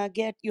to kind of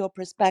get your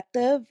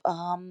perspective,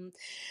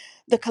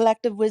 the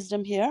collective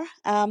wisdom here.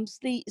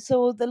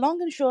 So the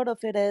long and short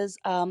of it is,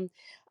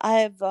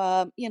 I've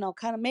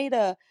kind of made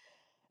a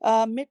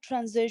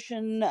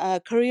mid-transition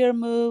career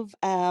move,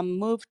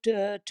 moved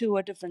to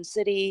a different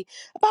city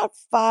about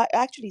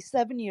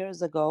 7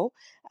 years ago,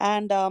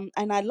 and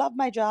I love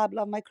my job,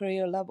 love my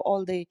career, love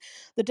all the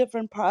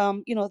different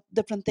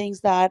different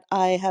things that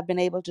I have been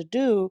able to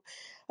do.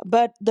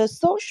 But the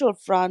social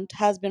front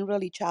has been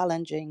really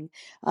challenging.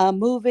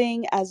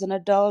 Moving as an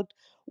adult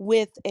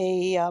with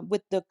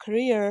the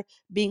career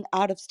being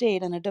out of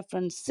state in a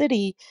different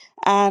city,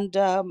 and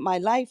my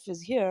life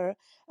is here.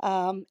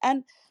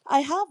 And I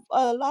have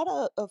a lot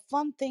of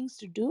fun things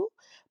to do,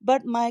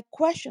 but my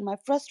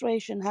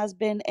frustration has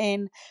been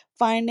in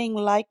finding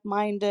like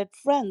minded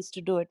friends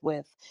to do it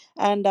with.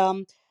 And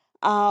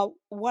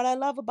what I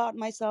love about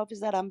myself is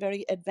that I'm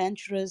very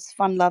adventurous,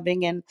 fun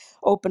loving, and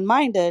open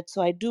minded.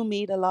 So I do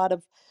meet a lot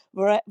of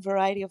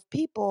variety of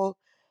people.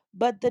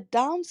 But the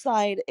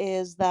downside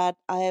is that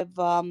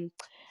after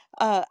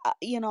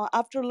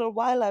a little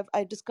while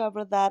I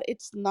discovered that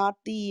it's not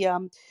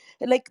the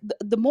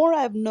more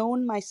I've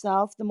known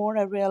myself, the more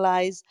I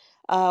realize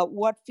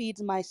what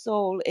feeds my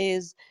soul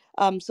is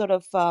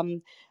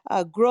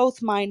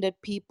growth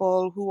minded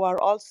people who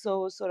are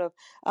also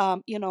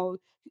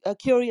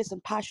curious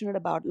and passionate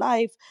about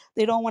life.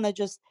 They don't want to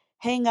just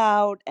hang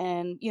out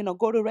and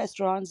go to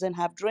restaurants and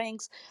have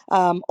drinks,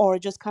 or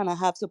just kind of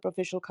have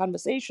superficial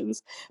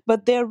conversations,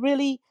 but they're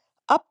really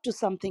up to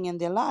something in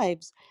their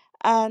lives.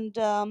 And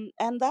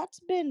that's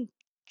been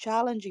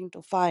challenging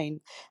to find.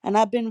 And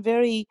I've been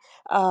very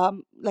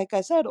like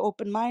I said,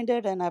 open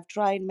minded, and I've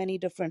tried many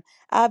different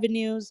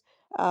avenues,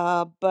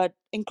 but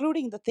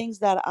including the things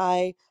that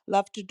I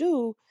love to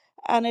do.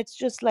 And it's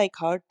just like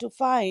hard to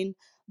find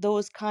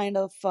those kind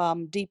of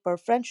deeper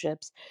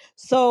friendships.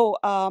 So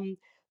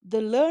the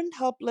learned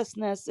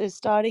helplessness is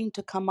starting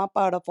to come up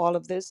out of all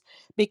of this,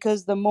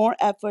 because the more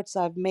efforts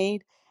I've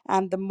made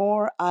and the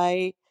more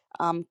I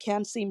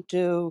can't seem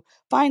to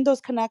find those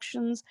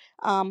connections,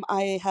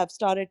 I have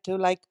started to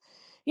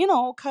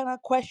kind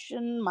of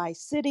question my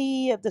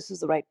city, if this is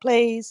the right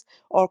place,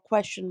 or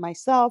question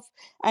myself.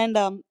 And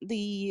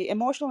the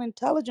emotional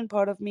intelligent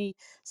part of me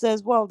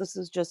says, well, this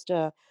is just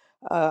a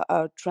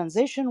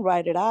transition,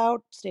 ride it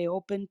out, stay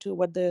open to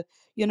what the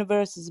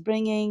universe is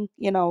bringing,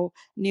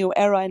 new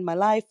era in my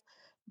life.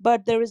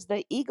 But there is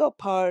the ego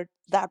part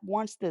that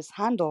wants this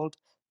handled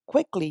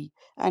quickly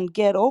and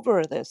get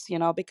over this,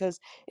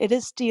 because it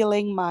is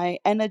stealing my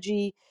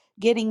energy,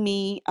 getting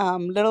me a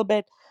little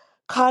bit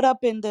caught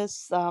up in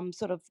this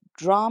sort of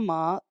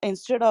drama,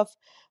 instead of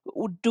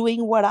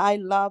doing what I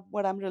love,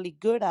 what I'm really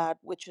good at,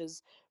 which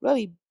is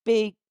really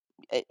big,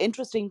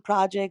 interesting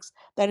projects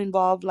that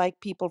involve like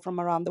people from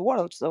around the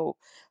world. So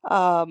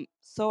I'm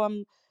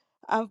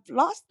I've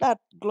lost that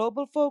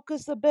global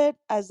focus a bit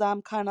as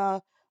I'm kind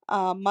of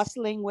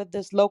muscling with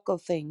this local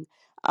thing.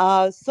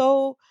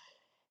 So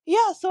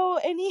yeah, so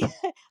any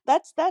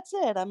that's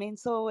it. I mean,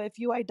 so if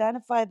you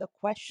identify the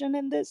question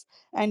in this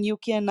and you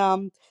can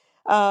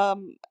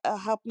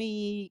help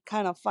me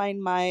kind of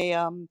find my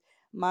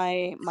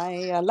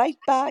light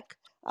back,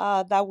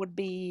 that would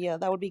be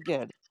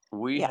good.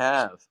 We Yeah.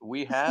 have,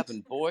 we have,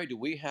 and boy, do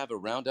we have a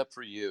roundup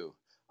for you.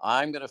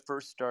 I'm going to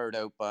first start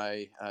out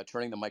by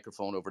turning the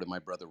microphone over to my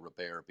brother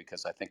Robert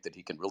because I think that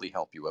he can really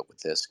help you out with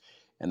this.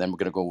 And then we're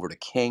going to go over to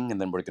King, and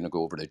then we're going to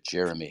go over to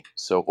Jeremy.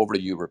 So over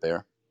to you,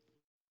 Robert.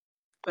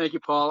 Thank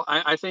you, Paul.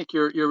 I think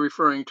you're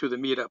referring to the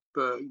meetup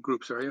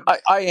groups, are you?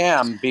 I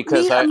am,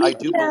 because I Me,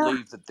 do yeah.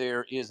 believe that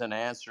there is an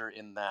answer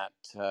in that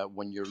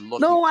when you're looking.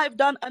 No, I've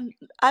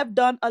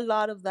done a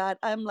lot of that.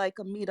 I'm like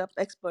a meetup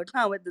expert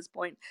now at this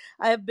point.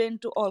 I have been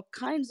to all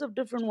kinds of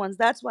different ones.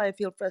 That's why I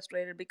feel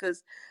frustrated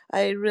because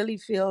I really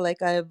feel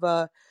like I've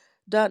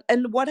done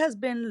and what has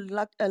been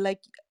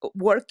like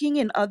working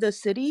in other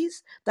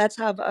cities. That's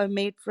how I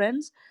made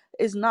friends.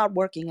 Is not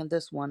working in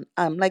this one.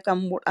 I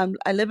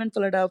live in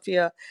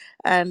Philadelphia,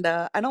 and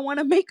I don't want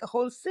to make a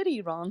whole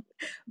city wrong,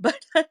 but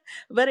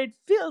but it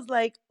feels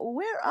like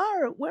where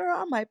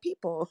are my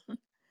people?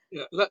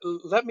 Yeah.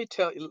 Let me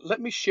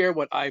let me share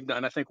what I've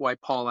done. I think why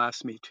Paul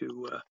asked me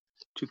to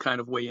kind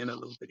of weigh in a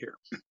little bit here.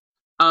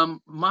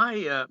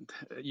 My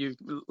you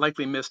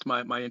likely missed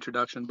my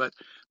introduction, but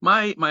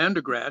my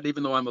undergrad,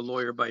 even though I'm a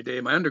lawyer by day,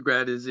 my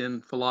undergrad is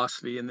in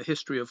philosophy and the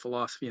history of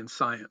philosophy and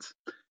science.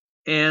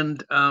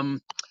 And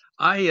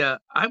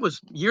I was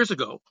years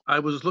ago, I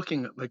was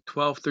looking like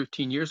 12,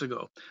 13 years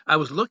ago, I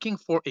was looking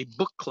for a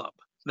book club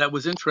that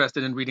was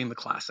interested in reading the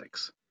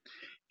classics.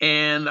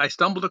 And I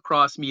stumbled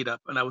across Meetup,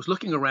 and I was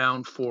looking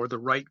around for the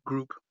right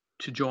group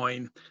to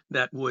join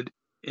that would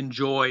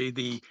enjoy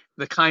the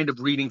kind of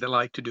reading that I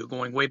like to do,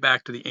 going way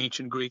back to the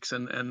ancient Greeks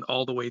and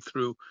all the way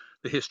through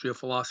the history of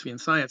philosophy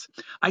and science.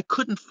 I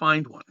couldn't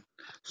find one.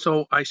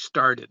 So I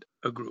started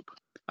a group.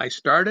 I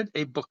started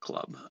a book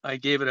club. I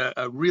gave it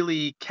a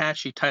really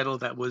catchy title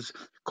that was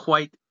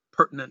quite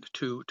pertinent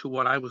to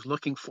what I was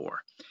looking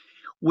for.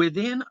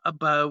 Within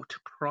about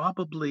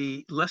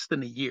probably less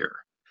than a year,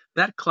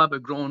 that club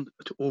had grown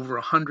to over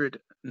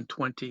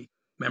 120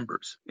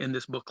 members in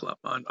this book club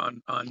on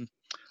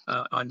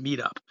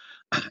Meetup,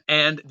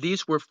 and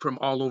these were from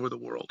all over the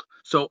world.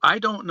 So I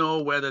don't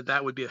know whether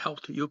that would be a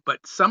help to you, but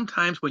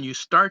sometimes when you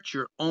start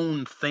your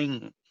own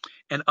thing,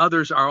 and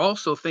others are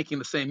also thinking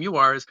the same you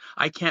are, is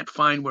I can't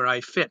find where I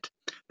fit.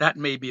 That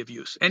may be of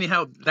use.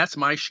 Anyhow, that's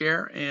my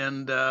share,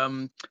 and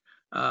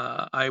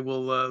I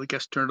will, I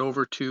guess, turn it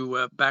over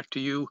to back to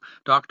you,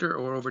 Doctor,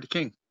 or over to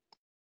King.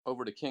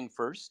 Over to King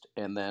first,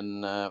 and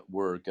then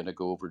we're going to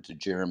go over to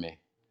Jeremy.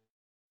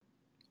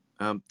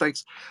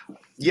 Thanks.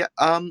 Yeah.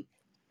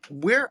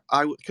 Where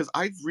because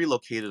I've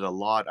relocated a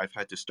lot, I've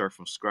had to start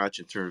from scratch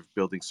in terms of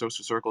building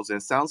social circles, and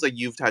it sounds like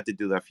you've had to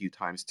do that a few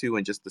times too,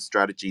 and just the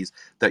strategies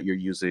that you're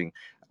using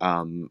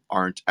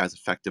aren't as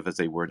effective as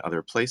they were in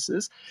other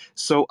places.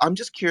 So I'm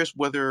just curious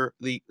whether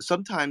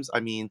sometimes, I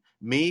mean,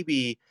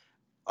 maybe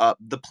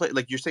the play,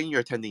 like you're saying,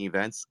 you're attending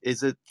events.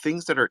 Is it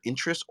things that are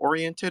interest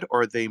oriented,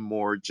 or are they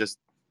more just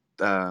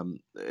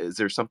is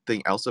there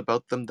something else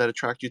about them that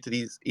attract you to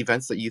these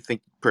events that you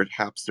think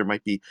perhaps there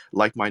might be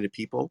like-minded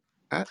people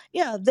at?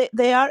 Yeah,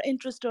 they are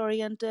interest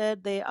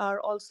oriented. They are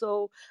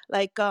also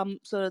like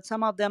so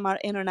some of them are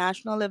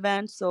international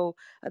events, so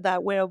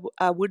that where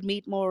I would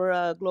meet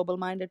more global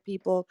minded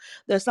people.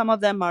 There's some of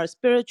them are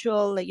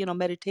spiritual, like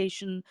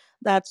meditation,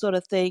 that sort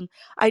of thing.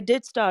 I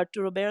did start,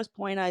 to Robert's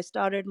point, I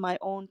started my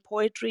own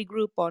poetry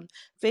group on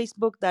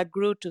Facebook that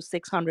grew to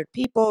 600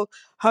 people,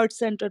 heart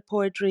centered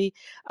poetry.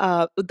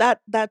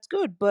 That's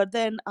good, but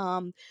then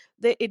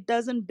it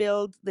doesn't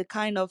build the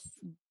kind of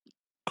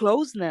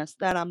closeness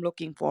that I'm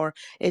looking for.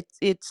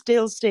 It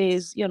still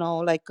stays,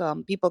 like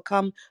people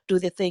come, do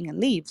their thing, and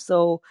leave.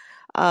 So,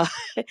 uh,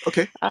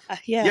 Okay.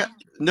 yeah.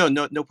 Yeah,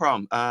 no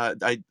problem.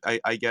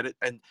 I get it,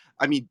 and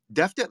I mean,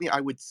 definitely,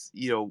 I would,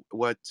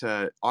 what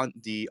on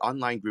the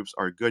online groups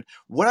are good.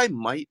 What I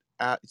might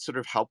sort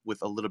of help with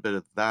a little bit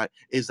of that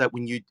is that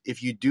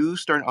if you do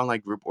start an online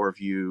group, or if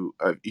you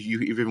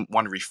even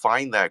want to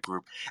refine that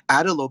group,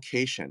 add a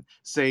location,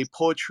 say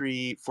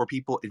poetry for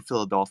people in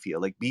Philadelphia.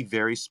 Like, be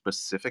very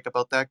specific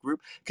about that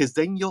group, because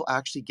then you'll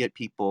actually get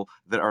people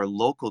that are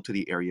local to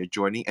the area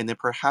joining, and then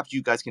perhaps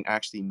you guys can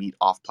actually meet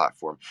off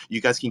platform.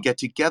 You guys can get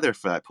together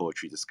for that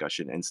poetry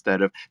discussion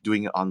instead of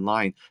doing it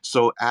online.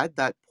 So add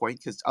that point,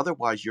 because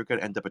otherwise you're going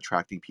to end up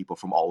attracting people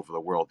from all over the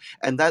world.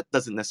 And that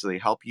doesn't necessarily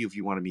help you if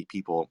you want to meet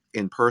people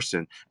in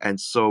person.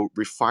 And so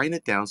refine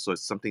it down so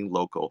it's something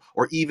local,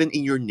 or even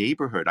in your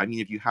neighborhood. I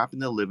mean, if you happen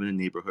to live in a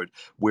neighborhood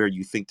where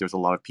you think there's a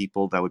lot of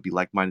people that would be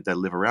like-minded that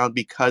live around,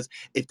 because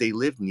if they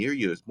live near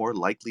you, it's more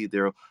likely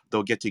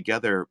they'll get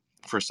together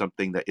for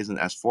something that isn't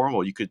as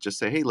formal. You could just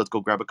say, hey, let's go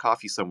grab a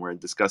coffee somewhere and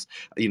discuss,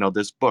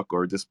 this book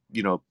or this,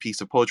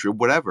 piece of poetry or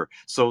whatever.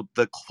 So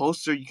the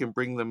closer you can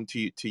bring them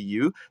to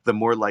you, the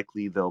more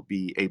likely they'll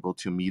be able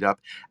to meet up.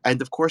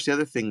 And of course, the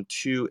other thing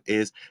too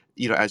is,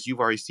 as you've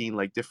already seen,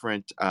 like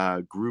different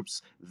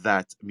groups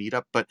that meet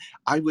up. But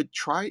I would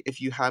try,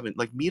 if you haven't,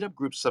 like meetup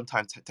groups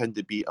sometimes tend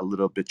to be a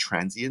little bit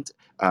transient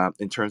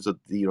in terms of,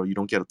 you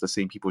don't get the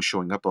same people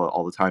showing up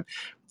all the time.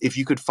 If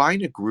you could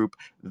find a group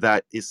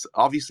that is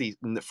obviously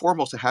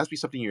foremost, it has to be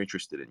something you're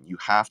interested in. You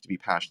have to be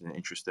passionate and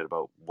interested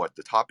about what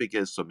the topic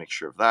is, so make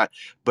sure of that.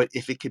 But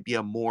if it could be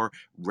a more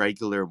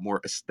regular,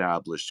 more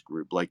established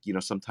group, like,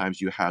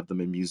 sometimes you have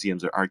them in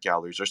museums or art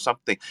galleries or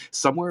something,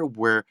 somewhere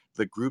where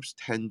the groups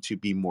tend to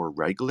be more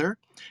regular,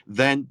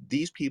 then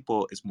these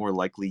people, it's more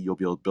likely you'll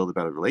be able to build a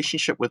better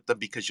relationship with them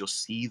because you'll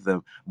see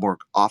them more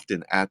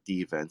often at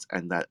the events,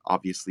 and that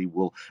obviously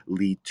will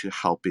lead to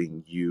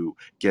helping you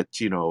get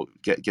to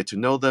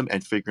know them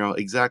and figure out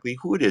exactly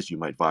who it is you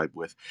might vibe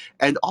with.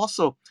 And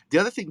also, the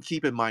other thing to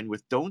keep in mind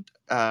with, don't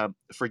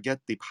forget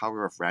the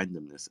power of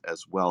randomness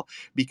as well,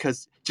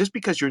 because just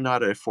because you're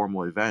not at a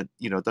formal event,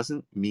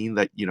 doesn't mean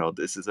that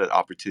this is an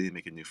opportunity to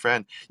make a new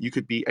friend. You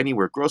could be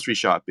anywhere, grocery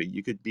shopping,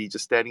 you could be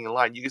just standing in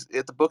line, you could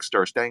at the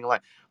bookstore standing in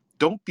line.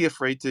 Don't be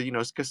afraid to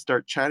just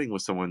start chatting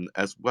with someone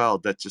as well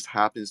that just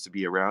happens to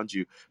be around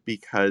you,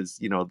 because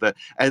that,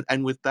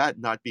 and with that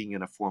not being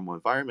in a formal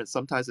environment,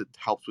 sometimes it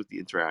helps with the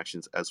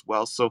interactions as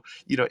well. So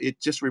it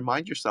just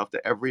remind yourself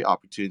that every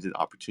opportunity is an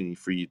opportunity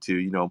for you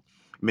to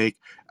make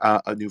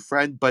a new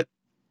friend. But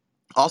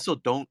also,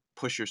 don't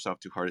push yourself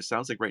too hard. It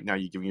sounds like right now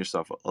you're giving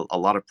yourself a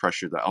lot of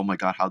pressure that, oh my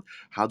god,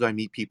 how do I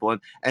meet people,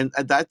 and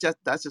that's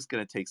just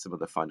going to take some of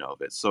the fun out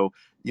of it. So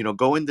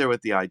go in there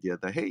with the idea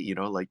that, hey,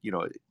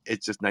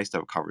 it's just nice to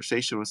have a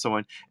conversation with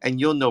someone,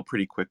 and you'll know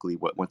pretty quickly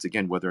once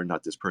again whether or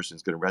not this person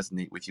is going to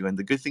resonate with you. And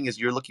the good thing is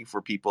you're looking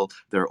for people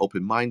that are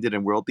open-minded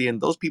and worldly,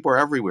 and those people are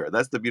everywhere.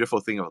 That's the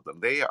beautiful thing about them.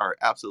 They are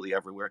absolutely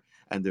everywhere,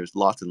 and there's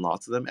lots and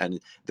lots of them, and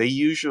they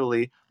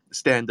usually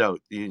stand out.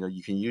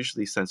 You can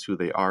usually sense who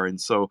they are. And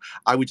so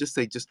I would just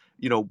say, just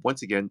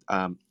once again,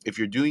 if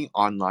you're doing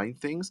online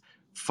things,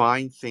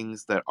 find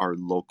things that are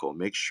local.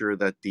 Make sure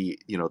that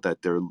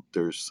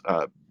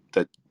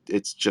that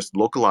it's just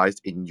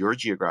localized in your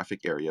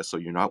geographic area, so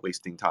you're not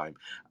wasting time.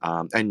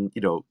 And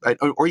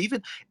or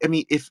even, I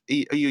mean, if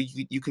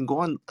you can go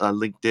on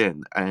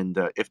LinkedIn, and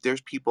if there's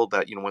people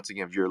that once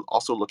again, if you're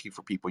also looking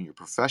for people in your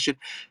profession,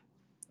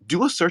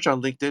 do a search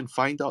on LinkedIn,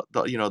 find out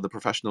the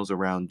professionals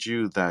around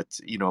you that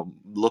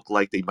look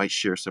like they might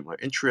share similar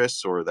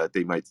interests, or that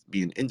they might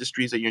be in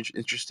industries that you're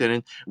interested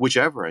in,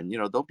 whichever. And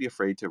don't be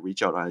afraid to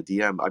reach out on a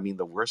DM. I mean,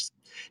 the worst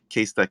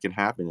case that can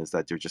happen is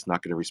that they're just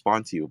not going to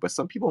respond to you, but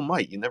some people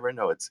might. You never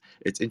know.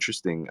 It's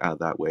interesting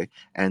that way.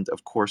 And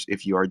of course,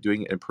 if you are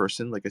doing it in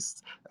person, like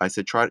I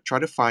said, try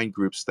to find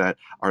groups that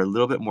are a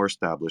little bit more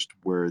established,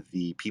 where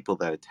the people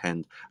that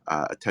attend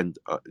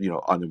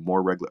on a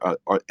more regular,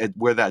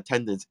 where that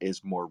attendance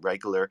is more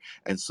regular,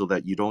 and so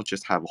that you don't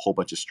just have a whole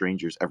bunch of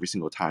strangers every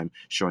single time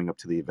showing up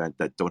to the event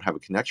that don't have a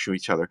connection with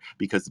each other.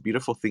 Because the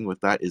beautiful thing with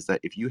that is that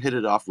if you hit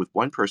it off with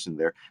one person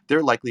there,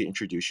 they're likely to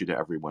introduce you to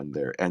everyone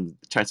there, and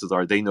chances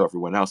are they know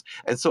everyone else,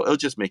 and so it'll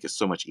just make it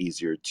so much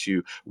easier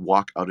to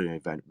walk out an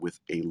event with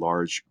a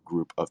large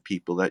group of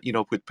people that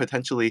could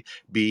potentially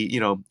be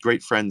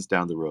great friends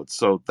down the road.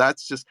 So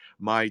that's just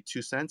my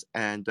 2 cents.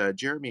 And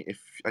Jeremy,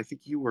 if I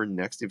think you were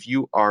next, if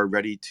you are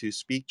ready to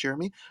speak,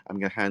 Jeremy, I'm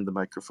going to hand the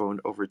microphone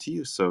over to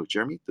you. So,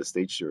 Jeremy, the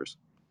stage is yours.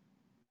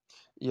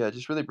 Yeah,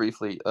 just really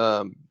briefly,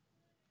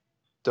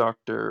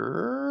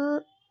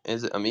 Dr.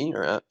 Is it Amin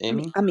or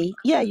Amy? Ami,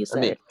 yeah, you said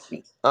Amin. it.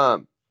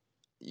 Ami.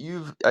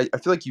 I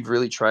feel like you've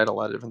really tried a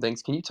lot of different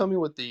things. Can you tell me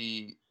what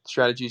the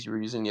strategies you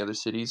were using in the other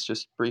cities,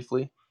 just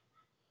briefly?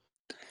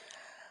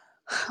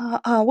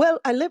 Well,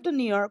 I lived in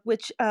New York,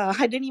 which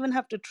I didn't even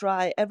have to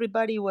try.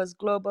 Everybody was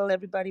global.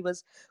 Everybody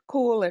was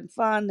cool and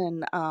fun,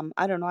 and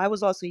I don't know. I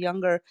was also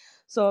younger,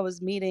 so I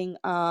was meeting,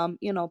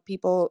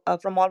 people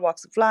from all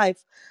walks of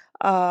life.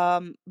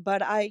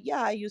 But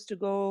I used to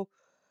go.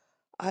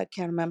 I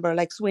can't remember,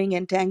 like swing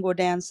and tango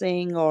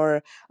dancing,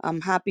 or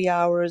happy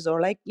hours,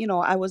 or like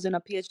I was in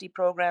a PhD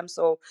program,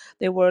 so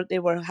they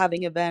were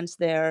having events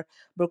there,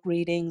 book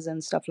readings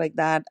and stuff like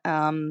that.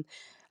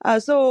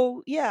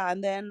 So yeah,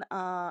 and then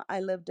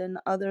I lived in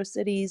other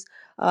cities,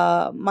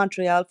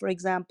 Montreal, for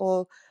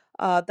example.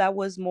 That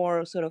was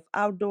more sort of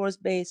outdoors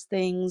based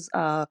things,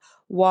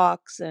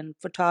 walks and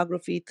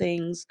photography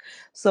things.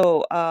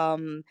 So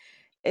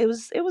it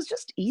was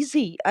just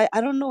easy. I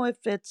don't know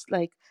if it's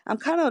like I'm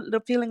kind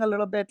of feeling a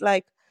little bit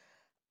like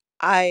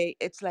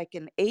it's like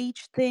an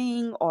age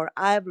thing, or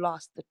I've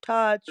lost the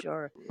touch,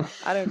 or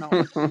I don't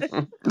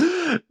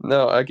know.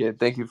 No, okay.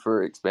 Thank you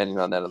for expanding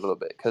on that a little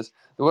bit, because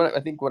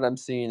what I'm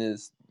seeing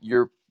is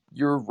you're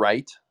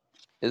right,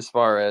 as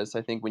far as,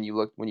 I think when you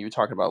were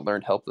talking about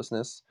learned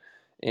helplessness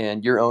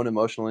and your own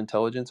emotional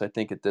intelligence, I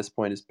think at this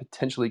point is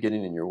potentially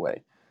getting in your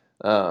way.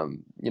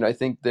 I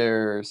think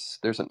there's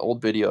an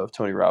old video of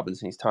Tony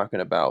Robbins, and he's talking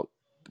about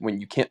when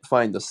you can't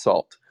find the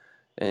salt,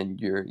 and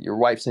your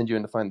wife sends you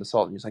in to find the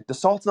salt, and he's like, the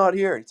salt's not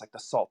here. And it's like, the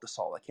salt,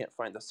 I can't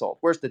find the salt.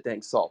 Where's the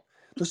dang salt?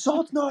 The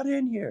salt's not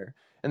in here.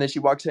 And then she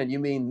walks in, you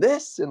mean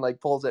this? And like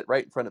pulls it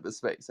right in front of his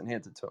face and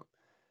hands it to him.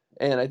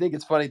 And I think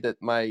it's funny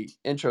that my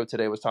intro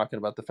today was talking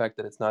about the fact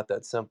that it's not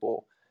that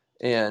simple.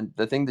 And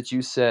the thing that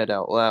you said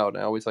out loud,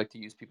 I always like to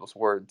use people's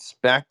words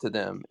back to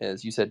them,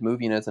 is you said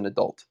moving as an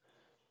adult.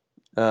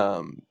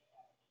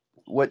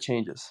 What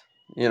changes?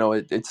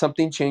 It's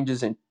something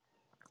changes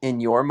in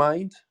your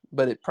mind,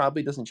 but it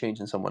probably doesn't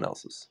change in someone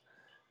else's.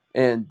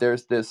 And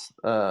there's this,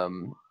 I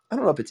don't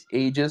know if it's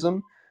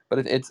ageism,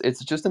 but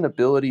it's just an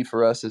ability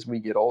for us as we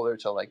get older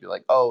to like be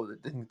like, oh,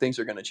 things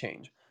are going to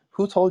change.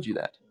 Who told you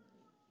that?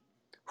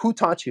 Who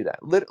taught you that?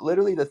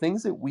 Literally, the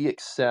things that we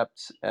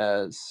accept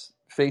as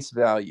face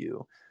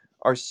value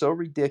are so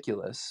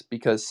ridiculous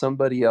because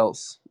somebody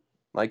else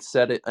like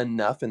said it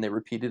enough and they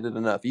repeated it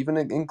enough, even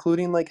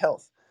including like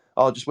health.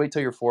 Oh, just wait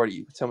till you're 40.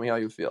 You tell me how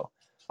you feel.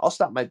 I'll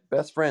stop my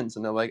best friends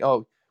and they're like,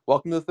 oh,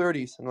 welcome to the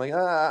 30s. And I'm like,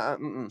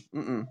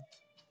 mm-mm.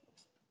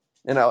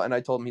 And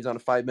I told him he's on a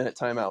 5-minute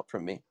timeout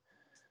from me.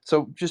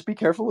 So just be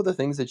careful with the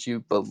things that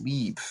you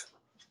believe.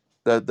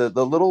 The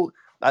little,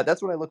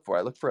 that's what I look for.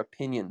 I look for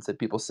opinions that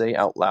people say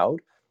out loud,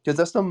 because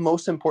that's the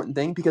most important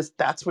thing, because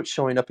that's what's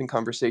showing up in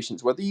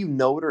conversations, whether you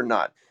know it or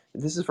not.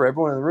 This is for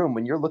everyone in the room.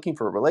 When you're looking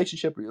for a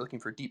relationship or you're looking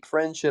for deep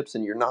friendships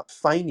and you're not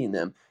finding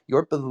them,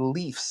 your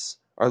beliefs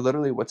are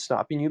literally what's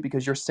stopping you,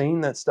 because you're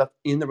saying that stuff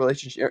in the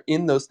relationship, or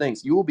in those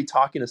things. You will be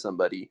talking to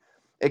somebody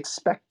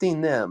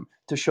expecting them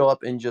to show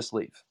up and just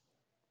leave.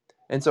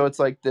 And so it's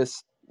like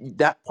this,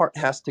 that part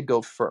has to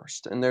go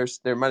first. And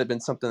there might have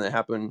been something that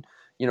happened,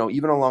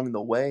 even along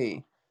the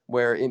way,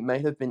 where it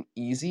might have been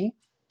easy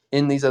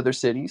in these other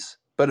cities,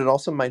 but it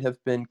also might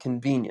have been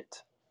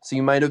convenient. So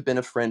you might have been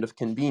a friend of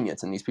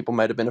convenience, and these people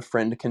might have been a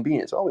friend of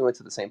convenience. Oh, we went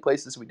to the same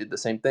places, we did the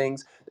same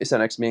things, they sat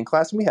next to me in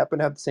class, and we happen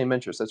to have the same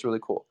interests. That's really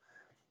cool.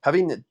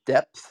 Having the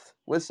depth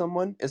with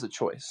someone is a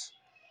choice.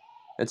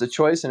 It's a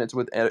choice, and it's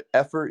with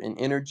effort and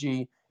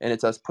energy, and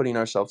it's us putting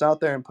ourselves out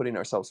there and putting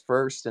ourselves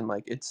first, and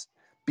like it's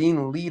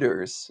being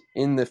leaders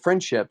in the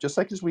friendship, just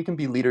like as we can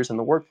be leaders in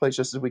the workplace,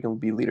 just as we can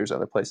be leaders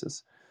other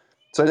places.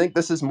 So I think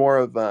this is more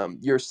of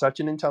you're such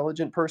an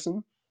intelligent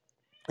person,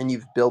 and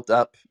you've built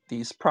up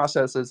these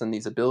processes and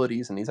these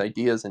abilities and these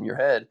ideas in your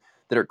head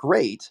that are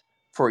great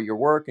for your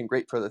work and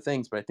great for other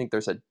things. But I think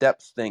there's a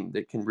depth thing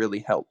that can really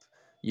help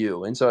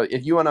you. And so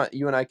if you and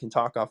I can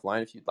talk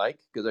offline if you'd like,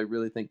 because I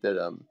really think that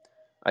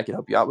I can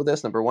help you out with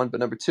this, number one. But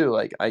number two,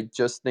 like I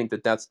just think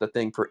that that's the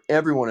thing for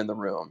everyone in the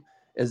room,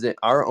 is that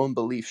our own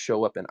beliefs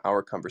show up in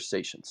our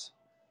conversations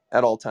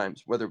at all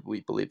times, whether we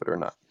believe it or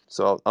not.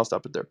 So I'll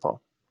stop it there,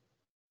 Paul.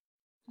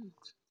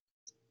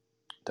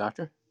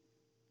 Doctor,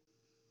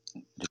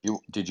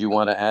 did you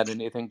want to add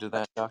anything to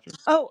that, Doctor?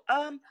 Oh,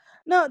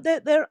 no,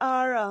 there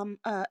are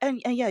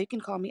and yeah, you can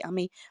call me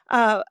Ami.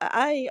 Yeah,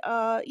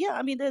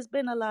 I mean, there's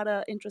been a lot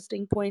of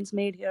interesting points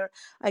made here.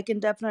 I can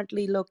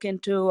definitely look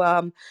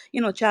into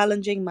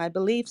challenging my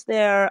beliefs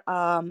there,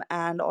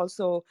 and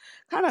also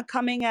kind of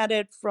coming at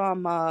it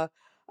from a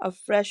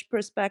fresh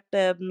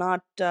perspective,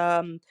 not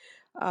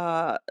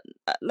I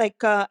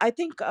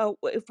think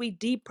if we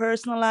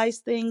depersonalize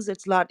things,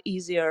 it's a lot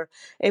easier.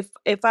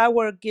 If I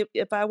were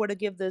to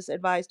give this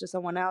advice to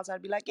someone else,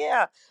 I'd be like,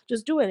 yeah,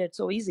 just do it. It's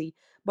so easy.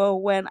 But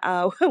when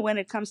when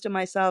it comes to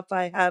myself,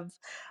 I have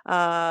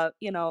kind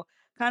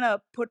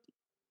of put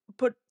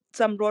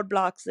some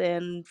roadblocks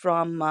in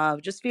from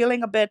just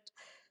feeling a bit,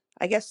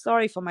 I guess,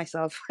 sorry for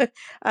myself.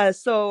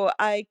 So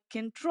I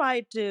can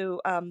try to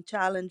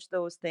challenge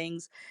those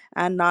things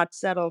and not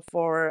settle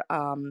for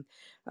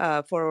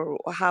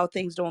how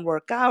things don't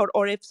work out,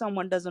 or if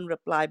someone doesn't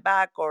reply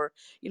back, or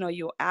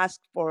you ask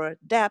for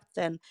depth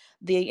and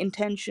the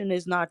intention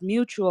is not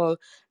mutual,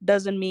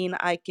 doesn't mean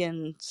I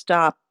can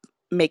stop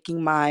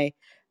making my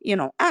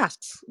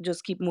asks.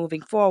 Just keep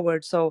moving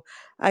forward. So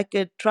I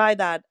could try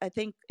that. I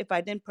think if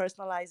I didn't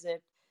personalize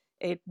it,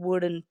 it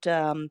wouldn't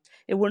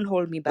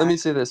hold me Let me back.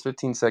 say this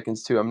 15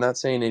 seconds too. I'm not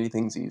saying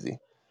anything's easy.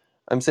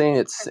 I'm saying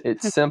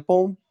it's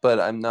simple, but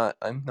I'm not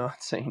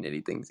saying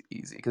anything's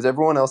easy, because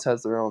everyone else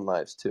has their own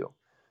lives too.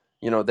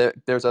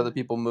 There's other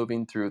people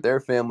moving through their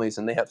families,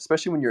 and they have,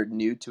 especially when you're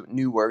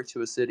newer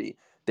to a city,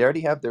 they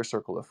already have their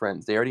circle of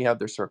friends, they already have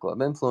their circle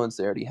of influence,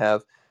 they already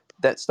have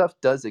that stuff.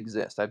 Does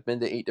exist. I've been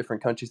to 8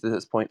 different countries at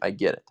this point. I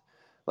get it.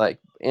 Like,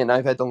 and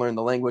I've had to learn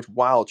the language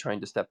while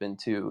trying to step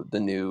into the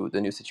new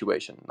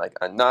situation. Like,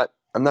 I'm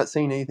not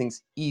saying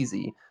anything's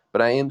easy,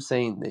 but I am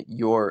saying that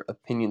your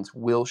opinions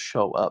will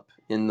show up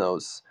in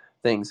those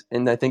things,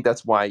 and I think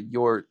that's why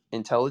your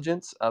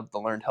intelligence of the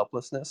learned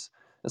helplessness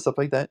and stuff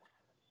like that,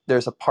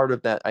 there's a part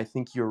of that. I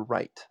think you're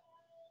right.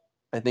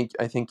 I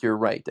think you're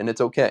right, and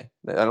it's okay.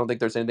 I don't think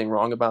there's anything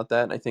wrong about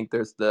that. And I think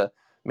there's the,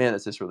 man,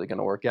 is this really going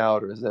to work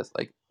out, or is this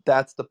like,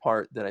 that's the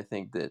part that I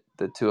think that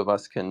the two of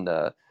us can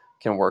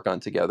work on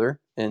together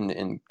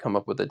and come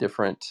up with a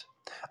different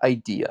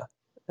idea,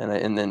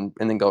 and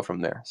then go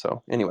from there.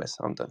 So, anyways,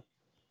 I'm done.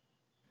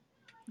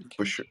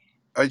 For sure.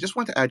 I just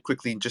want to add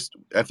quickly, just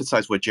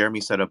emphasize what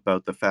Jeremy said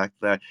about the fact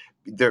that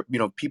they're,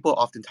 people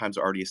oftentimes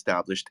are already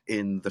established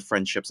in the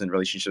friendships and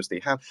relationships they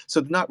have,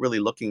 so they're not really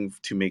looking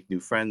to make new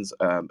friends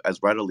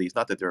as readily. It's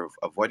not that they're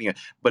avoiding it,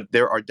 but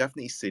there are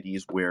definitely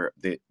cities where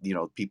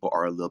people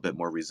are a little bit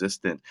more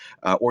resistant,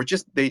 or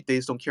just they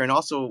just don't care. And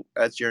also,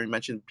 as Jerry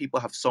mentioned, people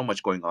have so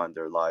much going on in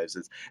their lives.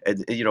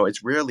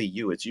 It's rarely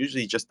you. It's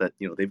usually just that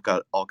they've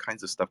got all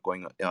kinds of stuff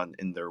going on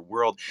in their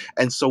world.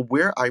 And so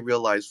where I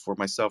realized for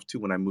myself too,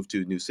 when I moved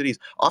to new cities,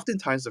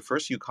 oftentimes the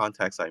first few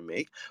contacts I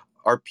make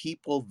are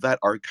people that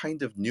are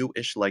kind of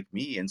newish like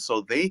me. And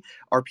so they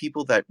are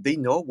people that they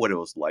know what it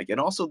was like. And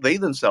also they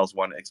themselves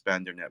want to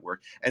expand their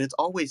network. And it's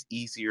always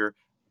easier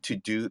to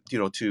do,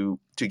 to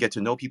get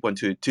to know people and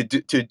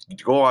to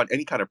go on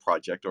any kind of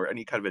project or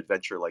any kind of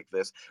adventure like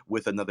this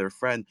with another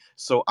friend.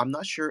 So I'm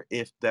not sure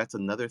if that's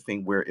another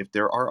thing where if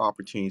there are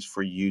opportunities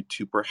for you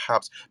to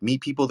perhaps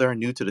meet people that are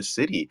new to the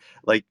city,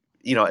 like,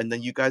 and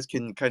then you guys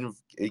can kind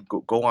of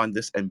go on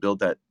this and build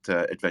that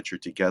adventure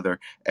together.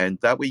 And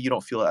that way you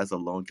don't feel as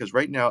alone. Because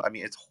right now, I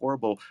mean, it's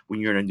horrible when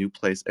you're in a new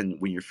place and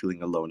when you're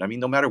feeling alone. I mean,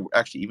 no matter,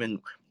 actually, even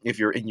if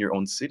you're in your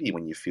own city,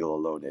 when you feel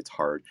alone, it's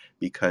hard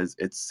because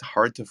it's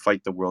hard to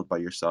fight the world by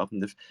yourself.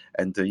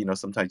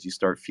 Sometimes you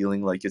start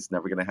feeling like it's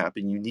never going to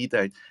happen. You need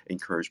that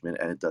encouragement,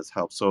 and it does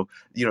help. So,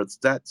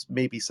 that's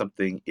maybe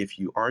something, if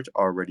you aren't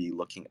already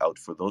looking out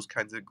for those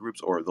kinds of groups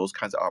or those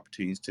kinds of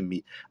opportunities to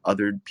meet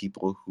other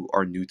people who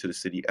are new to the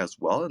city as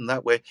well. And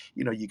that way,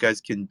 you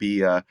guys can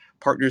be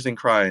partners in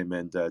crime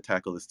and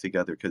tackle this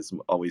together, because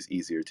it's always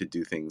easier to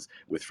do things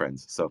with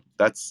friends. So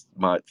that's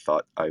my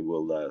thought. I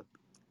will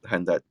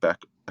hand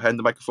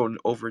the microphone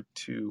over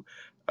to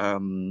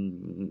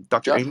Dr.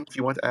 Doug, Amy, if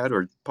you want to add,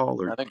 or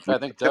Paul, or I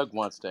think Doug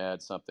wants to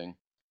add something.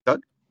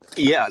 Doug.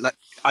 Yeah,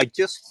 I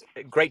just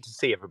great to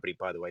see everybody.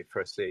 By the way,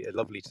 firstly,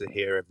 lovely to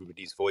hear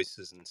everybody's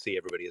voices and see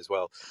everybody as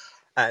well.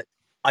 Uh,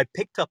 I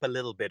picked up a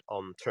little bit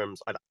on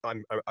terms.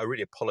 I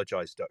really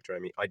apologize, Dr.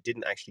 Amy. I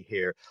didn't actually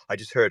hear. I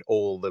just heard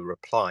all the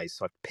replies,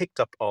 so I've picked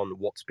up on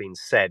what's been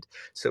said.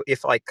 So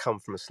if I come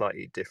from a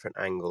slightly different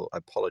angle,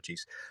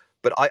 apologies.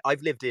 But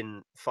I've lived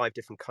in 5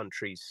 different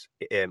countries,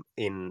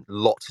 in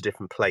lots of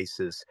different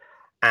places,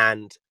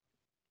 and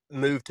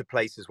moved to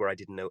places where I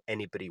didn't know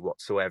anybody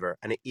whatsoever.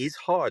 And it is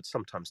hard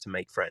sometimes to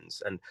make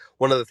friends. And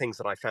one of the things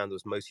that I found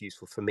was most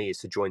useful for me is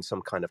to join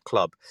some kind of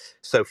club.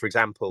 So, for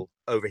example,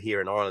 over here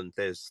in Ireland,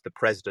 there's the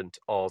president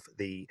of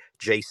the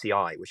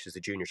JCI, which is the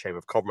Junior Chamber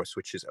of Commerce,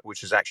 which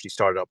is actually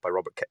started up by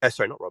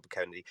not Robert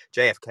Kennedy,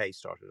 JFK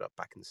started it up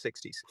back in the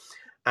 60s.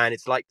 And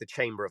it's like the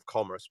Chamber of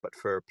Commerce, but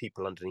for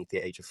people underneath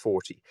the age of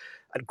 40.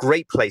 A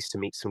great place to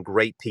meet some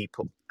great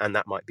people. And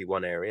that might be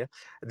one area.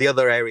 The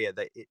other area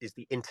that is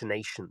the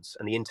Internations,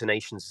 and the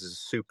Internations is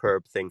a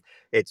superb thing.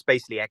 It's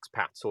basically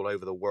expats all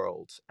over the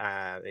world.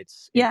 Yeah,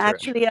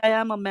 actually, I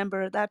am a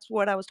member. That's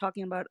what I was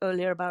talking about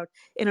earlier about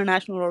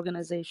international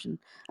organization.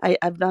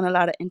 I've done a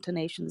lot of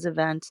internations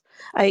events.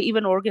 I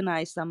even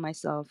organized some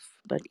myself.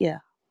 But yeah.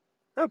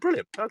 Oh,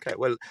 brilliant. Okay,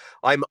 well,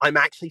 I'm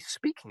actually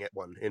speaking at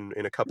one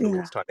in a couple of Yeah.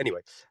 weeks' time.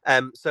 Anyway,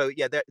 so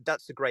yeah,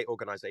 that's a great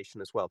organization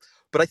as well.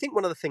 But I think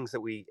one of the things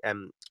that we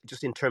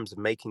just in terms of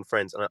making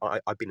friends, and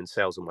I've been in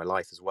sales all my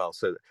life as well,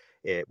 so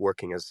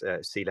working as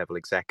a C-level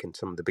exec in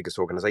some of the biggest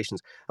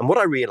organizations, and what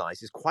I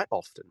realize is quite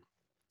often,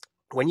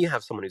 when you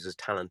have someone who's as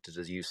talented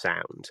as you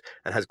sound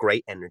and has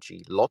great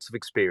energy, lots of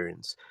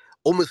experience,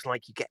 almost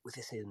like you get with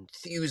this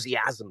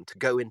enthusiasm to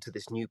go into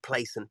this new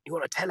place and you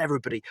want to tell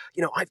everybody,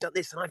 I've done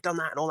this and I've done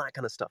that and all that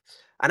kind of stuff.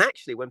 And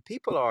actually, when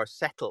people are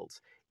settled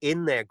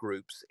in their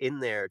groups, in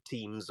their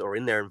teams, or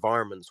in their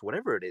environments,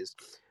 whatever it is,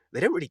 they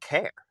don't really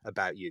care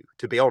about you,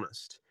 to be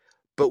honest.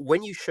 But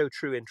when you show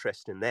true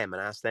interest in them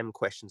and ask them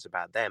questions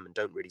about them and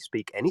don't really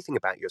speak anything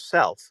about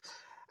yourself,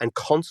 and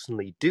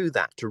constantly do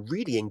that to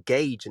really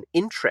engage and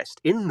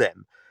interest in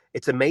them,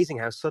 it's amazing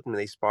how suddenly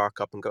they spark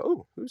up and go,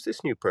 oh, who's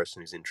this new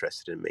person who's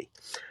interested in me?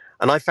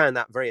 And I found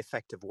that very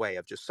effective way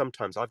of just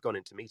sometimes I've gone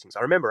into meetings.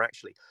 I remember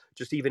actually,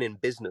 just even in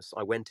business,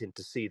 I went in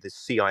to see the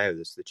CIO,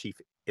 that's the chief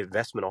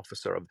investment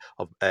officer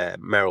of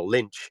Merrill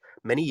Lynch,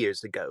 many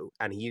years ago.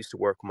 And he used to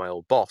work with my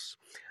old boss.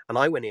 And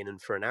I went in, and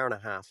for an hour and a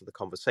half of the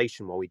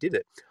conversation while we did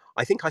it,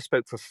 I think I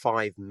spoke for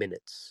 5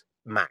 minutes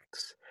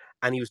max.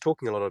 And he was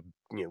talking a lot of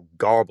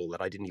garble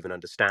that I didn't even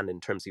understand, in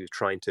terms he was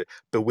trying to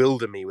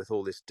bewilder me with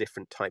all this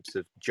different types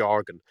of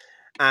jargon.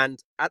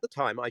 And at the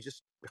time, I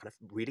just kind of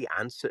really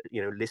answered,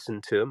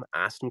 listened to him,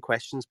 asked him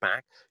questions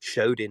back,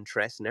 showed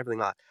interest and everything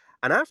like that.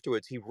 And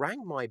afterwards, he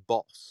rang my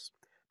boss,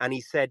 and he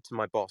said to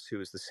my boss, who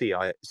was the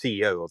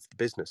CEO of the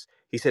business,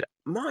 he said,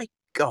 my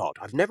God,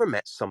 I've never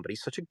met somebody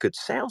such a good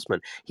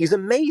salesman. He's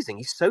amazing.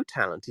 He's so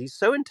talented. He's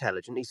so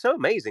intelligent. He's so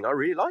amazing. I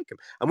really like him.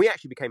 And we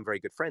actually became very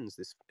good friends,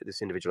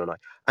 this individual and I.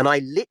 And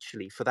I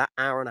literally, for that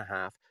hour and a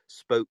half,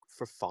 spoke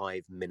for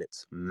 5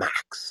 minutes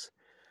max.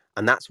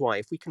 And that's why,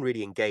 if we can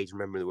really engage,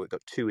 remember that we've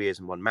got 2 ears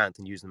and 1 mouth,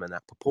 and use them in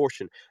that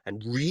proportion,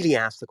 and really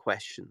ask the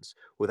questions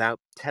without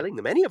telling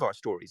them any of our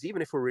stories,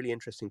 even if we're really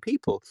interesting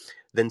people,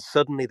 then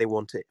suddenly they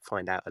want to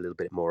find out a little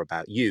bit more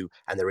about you,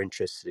 and they're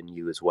interested in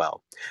you as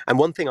well. And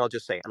one thing I'll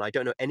just say, and I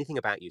don't know anything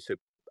about you, so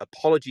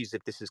apologies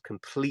if this is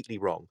completely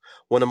wrong.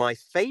 One of my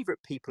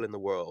favorite people in the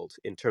world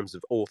in terms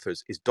of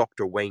authors is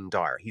Dr. Wayne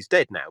Dyer. He's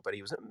dead now, but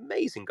he was an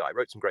amazing guy,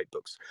 wrote some great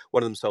books.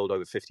 One of them sold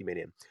over 50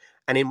 million.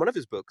 And in one of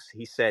his books,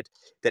 he said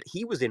that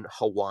he was in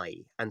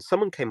Hawaii and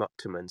someone came up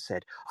to him and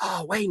said,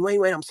 "Oh,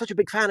 Wayne, I'm such a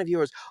big fan of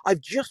yours.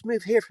 I've just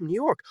moved here from New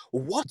York.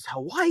 What's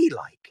Hawaii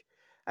like?"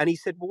 And he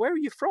said, "Well, where are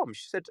you from?"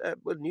 She said,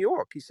 "Well, New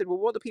York." He said, "Well,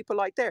 what are the people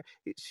like there?"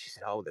 She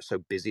said, "Oh, they're so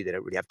busy. They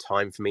don't really have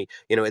time for me.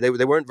 You know,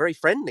 they weren't very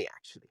friendly,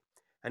 actually."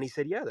 And he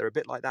said, "Yeah, they're a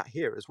bit like that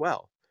here as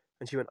well."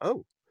 And she went,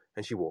 "Oh."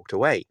 And she walked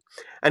away.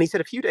 And he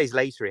said a few days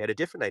later, he had a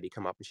different lady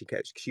come up and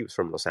she was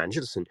from Los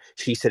Angeles. And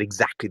she said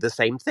exactly the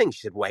same thing.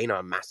 She said, "Wayne, I'm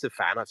a massive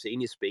fan. I've seen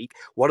you speak.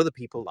 What are the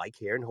people like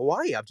here in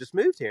Hawaii? I've just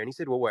moved here." And he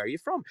said, "Well, where are you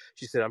from?"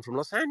 She said, "I'm from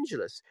Los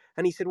Angeles."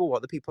 And he said, "Well, what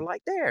are the people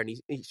like there?" And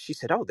she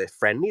said, "Oh, they're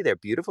friendly, they're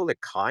beautiful, they're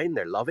kind,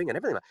 they're loving and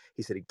everything."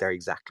 He said, "They're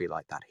exactly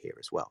like that here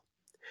as well."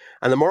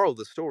 And the moral of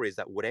the story is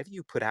that whatever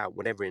you put out,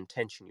 whatever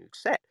intention you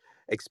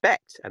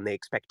expect, and the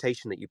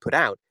expectation that you put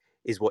out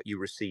is what you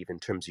receive in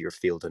terms of your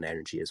field and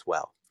energy as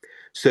well.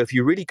 So if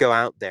you really go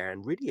out there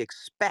and really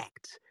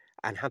expect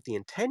and have the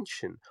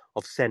intention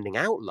of sending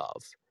out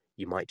love,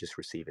 you might just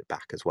receive it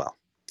back as well.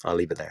 I'll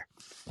leave it there.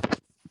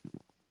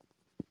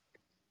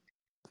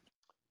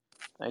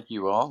 Thank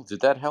you all.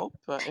 Did that help,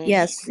 Amy?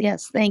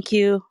 Yes, thank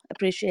you.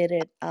 Appreciate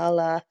it.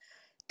 I'll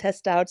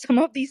test out some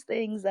of these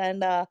things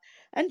and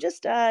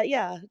just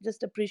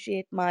just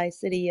appreciate my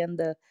city and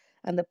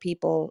the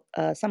people.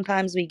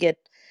 Sometimes we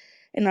get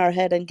in our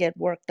head and get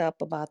worked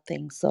up about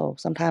things, so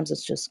sometimes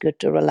it's just good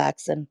to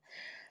relax and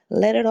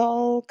let it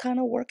all kind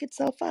of work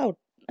itself out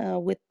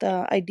with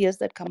ideas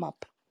that come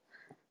up.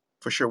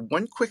 For sure.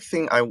 One quick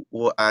thing I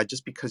will add,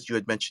 just because you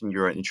had mentioned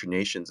you're on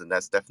Internations, and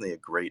that's definitely a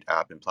great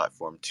app and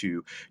platform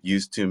to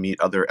use to meet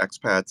other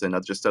expats and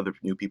just other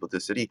new people to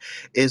the city,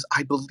 is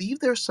I believe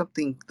there's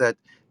something that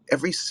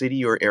every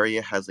city or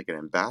area has like an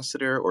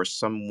ambassador or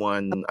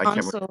someone, I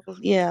can't remember. Console,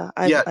 yeah,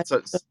 Yeah, I so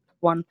took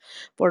one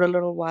for a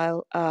little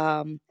while.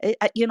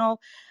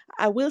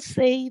 I will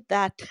say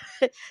that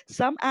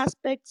some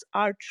aspects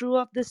are true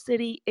of the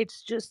city.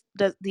 It's just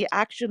the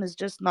action is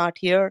just not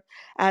here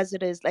as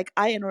it is. Like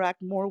I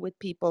interact more with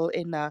people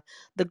in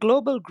the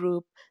global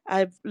group.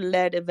 I've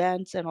led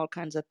events and all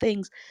kinds of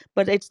things,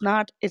 but it's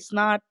not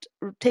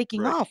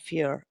taking right, off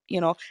here,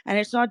 and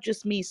it's not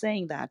just me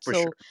saying that. for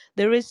sure. So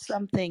there is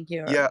something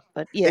here, Yeah,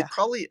 but yeah. it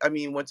probably, I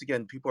mean, once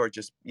again, people are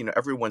just,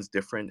 everyone's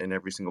different in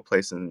every single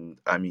place. And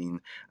I mean,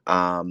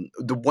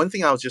 the one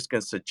thing I was just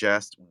going to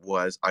suggest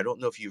was I don't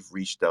know if you've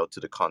reached out to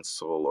the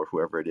consul or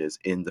whoever it is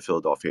in the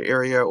Philadelphia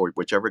area or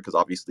whichever, because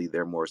obviously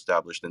they're more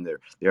established and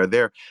they are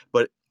there,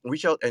 but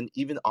reach out and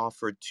even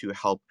offer to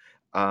help.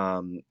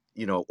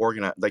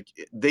 Organize, like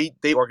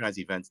they organize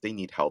events, they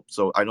need help.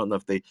 So I don't know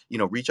if they,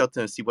 reach out to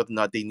them and see whether or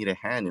not they need a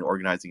hand in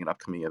organizing an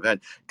upcoming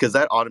event, because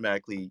that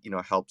automatically,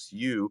 helps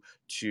you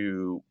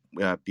to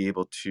be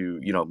able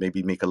to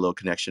maybe make a little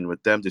connection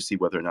with them to see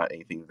whether or not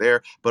anything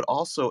there, but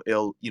also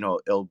it'll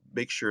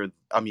make sure,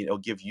 I mean, it'll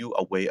give you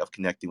a way of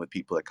connecting with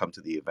people that come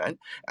to the event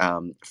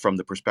from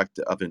the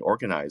perspective of an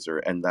organizer,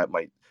 and that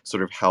might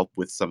sort of help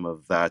with some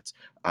of that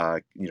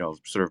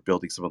sort of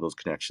building some of those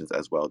connections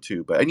as well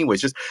too. But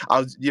anyways, just I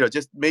was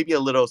just maybe a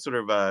little sort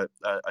of a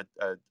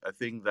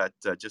thing that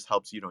just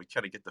helps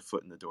kind of get the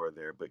foot in the door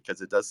there,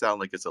 because it does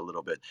sound like it's a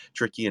little bit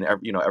tricky, and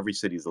every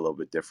city is a little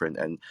bit different.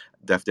 And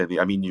definitely,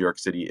 I mean, New York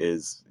City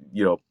is,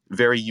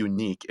 very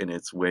unique in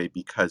its way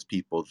because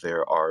people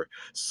there are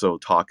so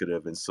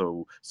talkative and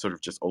so sort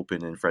of just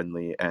open and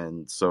friendly.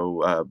 And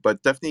so,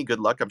 but definitely good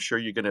luck. I'm sure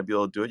you're going to be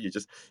able to do it. You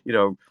just,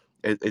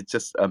 it's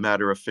just a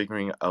matter of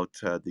figuring out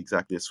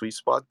exactly the sweet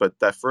spot. But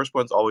that first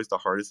one's always the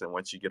hardest. And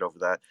once you get over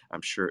that,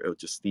 I'm sure it'll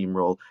just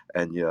steamroll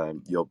and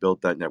you'll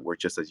build that network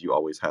just as you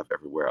always have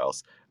everywhere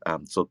else.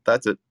 So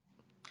that's it.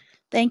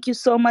 Thank you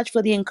so much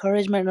for the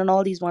encouragement and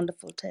all these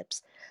wonderful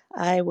tips.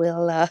 I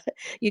will,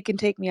 you can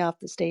take me off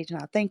the stage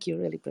now. Thank you.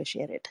 Really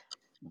appreciate it.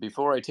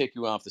 Before I take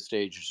you off the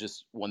stage, there's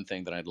just one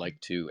thing that I'd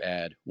like to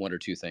add, one or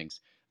two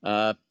things.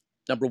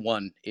 Number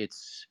one,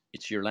 it's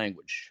your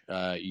language,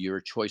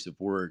 your choice of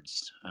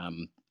words,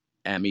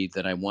 Amy,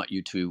 that I want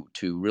you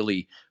to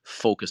really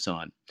focus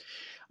on.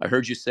 I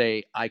heard you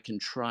say, "I can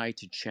try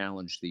to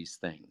challenge these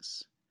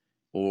things,"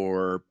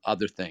 or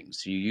other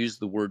things. You use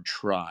the word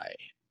try,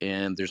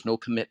 and there's no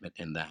commitment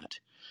in that.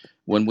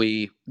 When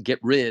we get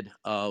rid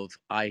of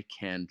 "I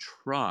can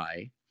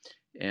try"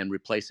 and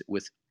replace it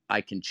with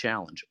 "I can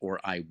challenge" or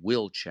 "I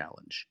will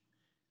challenge,"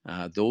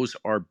 those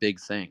are big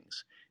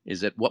things.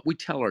 Is that what we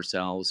tell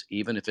ourselves,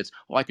 even if it's,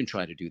 "Oh, I can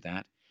try to do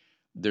that,"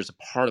 there's a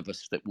part of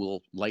us that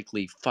will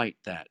likely fight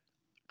that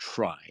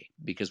try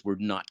because we're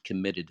not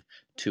committed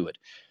to it.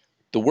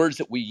 The words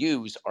that we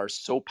use are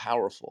so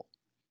powerful.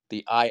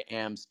 The "I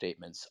am"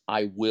 statements,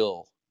 "I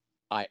will,"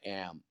 "I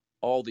am,"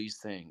 all these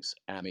things,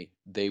 Amy,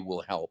 they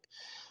will help.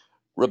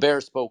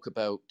 Robert spoke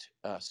about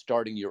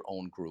starting your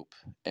own group,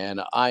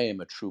 and I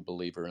am a true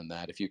believer in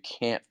that. If you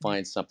can't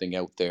find something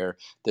out there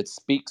that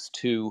speaks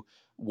to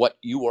what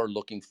you are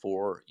looking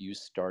for, you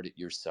start it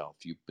yourself.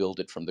 You build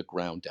it from the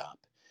ground up.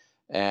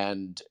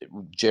 And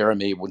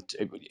Jeremy would,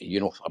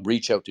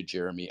 reach out to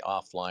Jeremy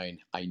offline.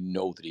 I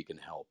know that he can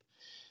help.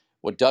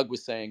 What Doug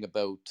was saying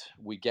about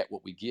we get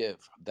what we give,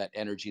 that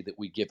energy that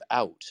we give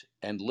out,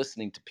 and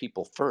listening to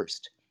people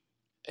first.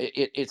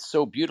 It's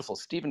so beautiful.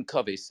 Stephen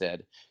Covey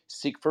said,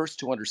 seek first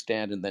to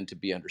understand and then to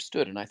be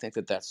understood. And I think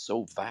that that's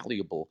so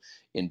valuable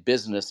in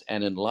business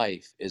and in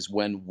life, is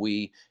when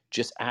we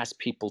just ask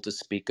people to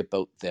speak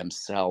about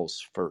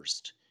themselves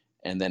first.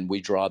 And then we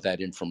draw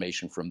that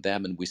information from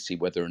them and we see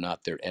whether or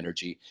not their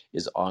energy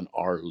is on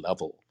our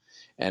level.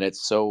 And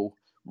it's so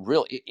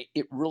real.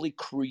 It really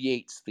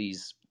creates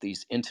these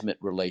intimate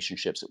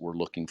relationships that we're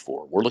looking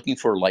for. We're looking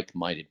for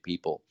like-minded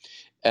people.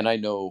 And I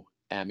know,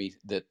 Amy,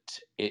 that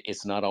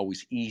it's not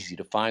always easy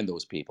to find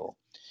those people.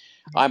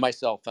 I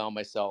myself found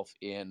myself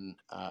in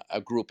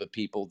a group of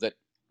people that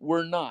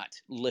were not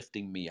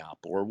lifting me up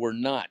or were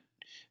not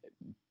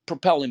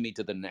propelling me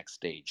to the next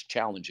stage,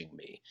 challenging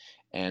me.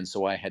 And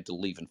so I had to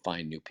leave and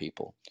find new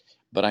people.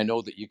 But I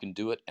know that you can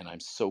do it. And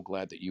I'm so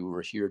glad that you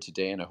were here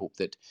today. And I hope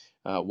that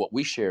what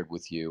we shared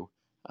with you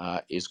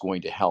is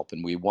going to help.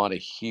 And we want to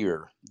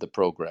hear the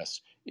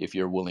progress if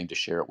you're willing to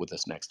share it with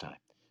us next time.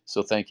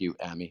 So thank you,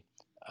 Amy.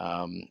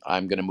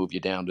 I'm going to move you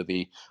down to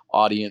the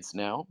audience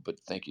now, but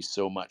thank you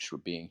so much for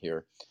being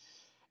here.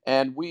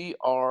 And we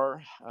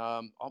are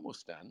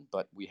almost done,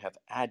 but we have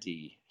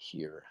Addie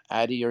here.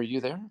 Addie, are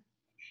you there?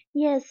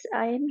 Yes,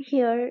 I am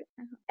here.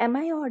 Am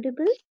I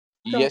audible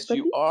Yes,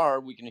 you properly? are.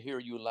 We can hear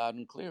you loud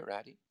and clear,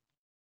 Addie.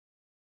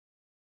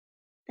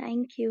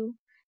 Thank you.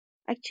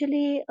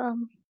 Actually,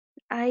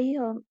 I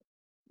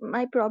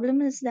my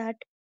problem is that,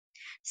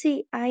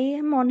 see, I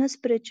am on a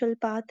spiritual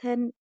path,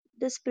 and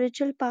the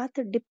spiritual path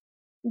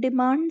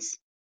demands,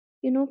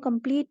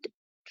 complete,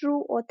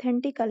 true,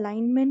 authentic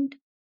alignment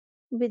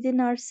within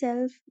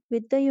ourselves,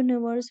 with the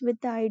universe, with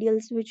the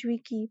ideals which we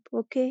keep.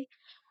 Okay,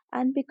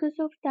 and because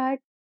of that,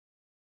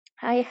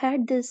 I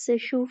had this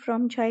issue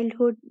from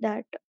childhood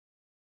that,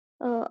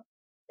 uh,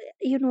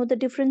 the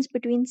difference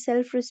between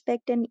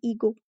self-respect and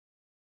ego.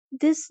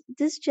 This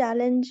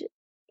challenge,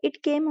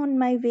 it came on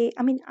my way.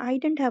 I mean, I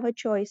didn't have a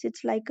choice.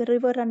 It's like a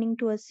river running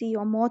to a sea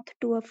or moth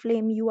to a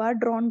flame. You are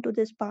drawn to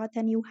this path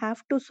and you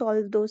have to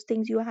solve those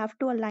things. You have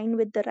to align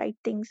with the right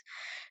things.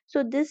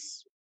 So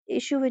this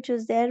issue which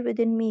was there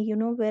within me,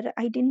 where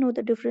I didn't know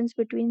the difference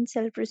between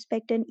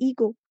self-respect and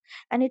ego,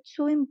 and it's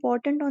so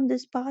important on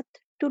this path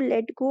to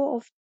let go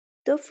of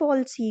the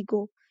false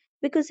ego,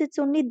 because it's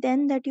only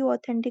then that you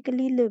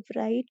authentically live,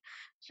 right?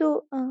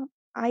 So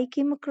I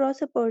came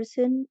across a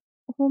person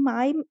whom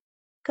I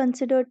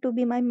considered to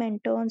be my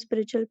mentor on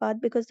spiritual path,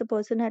 because the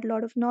person had a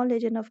lot of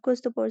knowledge, and of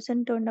course the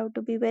person turned out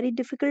to be very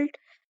difficult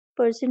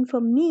person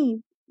for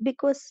me,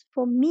 because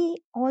for me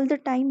all the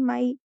time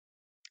my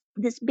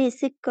this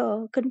basic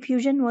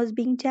confusion was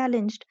being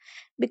challenged,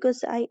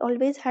 because I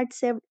always had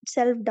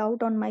self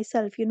doubt on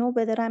myself,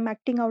 whether I'm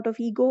acting out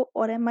of ego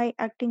or am I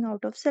acting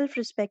out of self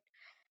respect.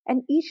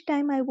 And each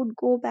time I would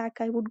go back,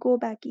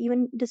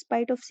 even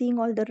despite of seeing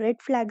all the red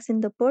flags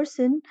in the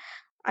person,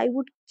 I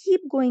would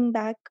keep going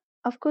back.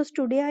 Of course,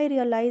 today I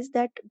realize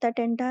that that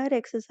entire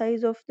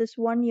exercise of this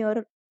 1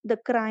 year, the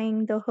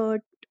crying, the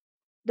hurt,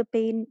 the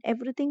pain,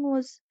 everything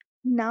was,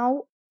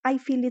 now I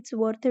feel it's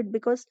worth it,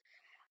 because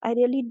I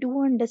really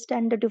do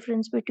understand the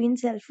difference between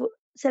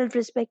self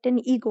respect and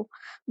ego.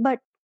 But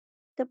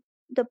the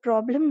the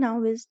problem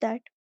now is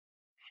that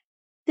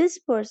this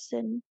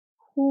person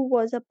who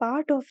was a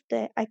part of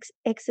the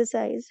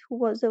exercise, who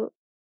was a,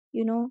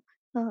 you know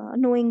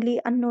knowingly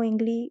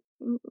unknowingly,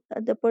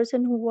 the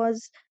person who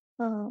was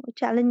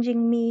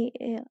challenging me,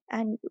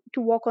 and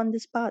to walk on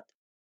this path,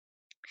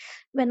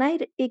 when I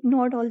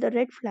ignored all the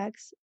red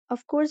flags,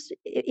 of course,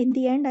 in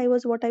the end, I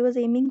was, what I was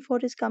aiming for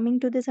is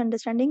coming to this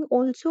understanding,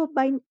 also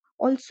by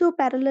also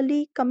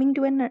parallelly coming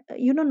to an,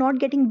 not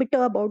getting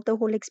bitter about the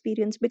whole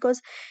experience,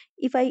 because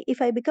if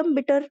I become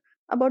bitter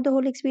about the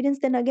whole experience,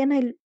 then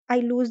again I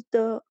lose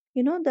the,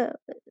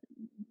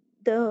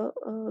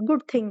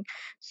 good thing.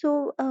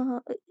 So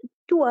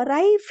to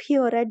arrive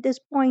here at this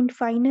point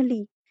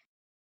finally,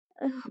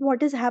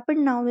 what has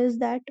happened now is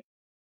that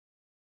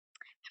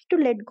to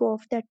let go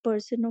of that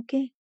person.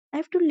 Okay, I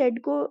have to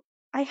let go.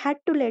 I had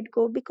to let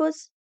go,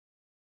 because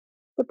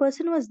the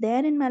person was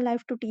there in my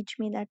life to teach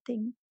me that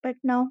thing. But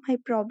now my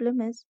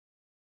problem is,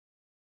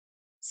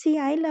 see,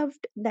 I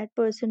loved that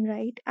person,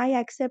 right? I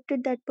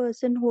accepted that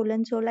person whole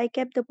and soul. I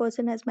kept the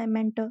person as my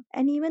mentor,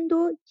 and even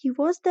though he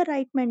was the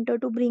right mentor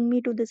to bring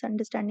me to this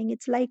understanding,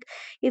 it's like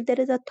if there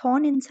is a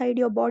thorn inside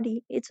your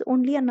body, it's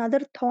only another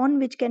thorn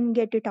which can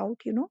get it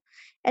out.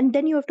 And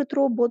then you have to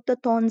throw both the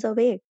thorns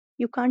away.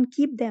 You can't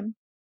keep them.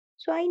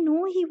 So I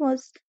know he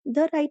was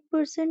the right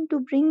person to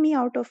bring me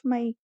out of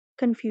my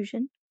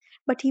confusion,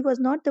 but he was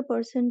not the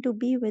person to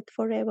be with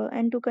forever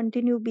and to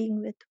continue being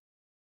with.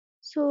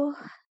 So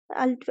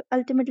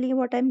ultimately,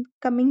 what I'm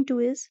coming to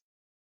is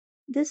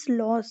this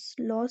loss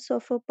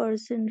of a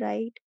person,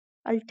 right?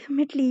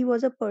 Ultimately, he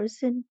was a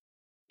person.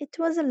 It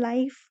was a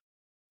life,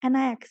 and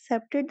I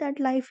accepted that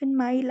life in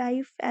my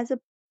life as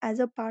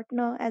a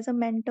partner, as a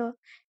mentor,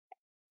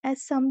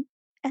 as some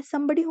as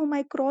somebody whom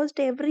I crossed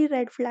every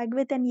red flag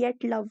with and yet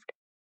loved.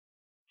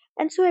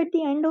 And so at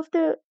the end of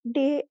the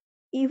day,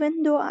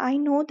 even though I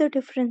know the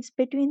difference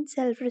between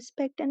self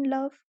respect and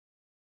love,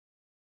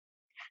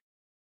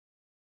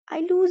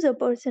 I lose a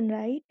person,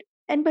 right?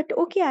 And but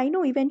okay, I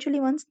know eventually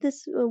once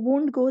this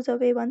wound goes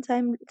away, once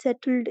I'm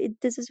settled,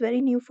 this is very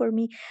new for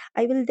me.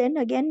 I will then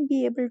again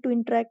be able to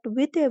interact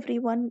with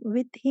everyone,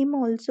 with him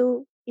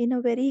also in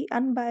a very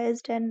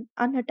unbiased and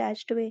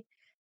unattached way.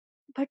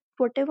 But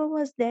whatever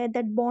was there,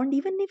 that bond,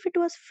 even if it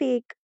was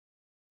fake,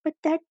 but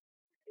that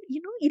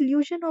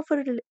illusion of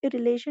a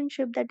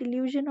relationship, that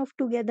illusion of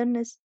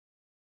togetherness,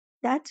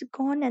 that's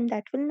gone, and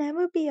that will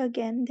never be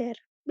again there,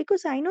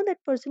 because I know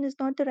that person is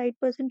not the right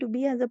person to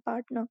be as a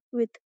partner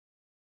with.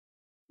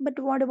 But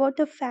what about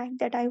the fact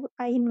that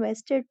I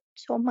invested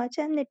so much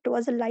and it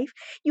was a life?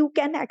 You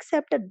can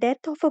accept a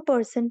death of a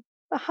person,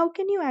 but how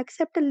can you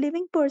accept a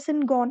living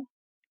person gone?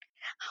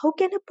 How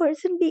can a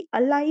person be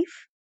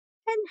alive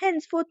and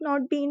henceforth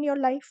not be in your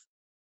life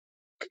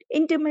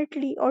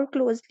intimately or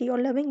closely or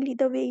lovingly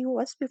the way he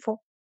was before?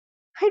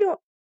 I don't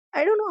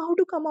I don't know how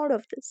to come out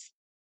of this.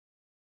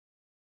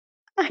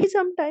 I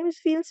sometimes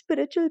feel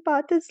spiritual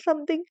path is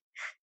something.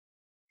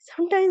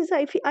 Sometimes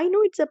I feel, I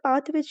know it's a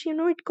path which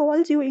it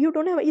calls you. You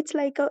don't have, it's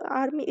like a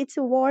army, it's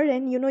a war,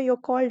 and you're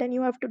called and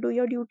you have to do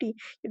your duty.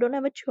 You don't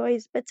have a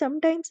choice. But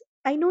sometimes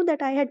I know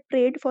that I had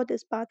prayed for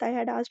this path. I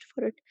had asked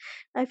for it.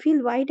 I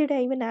feel, why did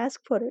I even ask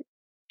for it?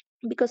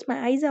 Because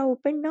my eyes are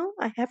open now.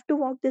 I have to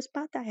walk this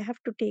path. I have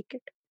to take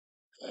it.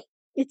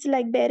 It's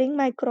like bearing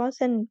my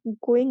cross and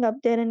going up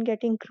there and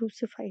getting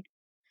crucified.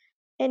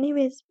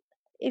 Anyways,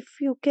 if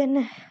you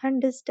can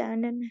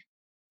understand and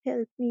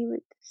help me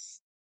with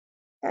this,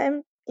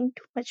 I'm in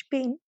too much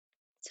pain.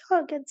 That's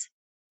all I can say.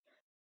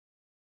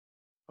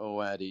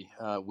 Oh, Addie,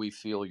 we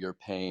feel your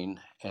pain,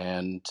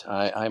 and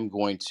I'm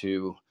going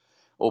to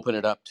open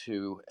it up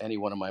to any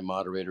one of my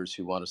moderators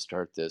who want to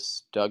start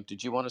this. Doug,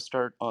 did you want to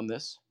start on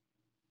this?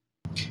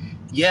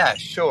 Yeah,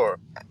 sure.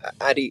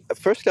 Addy,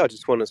 firstly, I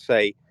just want to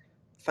say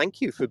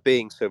thank you for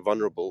being so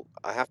vulnerable.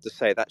 I have to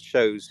say that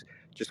shows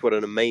just what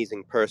an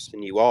amazing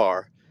person you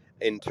are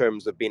in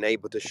terms of being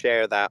able to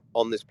share that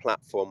on this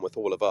platform with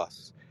all of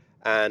us.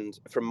 And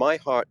from my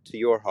heart to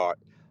your heart,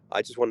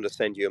 I just wanted to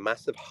send you a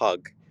massive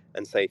hug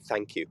and say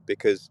thank you,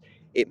 because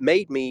it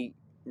made me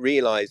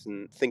realize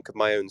and think of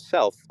my own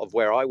self, of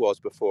where I was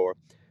before,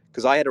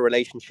 because I had a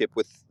relationship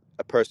with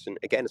a person,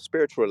 again, a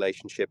spiritual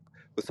relationship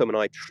with someone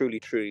I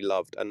truly, truly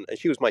loved. And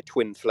she was my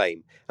twin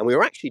flame. And we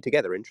were actually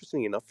together,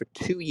 interestingly enough, for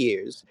 2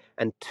 years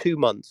and 2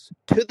 months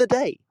to the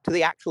day, to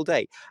the actual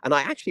day. And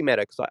I actually met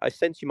her because I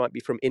sense you might be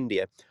from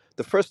India.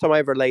 The first time I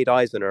ever laid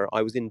eyes on her,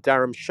 I was in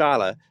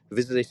Dharamshala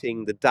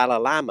visiting the Dalai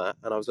Lama,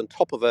 and I was on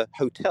top of a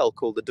hotel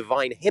called the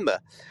Divine Himma.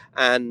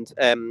 And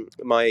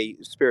my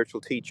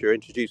spiritual teacher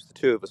introduced the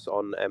two of us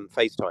on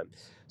FaceTime.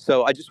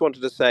 So I just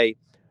wanted to say,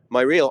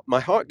 my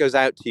heart goes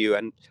out to you.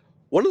 And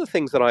one of the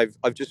things that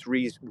I've just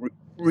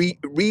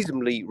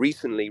reasonably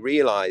recently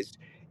realized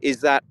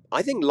is that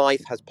I think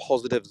life has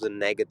positives and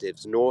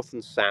negatives, north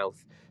and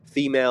south,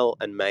 female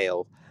and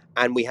male,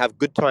 and we have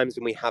good times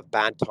and we have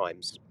bad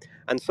times.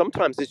 And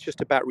sometimes it's just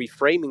about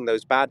reframing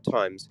those bad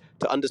times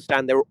to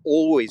understand there are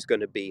always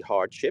going to be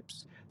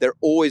hardships, there are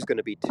always going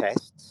to be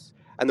tests,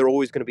 and there are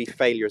always going to be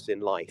failures in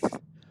life.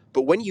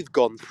 But when you've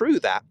gone through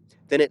that,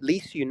 then at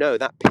least you know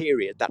that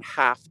period, that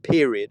half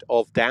period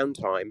of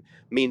downtime,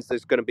 means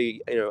there's going to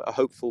be a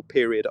hopeful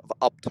period of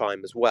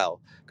uptime as well,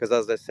 because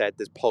as I said,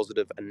 there's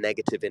positive and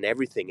negative in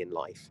everything in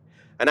life.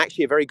 And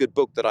actually a very good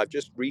book that I've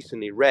just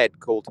recently read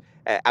called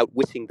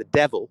Outwitting the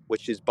Devil,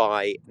 which is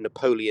by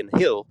Napoleon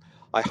Hill,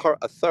 I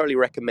thoroughly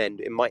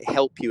recommend. It might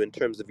help you in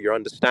terms of your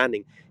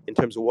understanding, in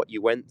terms of what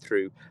you went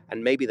through,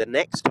 and maybe the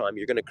next time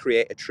you're going to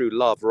create a true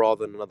love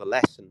rather than another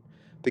lesson.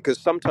 Because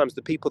sometimes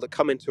the people that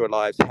come into our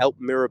lives help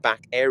mirror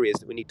back areas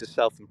that we need to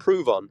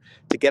self-improve on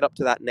to get up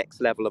to that next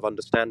level of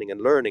understanding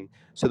and learning,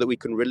 so that we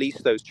can release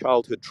those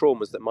childhood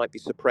traumas that might be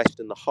suppressed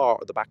in the heart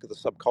or the back of the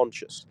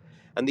subconscious.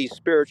 And these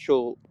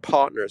spiritual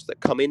partners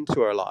that come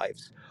into our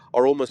lives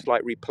are almost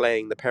like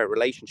replaying the parent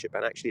relationship.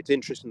 And actually, it's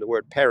interesting, the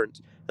word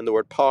parent and the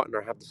word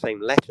partner have the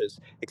same letters,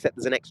 except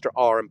there's an extra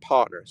R in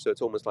partner. So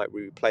it's almost like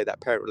we replay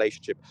that parent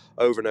relationship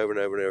over and over and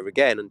over and over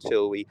again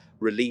until we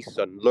release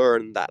and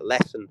learn that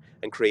lesson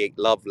and create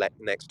love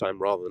next time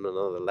rather than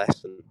another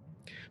lesson.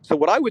 So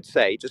what I would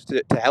say, just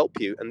to help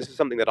you, and this is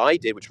something that I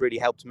did, which really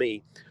helped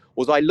me,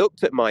 was I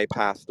looked at my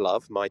past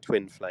love, my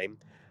twin flame,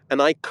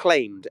 and I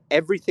claimed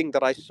everything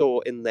that I saw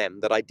in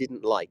them that I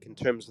didn't like in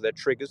terms of their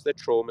triggers, their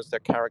traumas,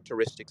 their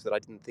characteristics that I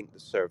didn't think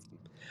that served them.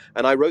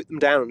 And I wrote them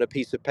down on a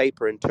piece of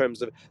paper in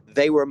terms of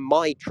they were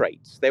my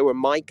traits, they were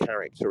my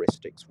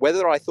characteristics.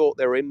 Whether I thought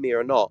they were in me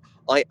or not,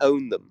 I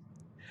owned them.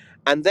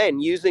 And then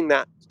using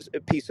that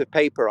piece of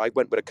paper, I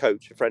went with a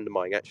coach, a friend of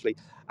mine actually,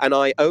 and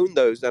I owned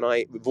those and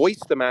I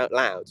voiced them out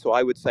loud. So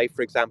I would say,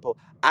 for example,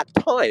 at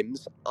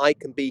times I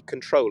can be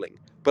controlling.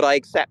 but I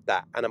accept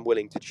that and I'm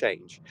willing to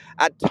change.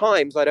 At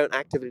times, I don't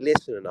actively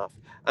listen enough,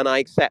 and I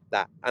accept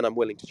that and I'm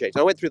willing to change.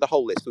 And I went through the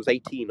whole list. There was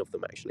 18 of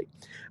them, actually.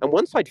 And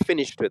once I'd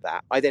finished with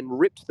that, I then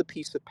ripped the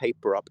piece of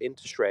paper up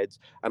into shreds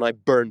and I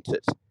burnt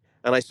it.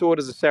 And I saw it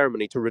as a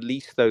ceremony to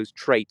release those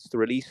traits, to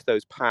release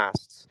those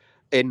pasts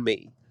in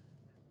me.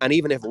 And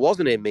even if it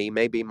wasn't in me,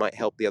 maybe it might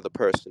help the other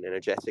person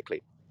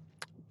energetically.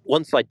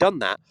 Once I'd done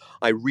that,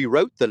 I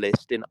rewrote the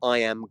list in I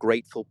am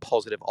grateful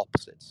positive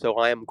opposites. So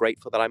I am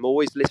grateful that I'm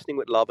always listening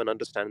with love and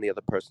understanding the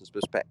other person's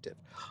perspective.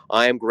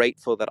 I am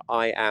grateful that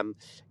I am,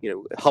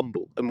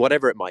 humble, and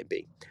whatever it might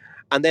be.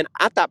 And then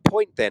at that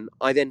point, then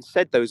I then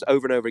said those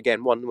over and over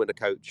again, one with a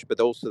coach,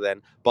 but also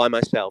then by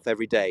myself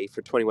every day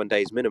for 21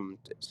 days minimum,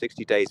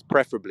 60 days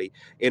preferably,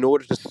 in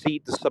order to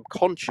seed the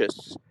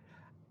subconscious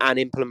and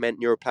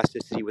implement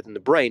neuroplasticity within the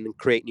brain and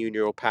create new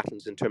neural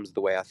patterns in terms of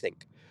the way I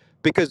think.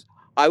 Because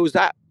I was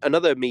at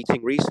another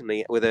meeting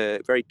recently with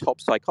a very top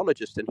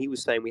psychologist, and he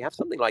was saying we have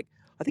something like,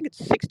 I think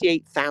it's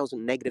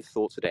 68,000 negative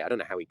thoughts a day. I don't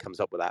know how he comes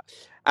up with that.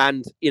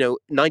 And,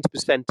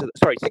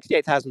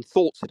 68,000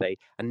 thoughts a day,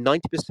 and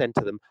 90%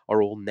 of them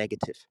are all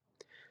negative.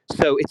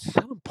 So it's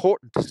so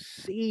important to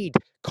seed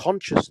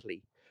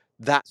consciously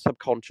that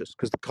subconscious,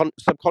 because the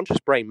subconscious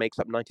brain makes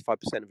up 95%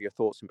 of your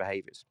thoughts and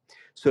behaviors.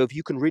 So if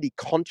you can really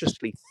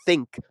consciously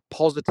think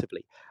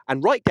positively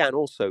and write down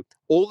also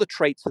all the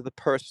traits of the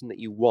person that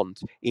you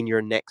want in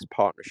your next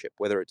partnership,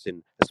 whether it's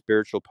in a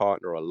spiritual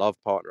partner or a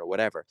love partner or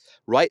whatever,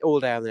 write all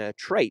down their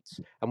traits.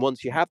 And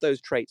once you have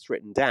those traits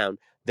written down,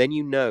 then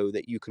you know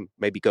that you can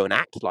maybe go and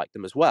act like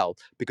them as well.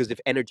 Because if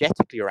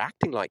energetically you're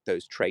acting like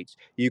those traits,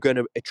 you're going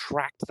to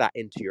attract that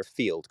into your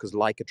field, because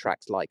like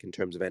attracts like in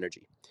terms of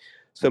energy.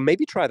 So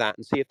maybe try that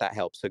and see if that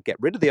helps. So get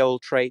rid of the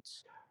old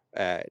traits,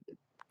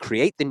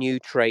 create the new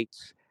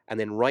traits, and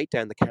then write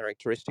down the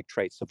characteristic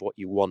traits of what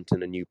you want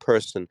in a new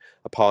person,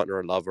 a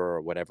partner, a lover,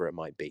 or whatever it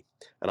might be.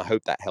 And I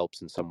hope that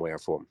helps in some way or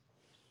form.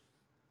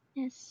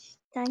 Yes,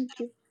 thank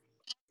you.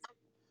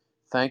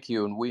 Thank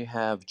you. And we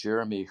have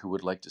Jeremy who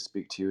would like to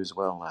speak to you as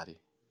well, Adi.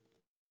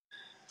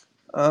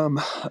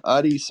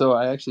 Adi, so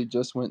I actually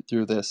just went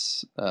through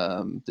this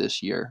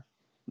this year,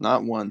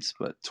 not once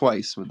but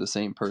twice with the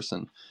same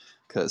person.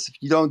 Because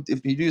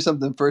if you do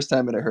something the first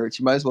time and it hurts,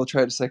 you might as well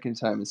try it a second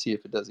time and see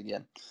if it does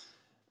again.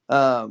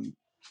 And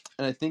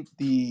I think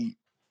the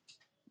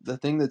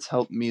thing that's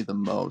helped me the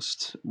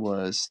most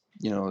was,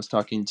 I was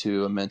talking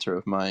to a mentor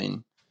of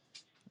mine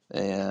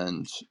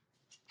and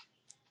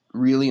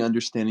really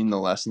understanding the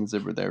lessons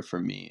that were there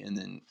for me and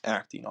then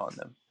acting on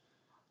them.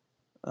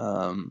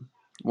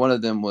 One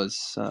of them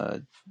was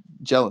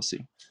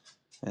jealousy.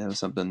 And it was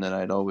something that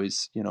I'd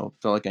always, felt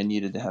like I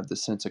needed to have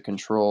this sense of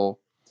control.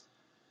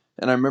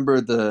 And I remember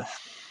the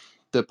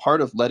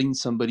part of letting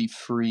somebody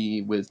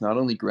free with not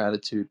only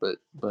gratitude, but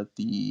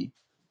the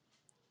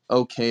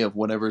okay of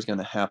whatever's going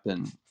to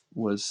happen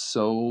was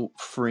so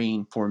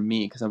freeing for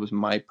me, because that was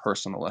my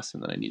personal lesson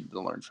that I needed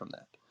to learn from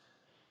that.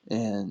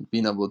 And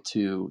being able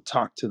to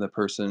talk to the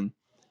person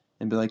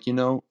and be like,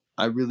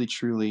 I really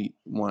truly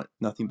want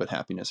nothing but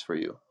happiness for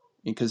you.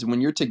 Because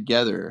when you're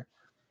together,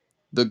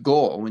 the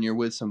goal when you're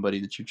with somebody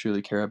that you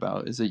truly care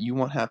about is that you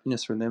want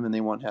happiness for them and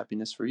they want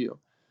happiness for you.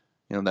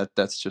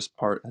 That's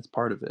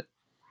part of it.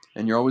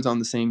 And you're always on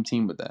the same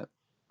team with that.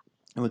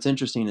 And what's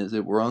interesting is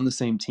that we're on the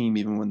same team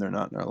even when they're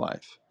not in our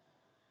life.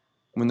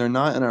 When they're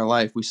not in our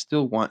life, we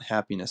still want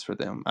happiness for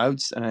them.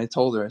 And I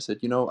told her, I said,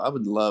 I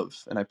would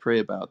love, and I pray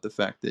about the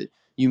fact that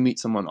you meet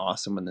someone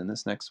awesome, and then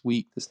this next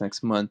week, this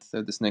next month,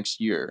 or this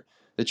next year,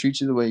 that treats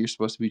you the way you're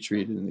supposed to be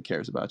treated and that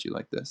cares about you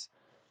like this.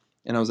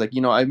 And I was like,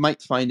 I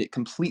might find it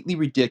completely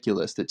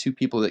ridiculous that two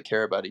people that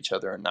care about each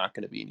other are not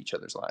going to be in each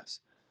other's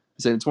lives.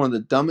 I said, it's one of the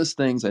dumbest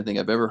things I think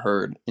I've ever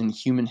heard in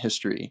human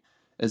history,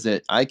 is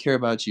that I care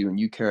about you and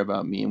you care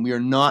about me, and we are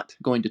not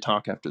going to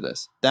talk after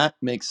this. That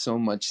makes so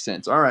much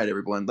sense. All right,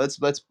 everyone, let's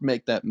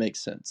make that make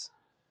sense.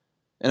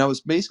 And I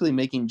was basically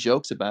making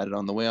jokes about it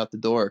on the way out the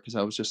door, because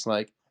I was just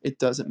like, it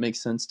doesn't make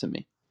sense to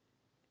me.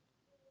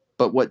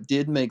 But what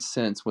did make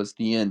sense was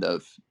the end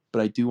of,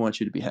 but I do want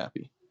you to be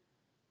happy.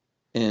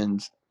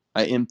 And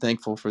I am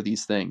thankful for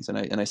these things. And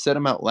I said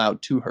them out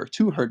loud to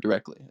her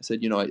directly. I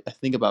said, I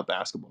think about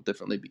basketball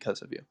differently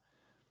because of you.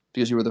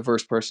 Because you were the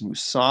first person who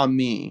saw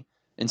me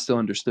and still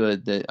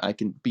understood that I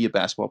can be a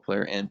basketball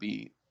player and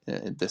be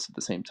this at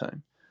the same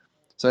time.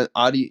 So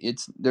Adi,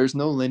 there's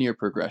no linear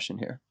progression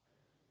here.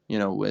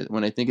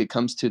 When I think it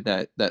comes to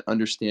that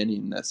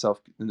understanding,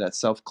 that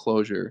self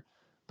closure,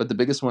 but the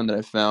biggest one that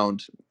I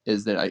found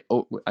is that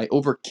I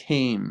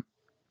overcame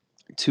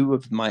two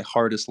of my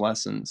hardest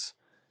lessons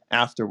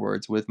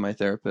afterwards with my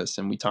therapist,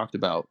 and we talked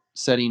about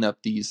setting up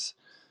these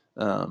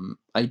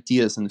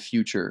ideas in the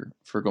future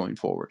for going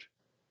forward.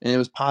 And it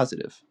was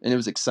positive and it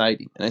was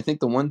exciting. And I think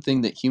the one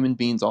thing that human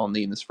beings all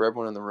need, and this for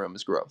everyone in the room,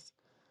 is growth.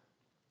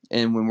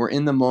 And when we're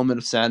in the moment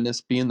of sadness,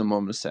 be in the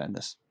moment of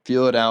sadness.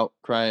 Feel it out,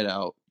 cry it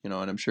out, and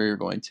I'm sure you're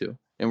going to.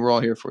 And we're all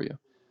here for you.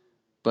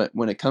 But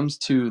when it comes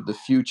to the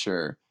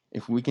future,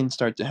 if we can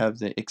start to have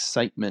the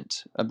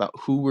excitement about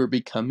who we're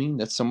becoming,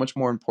 that's so much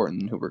more important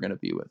than who we're going to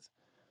be with.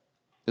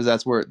 because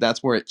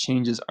that's where it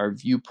changes our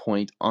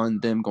viewpoint on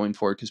them going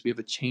forward, because we have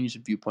a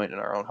changed viewpoint in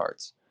our own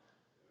hearts.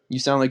 You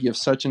sound like you have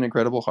such an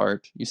incredible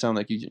heart. You sound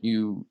like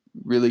you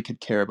really could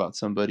care about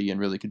somebody and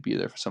really could be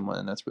there for someone,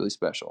 and that's really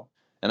special.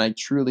 And I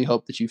truly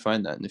hope that you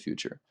find that in the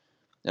future.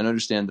 And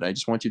understand that I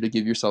just want you to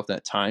give yourself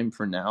that time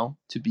for now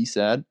to be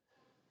sad,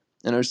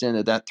 and understand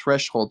that that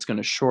threshold is going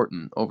to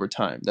shorten over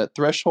time. That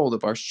threshold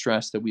of our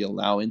stress that we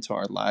allow into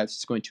our lives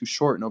is going to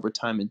shorten over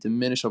time and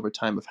diminish over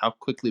time of how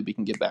quickly we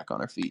can get back on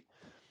our feet.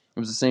 It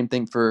was the same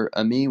thing for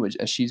Ami, which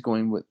as she's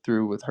going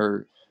through with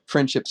her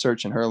friendship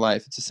search in her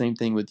life. It's the same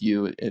thing with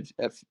you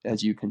if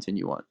as you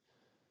continue on.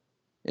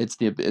 It's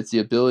the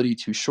ability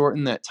to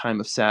shorten that time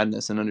of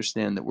sadness and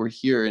understand that we're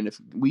here. And if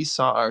we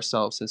saw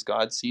ourselves as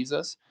God sees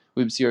us,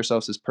 we would see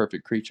ourselves as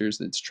perfect creatures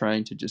that's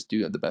trying to just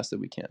do the best that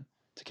we can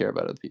to care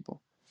about other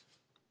people.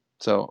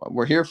 So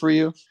we're here for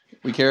you.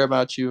 We care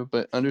about you,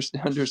 but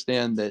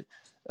understand that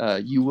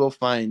you will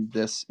find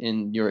this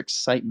in your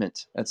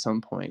excitement at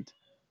some point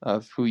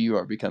of who you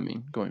are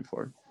becoming going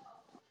forward.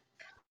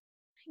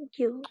 Thank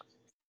you.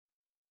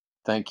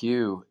 Thank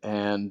you.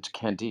 And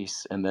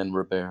Candice, and then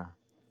Robert.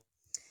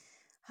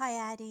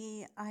 Hi,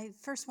 Addie. I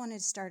first wanted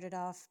to start it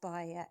off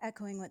by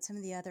echoing what some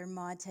of the other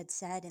mods had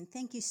said, and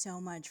thank you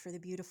so much for the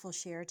beautiful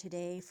share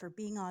today, for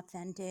being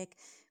authentic,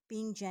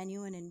 being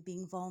genuine, and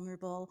being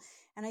vulnerable.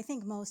 And I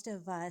think most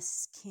of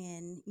us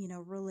can,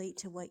 relate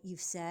to what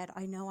you've said.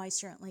 I know I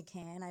certainly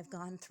can. I've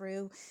gone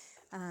through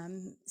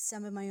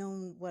some of my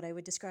own, what I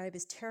would describe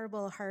as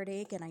terrible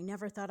heartache, and I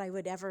never thought I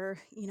would ever,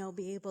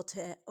 be able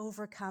to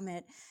overcome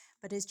it.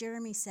 But as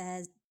Jeremy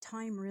says,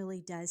 time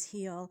really does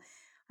heal.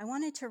 I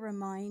wanted to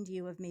remind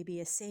you of maybe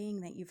a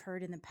saying that you've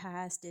heard in the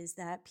past, is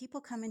that people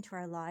come into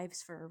our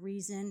lives for a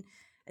reason,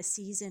 a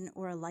season,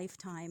 or a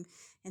lifetime.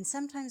 And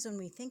sometimes when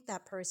we think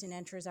that person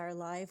enters our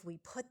life, we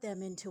put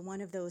them into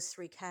one of those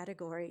three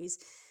categories.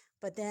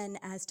 But then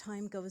as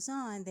time goes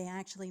on, they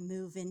actually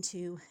move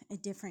into a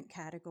different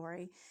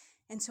category.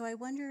 And so I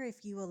wonder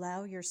if you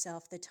allow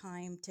yourself the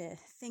time to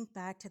think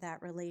back to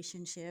that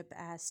relationship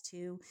as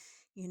to,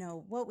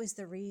 what was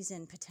the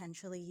reason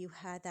potentially you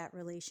had that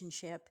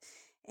relationship,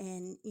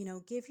 and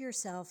give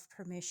yourself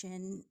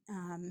permission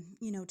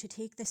to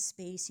take the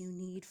space you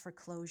need for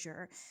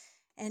closure.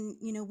 And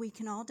we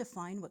can all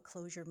define what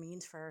closure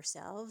means for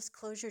ourselves.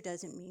 Closure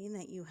doesn't mean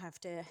that you have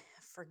to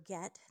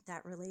forget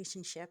that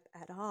relationship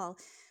at all,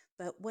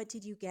 but what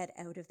did you get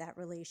out of that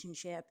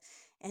relationship,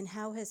 and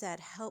how has that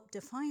helped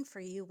define for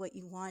you what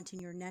you want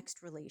in your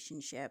next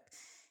relationship?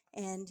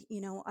 And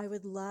I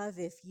would love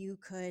if you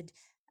could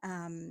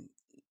um,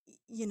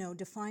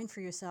 define for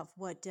yourself,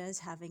 what does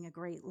having a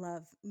great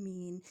love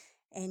mean,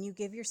 and you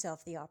give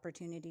yourself the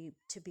opportunity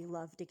to be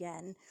loved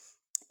again.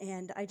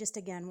 And I just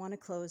again want to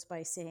close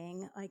by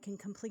saying I can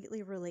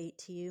completely relate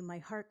to you. My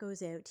heart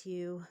goes out to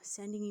you,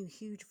 sending you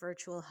huge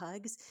virtual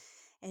hugs,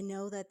 and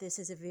know that this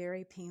is a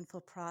very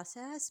painful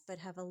process, but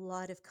have a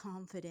lot of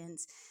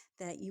confidence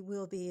that you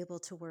will be able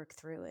to work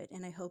through it.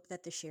 And I hope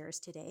that the shares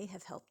today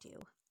have helped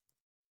you.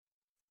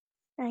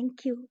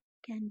 Thank you,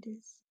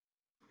 Candice.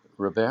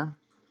 Robert?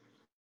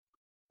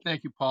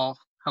 Thank you, Paul.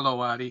 Hello,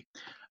 Adi.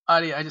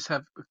 Adi, I just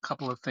have a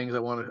couple of things I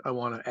want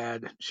to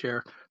add,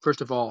 share.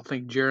 First of all, I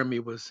think Jeremy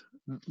was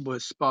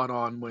spot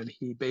on when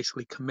he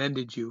basically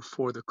commended you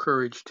for the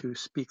courage to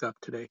speak up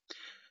today.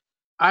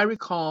 I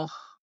recall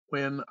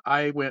when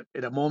I went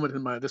at a moment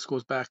in my, this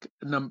goes back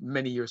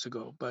many years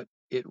ago, but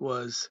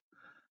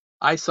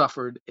I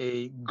suffered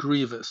a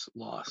grievous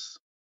loss,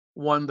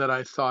 one that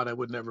I thought I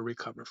would never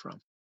recover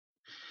from.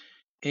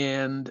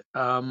 And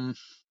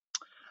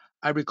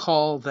I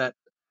recall that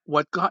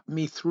what got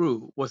me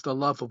through was the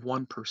love of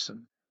one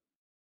person.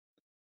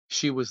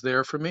 She was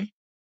there for me,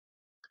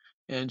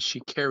 and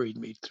she carried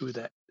me through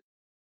that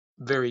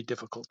very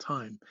difficult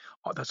time.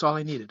 That's all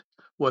I needed,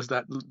 was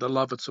that the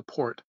love and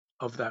support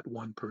of that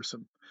one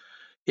person.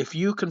 If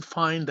you can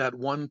find that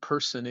one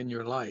person in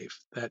your life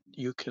that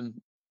you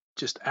can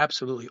just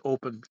absolutely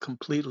open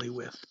completely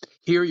with,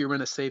 here you're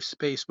in a safe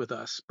space with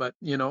us, but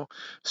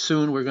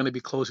soon we're going to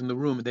be closing the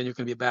room, and then you're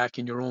going to be back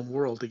in your own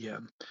world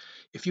again.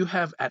 If you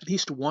have at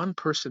least one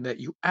person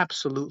that you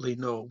absolutely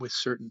know with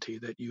certainty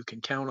that you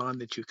can count on,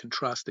 that you can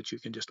trust, that you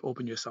can just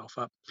open yourself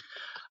up.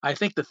 I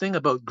think the thing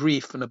about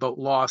grief and about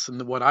loss,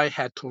 and what I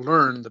had to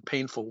learn the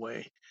painful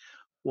way,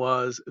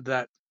 was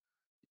that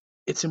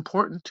it's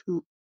important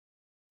to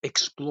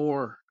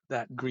explore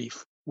that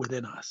grief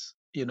within us,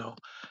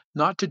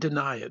 not to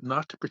deny it,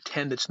 not to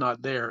pretend it's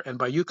not there. And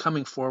by you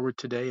coming forward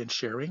today and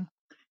sharing,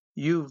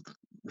 you've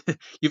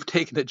you've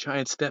taken a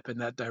giant step in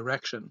that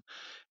direction.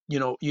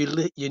 You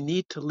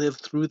need to live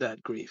through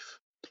that grief.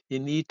 You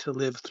need to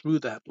live through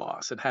that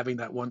loss, and having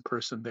that one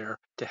person there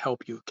to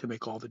help you can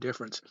make all the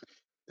difference.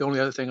 The only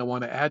other thing I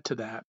want to add to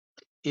that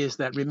is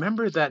that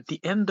remember that the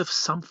end of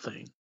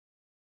something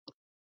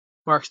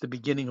marks the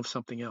beginning of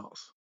something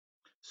else.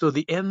 So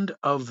the end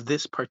of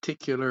this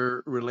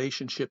particular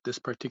relationship, this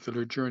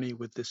particular journey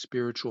with this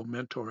spiritual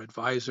mentor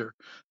advisor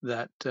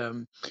that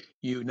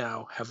you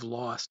now have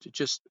lost, it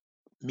just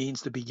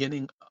means the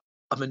beginning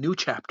of a new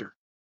chapter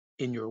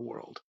in your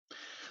world.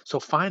 So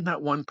find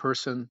that one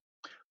person,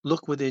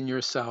 look within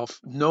yourself,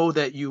 know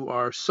that you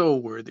are so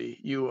worthy.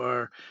 You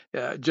are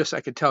just,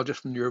 I could tell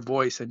just from your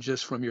voice and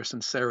just from your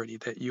sincerity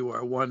that you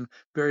are one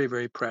very,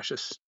 very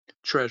precious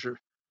treasure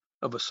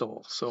of a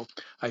soul. So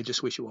I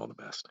just wish you all the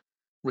best.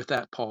 With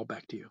that, Paul,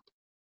 back to you.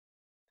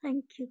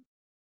 Thank you.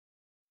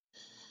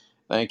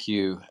 Thank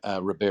you,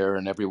 Robert,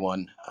 and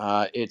everyone.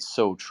 It's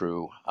so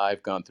true.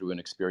 I've gone through an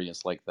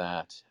experience like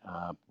that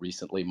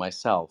recently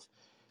myself.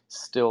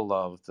 Still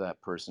love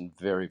that person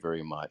very,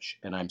 very much,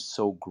 and I'm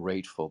so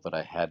grateful that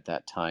I had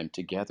that time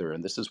together.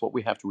 And this is what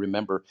we have to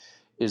remember: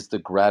 is the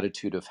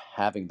gratitude of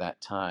having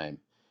that time.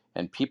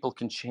 And people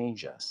can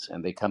change us,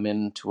 and they come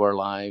into our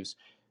lives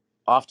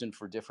often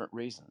for different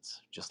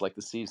reasons, just like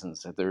the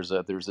seasons. There's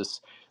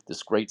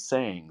this great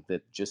saying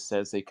that just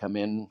says they come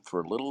in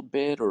for a little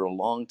bit or a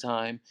long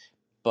time,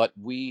 but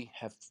we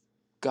have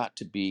got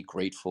to be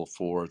grateful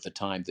for the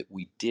time that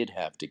we did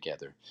have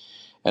together.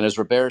 And as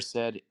Robert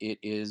said, it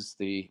is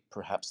the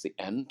perhaps the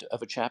end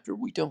of a chapter.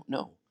 We don't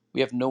know.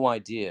 We have no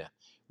idea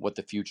what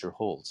the future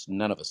holds.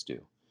 None of us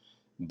do.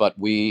 But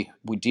we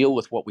deal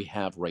with what we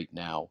have right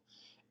now,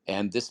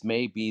 and this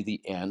may be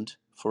the end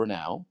for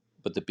now,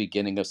 but the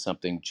beginning of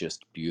something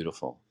just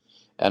beautiful.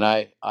 And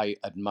I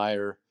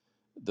admire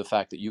the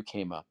fact that you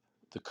came up,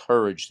 the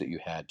courage that you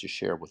had to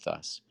share with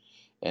us.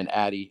 And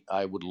Addie,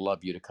 I would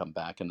love you to come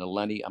back. And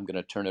Eleni, I'm going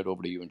to turn it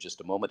over to you in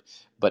just a moment.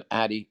 But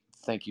Addie,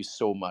 thank you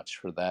so much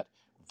for that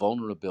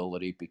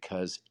vulnerability,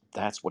 because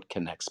that's what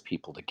connects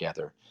people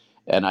together.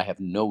 And I have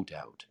no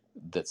doubt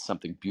that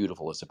something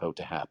beautiful is about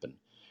to happen.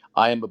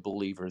 I am a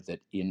believer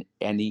that in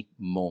any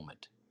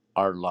moment,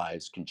 our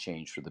lives can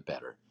change for the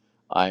better.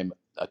 I'm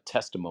a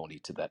testimony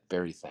to that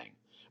very thing.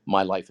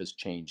 My life has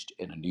changed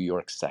in a New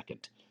York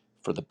second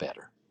for the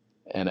better.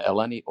 And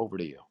Eleni, over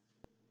to you.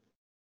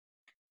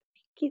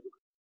 Thank you.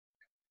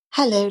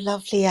 Hello,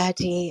 lovely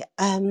Addie.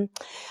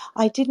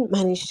 I didn't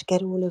manage to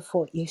get all of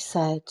what you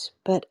said,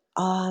 but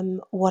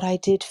what I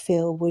did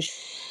feel was,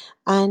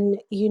 and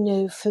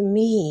for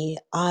me,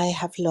 I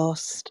have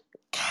lost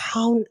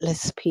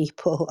countless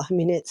people. I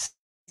mean, it's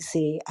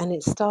easy, and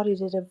it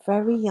started at a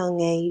very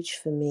young age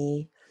for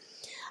me.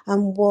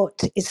 And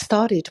what it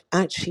started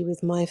actually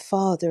with my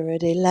father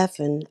at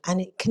 11, and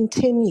it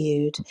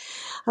continued.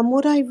 And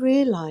what I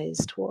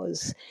realized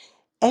was,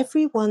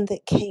 everyone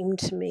that came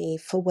to me,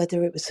 for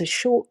whether it was a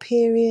short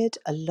period,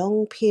 a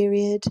long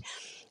period,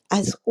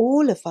 as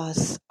all of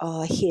us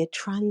are here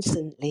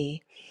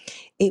transiently,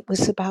 it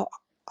was about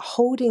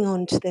holding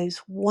on to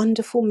those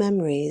wonderful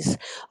memories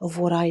of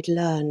what I'd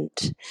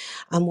learned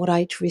and what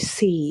I'd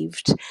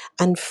received,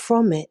 and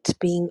from it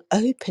being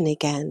open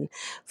again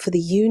for the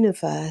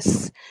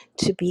universe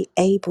to be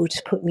able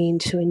to put me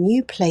into a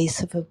new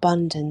place of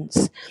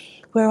abundance,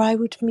 where I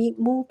would meet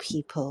more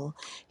people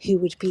who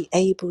would be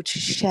able to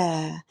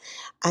share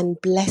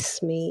and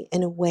bless me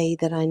in a way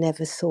that I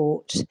never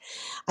thought.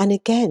 And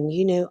again,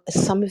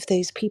 some of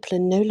those people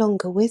are no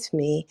longer with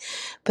me,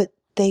 but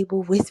they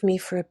were with me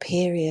for a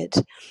period.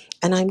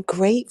 And I'm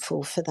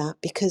grateful for that,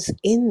 because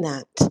in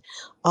that,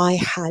 I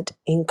had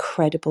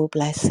incredible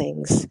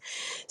blessings.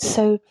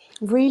 So,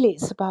 really,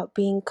 it's about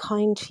being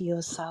kind to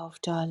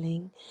yourself,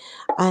 darling,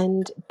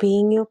 and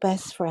being your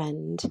best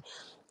friend,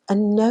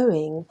 and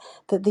knowing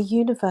that the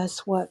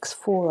universe works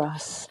for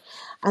us,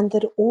 and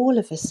that all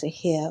of us are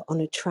here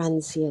on a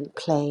transient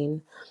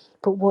plane.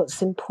 But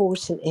what's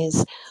important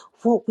is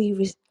what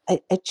we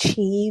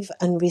achieve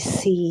and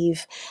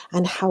receive,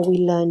 and how we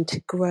learn to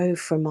grow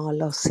from our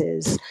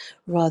losses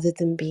rather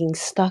than being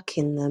stuck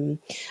in them,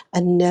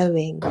 and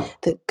knowing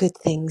that good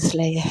things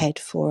lay ahead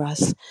for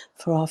us,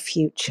 for our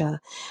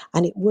future.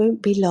 And it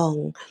won't be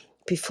long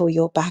before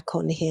you're back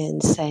on here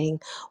and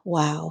saying,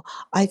 wow,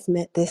 I've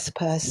met this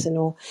person,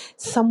 or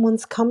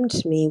someone's come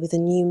to me with a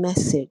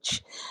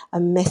message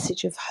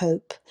of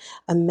hope,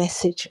 a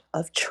message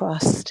of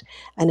trust,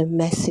 and a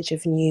message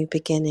of new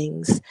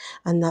beginnings.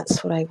 And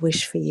that's what I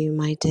wish for you,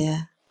 my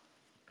dear.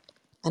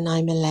 And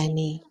I'm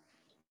Eleni.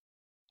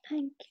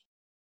 Thank you.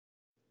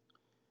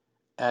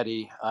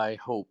 Addie, I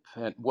hope,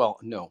 and well,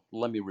 no,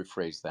 let me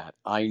rephrase that.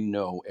 I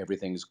know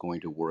everything's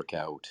going to work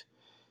out.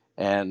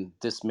 And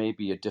this may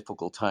be a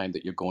difficult time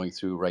that you're going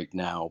through right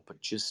now,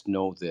 but just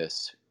know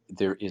this: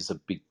 there is a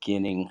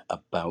beginning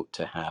about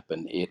to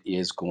happen. It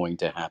is going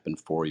to happen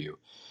for you.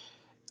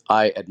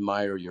 I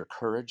admire your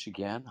courage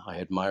again. I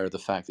admire the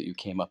fact that you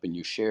came up and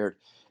you shared,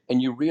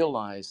 and you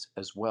realize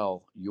as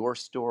well your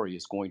story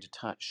is going to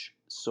touch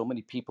so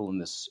many people in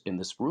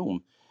this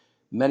room.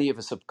 Many of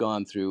us have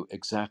gone through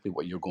exactly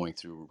what you're going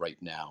through right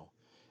now,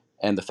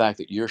 and the fact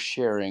that you're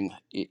sharing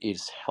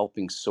is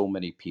helping so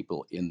many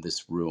people in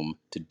this room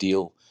to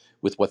deal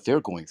with what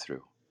they're going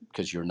through,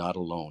 because you're not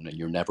alone and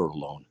you're never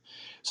alone.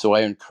 So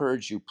I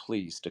encourage you,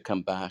 please, to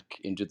come back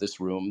into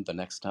this room the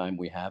next time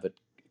we have it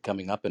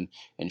coming up, and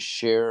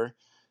share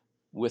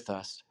with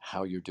us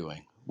how you're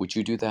doing. Would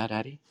you do that,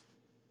 Addie?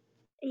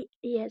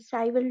 Yes,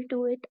 I will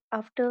do it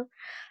after.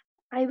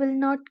 I will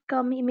not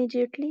come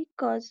immediately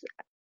because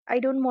I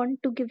don't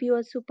want to give you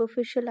a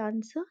superficial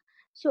answer.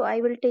 So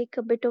I will take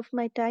a bit of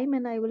my time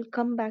and I will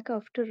come back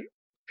after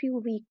few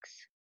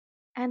weeks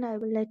and I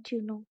will let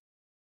you know.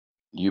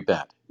 You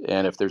bet.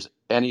 And if there's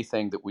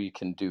anything that we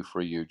can do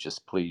for you,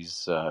 just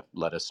please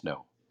let us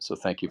know. So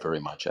thank you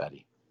very much,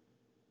 Addie.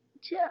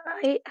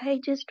 I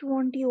just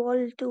want you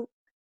all to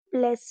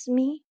bless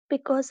me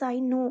because I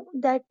know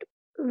that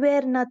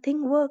where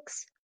nothing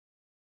works,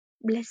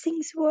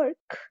 blessings work.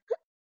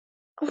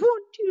 I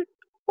want you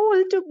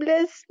all to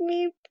bless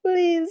me,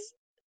 please.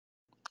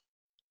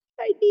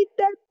 I need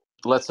that.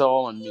 Let's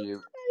all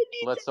unmute. I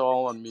need Let's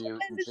all that unmute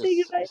and everything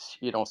just, right.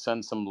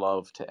 send some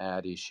love to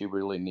Addie. She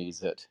really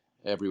needs it.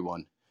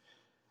 Everyone.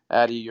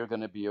 Addie, you're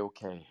going to be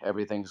okay.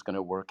 Everything's going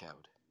to work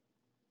out.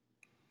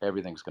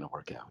 Everything's going to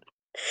work out.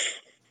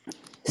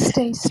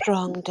 Stay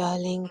strong,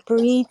 darling.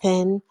 Breathe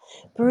in,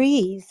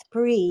 breathe,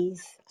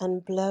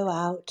 and blow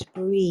out,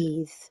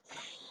 breathe.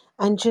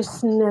 And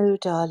just know,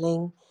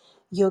 darling,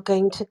 you're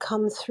going to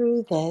come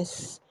through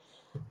this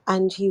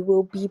and you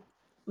will be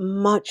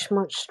much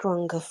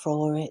stronger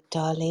for it,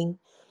 darling.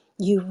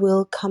 You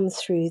will come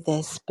through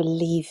this,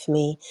 believe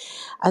me.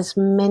 As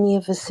many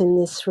of us in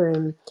this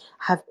room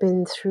have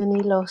been through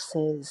many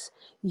losses,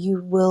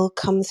 you will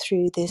come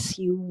through this.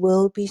 You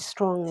will be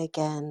strong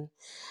again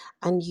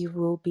and you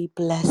will be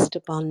blessed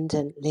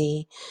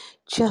abundantly.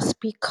 Just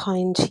be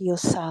kind to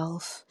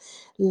yourself,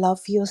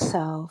 love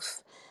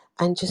yourself,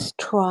 and just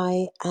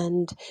try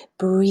and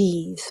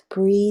breathe,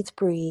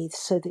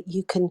 so that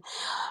you can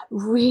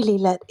really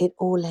let it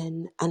all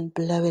in and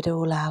blow it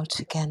all out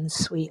again,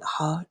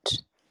 sweetheart.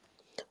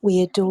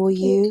 We adore Thank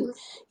you. you.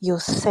 You're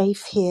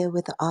safe here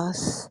with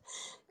us.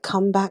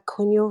 Come back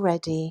when you're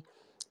ready,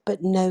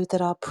 but know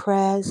that our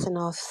prayers and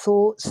our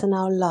thoughts and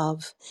our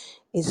love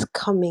is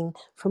coming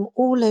from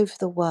all over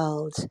the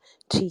world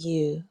to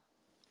you.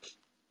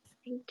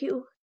 Thank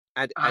you.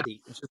 Addy,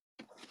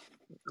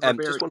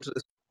 Robert,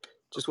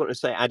 just wanted to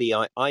say, Addy,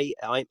 I'm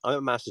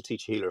a master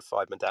teacher healer of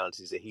 5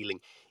 modalities of healing.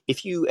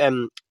 If you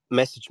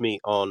message me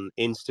on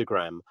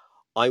Instagram,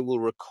 I will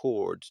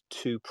record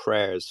 2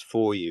 prayers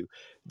for you.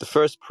 The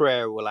first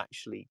prayer will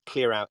actually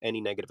clear out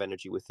any negative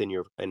energy within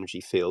your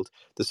energy field.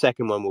 The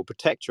second one will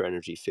protect your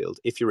energy field.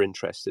 If you're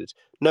interested,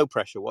 no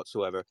pressure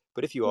whatsoever.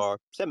 But if you Yes, are,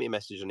 send me a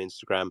message on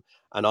Instagram,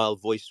 and I'll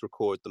voice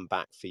record them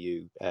back for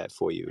you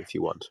if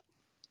you want.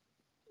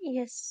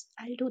 yes,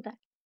 I'll do that.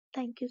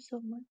 Thank you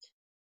so much.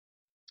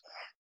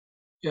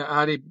 yeah,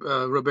 Adi,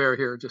 Robert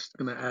here, just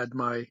going to add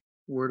my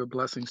word of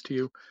blessings to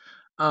you.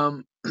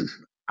 Um,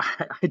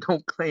 I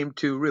don't claim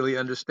to really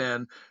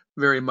understand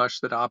very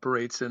much that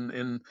operates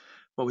in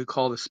what we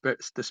call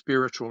the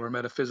spiritual or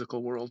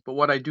metaphysical world. But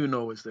what I do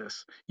know is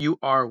this: you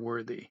are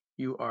worthy.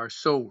 You are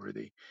so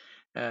worthy.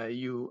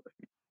 You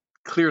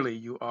clearly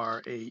you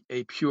are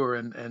a pure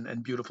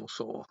and beautiful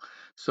soul.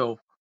 So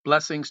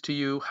blessings to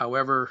you.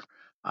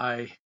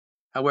 I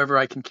however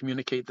I can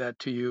communicate that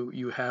to you,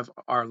 you have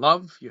our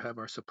love, you have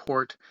our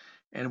support,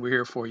 and we're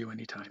here for you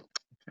anytime.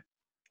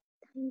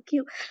 Thank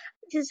you.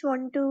 Just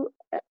want to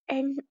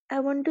and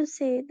I want to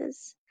say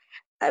this.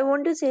 I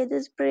want to say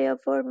this prayer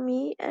for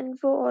me and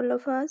for all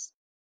of us.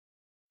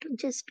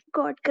 Just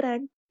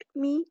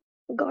me,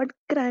 God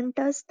grant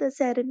us the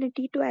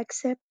serenity to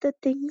accept the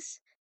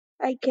things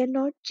I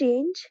cannot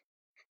change,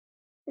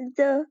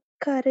 the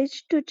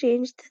courage to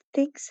change the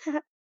things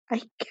I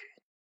can,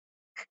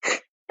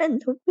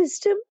 and the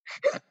wisdom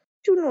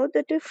to know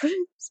the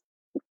difference.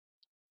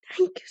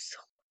 Thank you so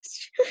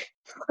much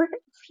for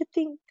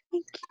everything.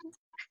 Thank you.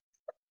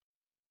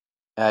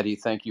 Addie,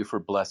 thank you for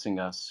blessing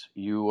us.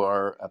 You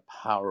are a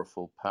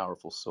powerful,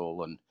 powerful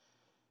soul, and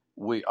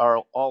we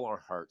are all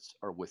our hearts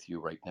are with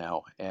you right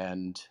now,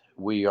 and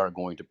we are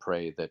going to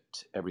pray that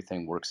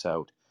everything works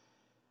out.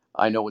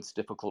 I know it's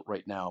difficult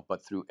right now,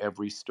 but through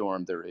every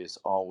storm there is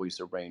always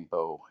a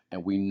rainbow,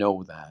 and we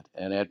know that.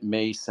 And it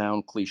may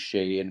sound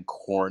cliche and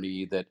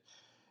corny that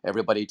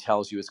everybody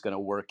tells you it's going to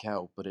work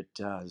out, but it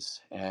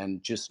does.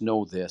 And just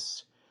know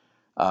this,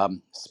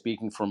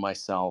 speaking for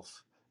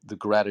myself, the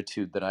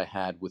gratitude that I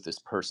had with this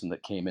person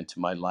that came into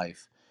my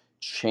life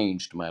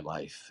changed my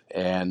life.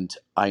 And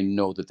I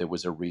know that there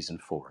was a reason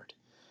for it.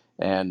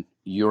 And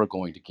you're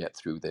going to get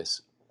through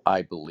this.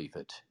 I believe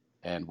it.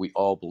 And we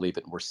all believe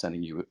it. And we're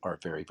sending you our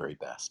very, very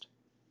best.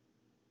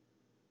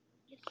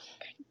 Yes,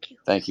 thank you.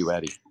 Thank you,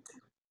 Addie.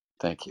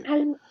 Thank you.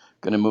 I'll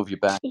Going to move you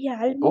back.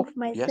 I'll Oh, move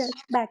myself yes.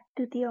 back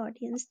to the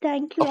audience.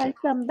 Thank you. I'll Okay.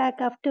 come back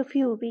after a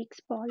few weeks,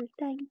 Paul.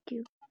 Thank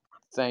you.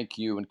 Thank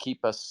you. And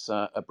keep us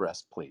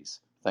abreast,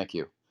 please. Thank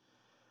you.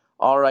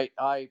 All right.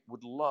 I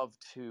would love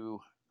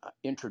to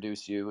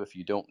introduce you, if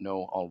you don't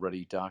know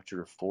already,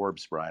 Dr.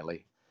 Forbes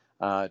Riley.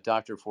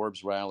 Dr.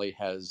 Forbes Riley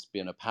has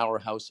been a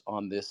powerhouse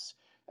on this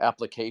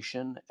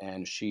application,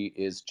 and she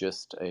is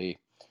just a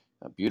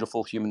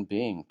beautiful human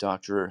being.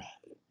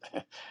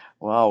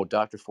 Wow,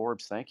 Dr.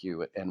 Forbes, thank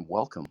you and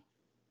welcome.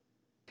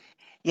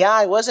 Yeah,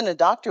 I wasn't a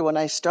doctor when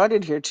I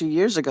started here 2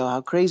 years ago.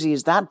 How crazy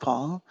is that,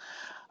 Paul?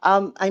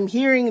 I'm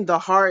hearing the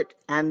heart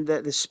and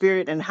the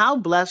spirit, and how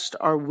blessed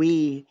are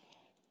we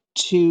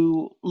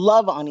to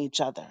love on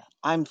each other.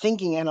 I'm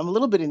thinking, and I'm a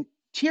little bit in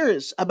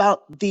tears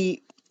about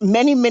the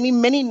many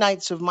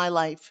nights of my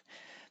life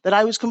that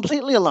I was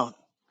completely alone.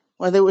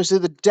 whether it was through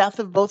the death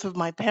of both of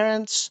my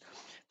parents,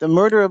 the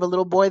murder of a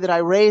little boy that I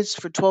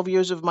raised for 12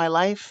 years of my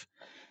life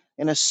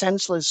in a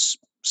senseless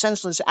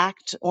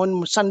act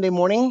one Sunday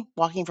morning,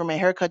 walking from a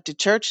haircut to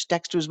church.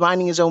 Dexter was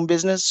minding his own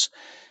business,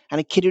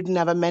 and a kid who didn't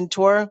have a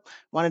mentor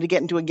wanted to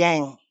get into a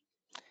gang.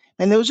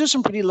 And those are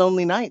some pretty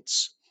lonely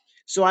nights.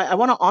 So I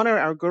want to honor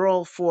our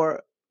girl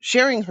for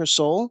sharing her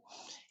soul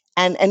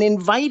and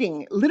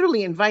inviting,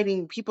 literally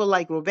inviting people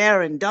like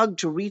Robert and Doug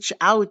to reach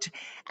out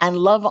and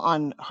love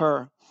on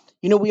her.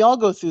 You know, we all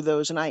go through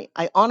those, and I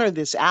honor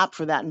this app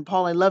for that. And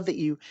Paul, I love that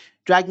you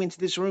dragged me into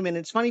this room. And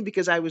it's funny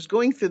because I was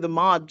going through the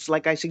mods,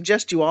 like I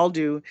suggest you all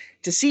do,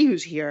 to see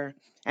who's here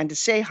and to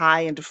say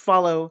hi and to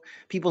follow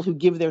people who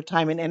give their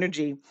time and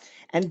energy.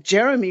 And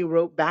Jeremy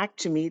wrote back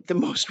to me the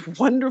most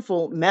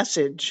wonderful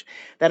message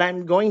that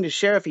I'm going to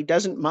share if he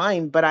doesn't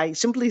mind. But I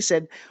simply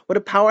said, what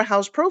a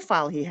powerhouse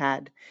profile he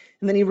had.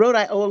 And then he wrote,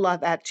 I owe a lot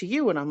of that to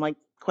you. And I'm like,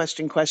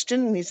 question.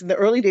 And he said, the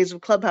early days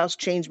of Clubhouse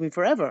changed me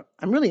forever.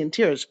 I'm really in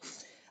tears.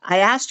 I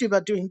asked you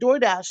about doing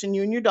DoorDash, and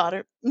you and your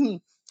daughter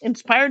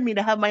inspired me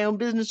to have my own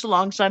business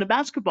alongside of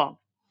basketball.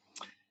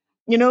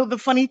 You know, the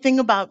funny thing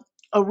about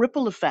a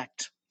ripple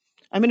effect,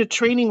 I'm in a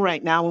training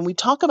right now, and we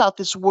talk about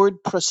this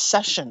word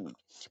procession.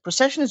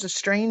 Procession is a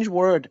strange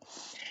word,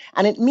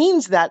 and it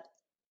means that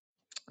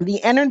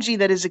the energy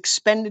that is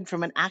expended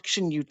from an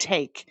action you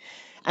take.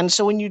 And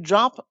so when you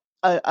drop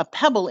a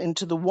pebble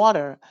into the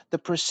water, the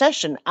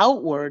procession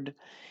outward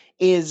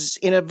is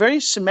in a very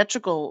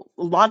symmetrical,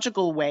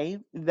 logical way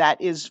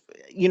that is,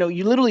 you know,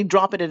 you literally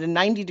drop it at a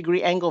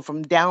 90-degree angle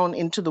from down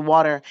into the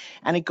water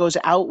and it goes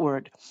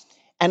outward.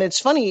 And it's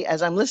funny,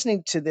 as I'm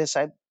listening to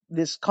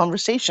this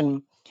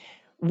conversation,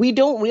 we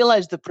don't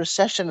realize the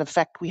procession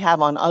effect we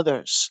have on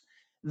others.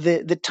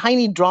 The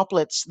tiny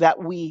droplets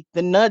the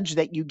nudge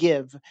that you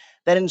give,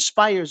 that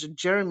inspires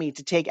Jeremy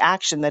to take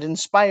action, that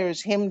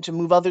inspires him to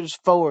move others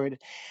forward.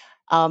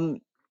 Um,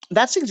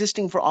 that's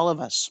existing for all of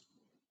us.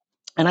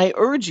 And I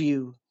urge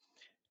you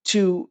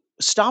to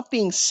stop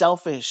being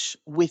selfish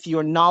with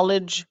your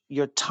knowledge,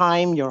 your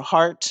time, your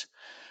heart.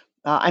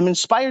 I'm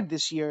inspired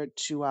this year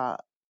to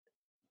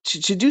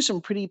do some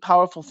pretty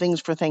powerful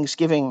things for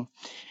Thanksgiving,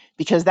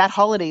 because that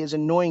holiday is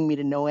annoying me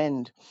to no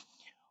end.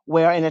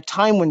 Where in a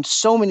time when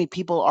so many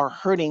people are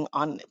hurting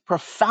on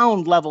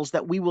profound levels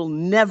that we will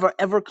never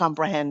ever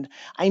comprehend.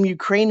 I'm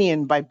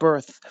Ukrainian by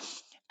birth.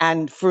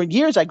 And for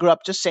years I grew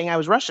up just saying I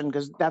was Russian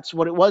because that's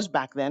what it was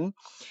back then.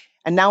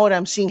 And now what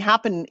I'm seeing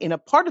happen in a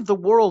part of the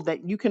world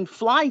that you can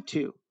fly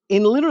to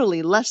in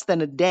literally less than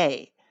a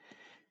day,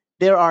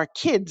 there are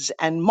kids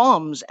and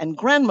moms and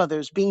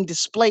grandmothers being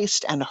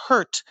displaced and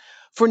hurt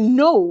for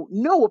no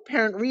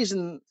apparent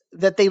reason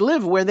that they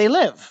live where they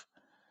live.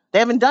 They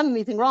haven't done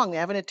anything wrong. They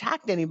haven't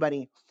attacked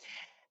anybody.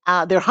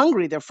 They're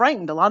hungry. They're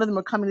frightened. A lot of them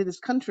are coming to this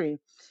country.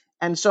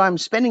 And so I'm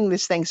spending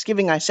this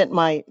Thanksgiving. I sent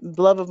my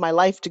love of my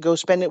life to go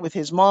spend it with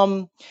his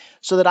mom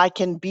so that I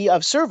can be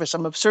of service.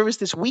 I'm of service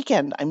this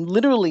weekend. I'm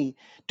literally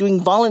doing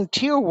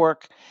volunteer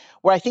work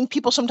where I think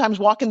people sometimes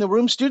walk in the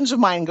room, students of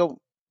mine, and go,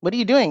 what are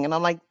you doing? And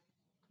I'm like,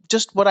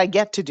 just what I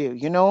get to do.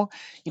 You know,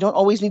 you don't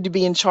always need to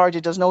be in charge.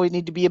 It doesn't always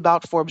need to be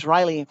about Forbes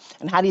Riley.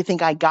 And how do you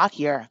think I got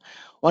here?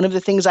 One of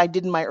the things I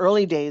did in my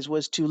early days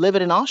was to live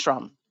at an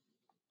ashram.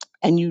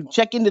 And you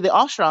check into the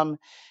ashram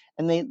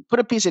and they put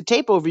a piece of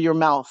tape over your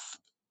mouth,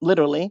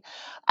 literally,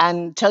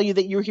 and tell you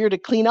that you're here to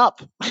clean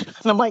up.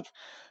 And I'm like,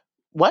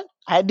 what?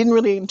 I didn't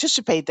really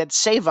anticipate that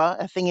seva,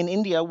 a thing in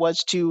India,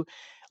 was to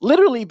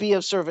literally be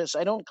of service.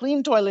 I don't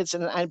clean toilets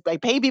and I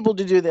pay people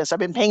to do this. I've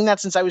been paying that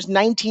since I was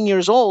 19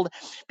 years old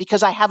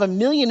because I have a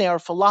millionaire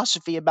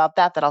philosophy about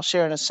that I'll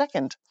share in a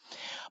second.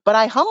 But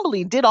I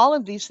humbly did all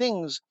of these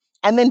things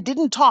and then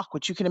didn't talk,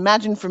 which you can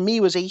imagine for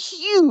me was a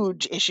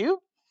huge issue.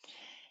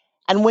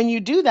 And when you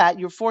do that,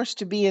 you're forced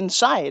to be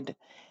inside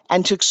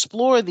and to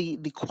explore the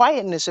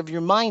quietness of your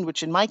mind,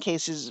 which in my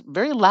case is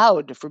very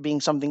loud for being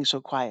something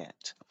so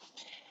quiet.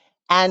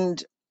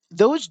 And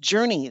those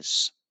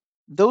journeys,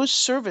 those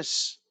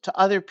service to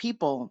other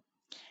people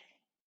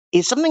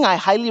is something I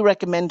highly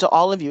recommend to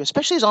all of you,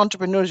 especially as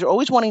entrepreneurs. You're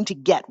always wanting to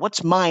get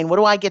what's mine, what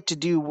do I get to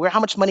do, how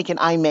much money can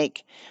I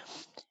make?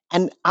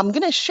 And I'm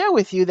going to share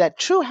with you that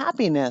true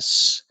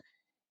happiness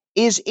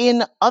is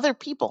in other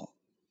people,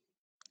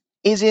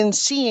 is in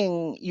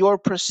seeing your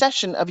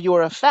procession of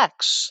your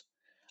effects,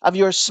 of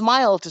your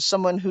smile to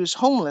someone who's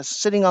homeless,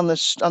 sitting on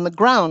the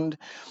ground,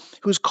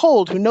 who's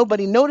cold, who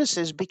nobody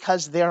notices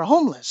because they're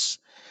homeless.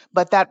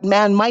 But that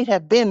man might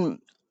have been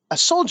a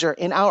soldier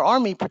in our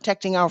army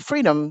protecting our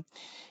freedom,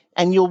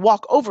 and you'll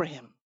walk over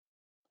him.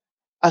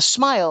 A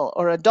smile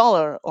or a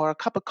dollar or a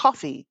cup of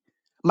coffee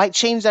might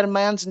change that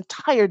man's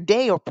entire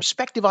day or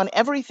perspective on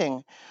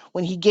everything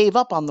when he gave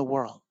up on the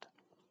world.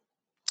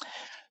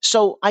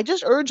 So I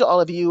just urge all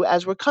of you,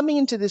 as we're coming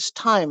into this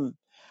time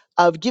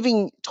of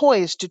giving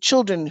toys to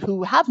children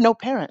who have no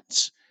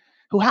parents,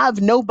 who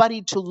have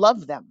nobody to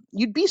love them.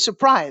 You'd be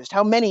surprised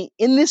how many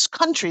in this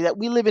country that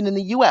we live in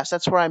the US,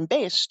 that's where I'm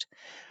based,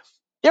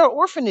 there are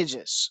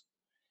orphanages.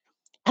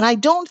 And I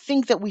don't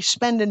think that we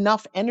spend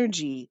enough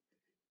energy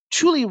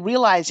truly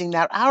realizing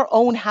that our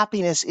own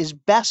happiness is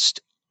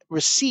best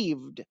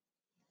received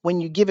when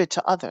you give it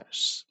to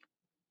others.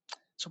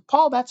 So,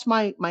 Paul, that's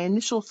my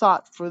initial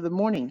thought for the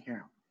morning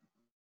here.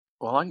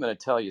 Well, I'm going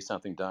to tell you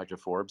something, Dr.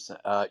 Forbes.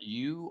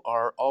 You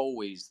are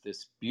always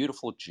this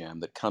beautiful gem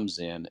that comes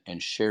in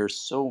and shares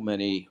so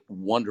many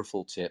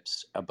wonderful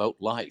tips about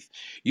life.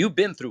 You've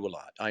been through a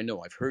lot. I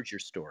know, I've heard your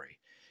story.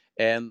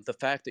 And the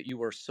fact that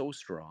you are so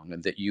strong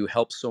and that you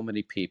help so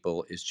many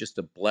people is just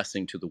a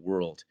blessing to the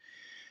world.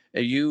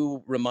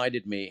 You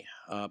reminded me,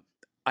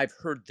 I've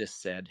heard this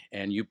said,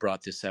 and you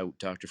brought this out,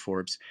 Dr.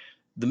 Forbes.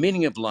 The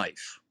meaning of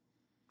life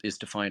is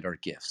to find our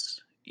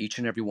gifts. Each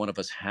and every one of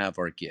us have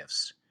our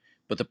gifts.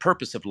 But the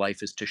purpose of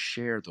life is to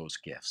share those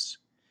gifts.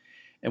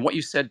 And what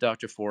you said,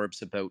 Dr.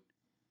 Forbes, about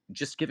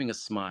just giving a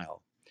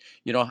smile.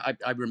 You know,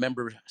 I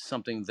remember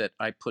something that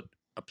I put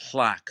a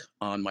plaque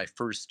on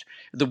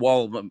the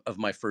wall of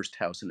my first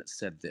house, and it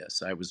said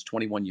this. I was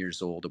 21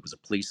 years old. It was a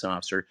police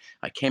officer.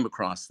 I came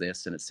across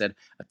this, and it said,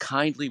 "A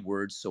kindly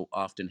word so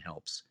often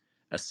helps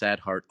a sad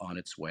heart on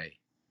its way,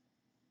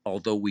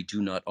 although we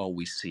do not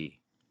always see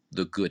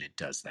the good it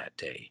does that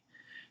day."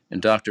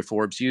 And Dr.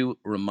 Forbes, you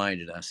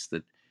reminded us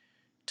that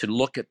to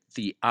look at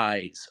the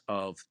eyes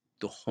of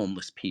the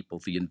homeless people,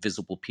 the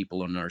invisible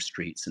people on our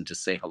streets, and to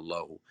say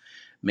hello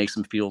makes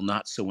them feel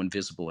not so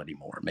invisible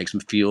anymore. Makes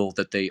them feel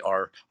that they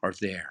are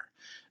there.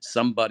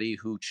 Somebody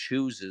who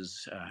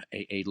chooses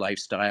a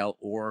lifestyle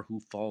or who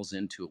falls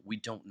into it, we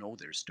don't know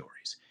their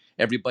stories.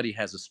 Everybody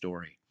has a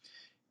story.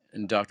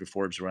 And Dr.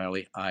 Forbes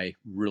Riley, I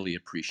really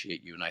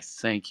appreciate you, and I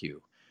thank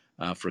you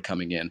for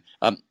coming in.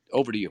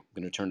 Over to you.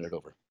 I'm going to turn it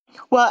over.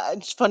 Well,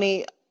 it's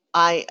funny.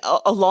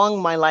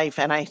 Along my life,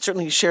 and I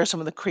certainly share some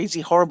of the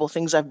crazy, horrible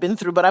things I've been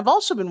through, but I've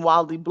also been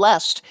wildly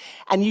blessed.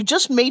 And you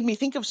just made me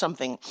think of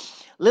something.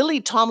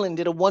 Lily Tomlin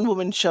did a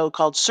one-woman show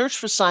called Search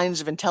for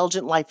Signs of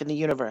Intelligent Life in the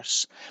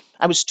Universe.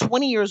 I was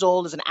 20 years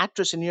old as an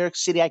actress in New York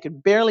City. I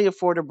could barely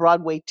afford a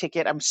Broadway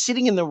ticket. I'm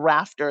sitting in the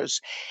rafters,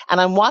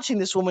 and I'm watching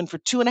this woman for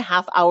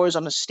 2.5 hours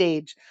on a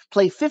stage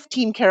play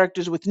 15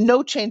 characters with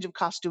no change of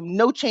costume,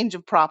 no change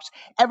of props.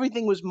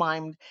 Everything was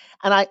mimed.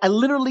 And I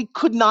literally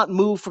could not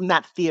move from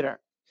that theater.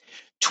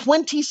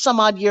 20 some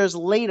odd years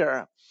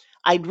later,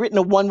 I'd written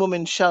a one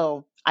woman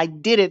show. I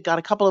did it, got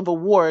a couple of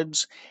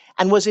awards,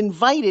 and was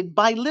invited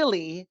by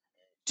Lily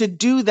to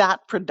do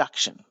that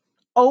production.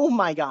 Oh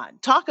my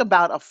God. Talk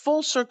about a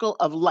full circle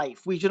of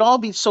life. We should all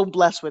be so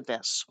blessed with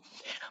this.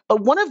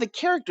 But one of the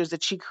characters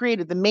that she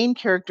created, the main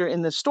character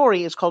in the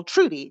story, is called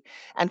Trudy.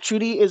 And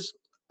Trudy is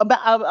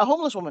a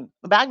homeless woman,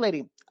 a bag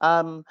lady,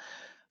 for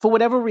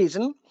whatever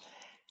reason.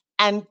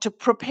 And to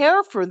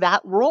prepare for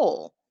that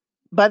role,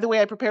 by the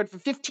way, I prepared for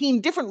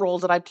 15 different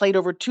roles that I played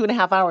over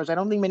 2.5 hours. I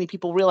don't think many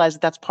people realize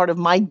that that's part of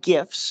my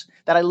gifts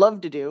that I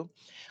love to do.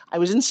 I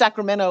was in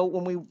Sacramento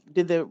when we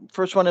did the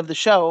first run of the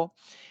show,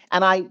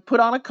 and I put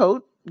on a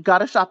coat,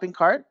 got a shopping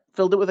cart,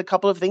 filled it with a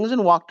couple of things,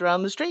 and walked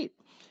around the street.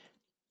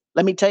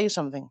 Let me tell you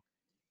something.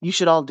 You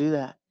should all do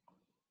that.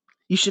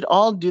 You should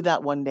all do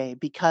that one day,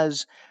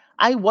 because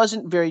I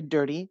wasn't very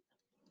dirty,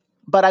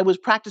 but I was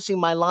practicing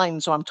my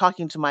lines, so I'm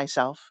talking to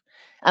myself.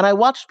 And I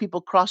watched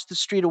people cross the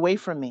street away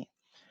from me.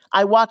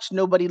 I watched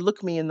nobody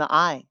look me in the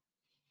eye.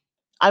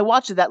 I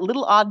watched that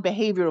little odd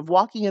behavior of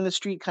walking in the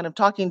street, kind of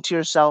talking to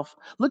yourself,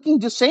 looking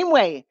the same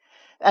way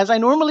as I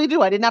normally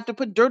do. I didn't have to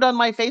put dirt on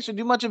my face or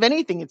do much of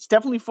anything. It's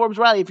definitely Forbes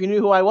Riley if you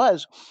knew who I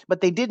was.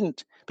 But they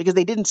didn't, because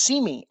they didn't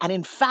see me. And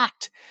in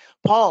fact,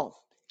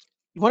 Paul,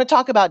 you want to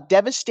talk about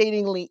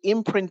devastatingly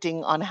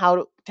imprinting on how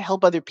to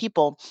help other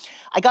people.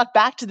 I got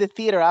back to the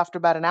theater after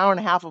about an hour and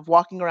a half of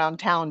walking around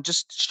town,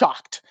 just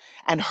shocked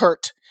and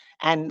hurt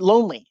and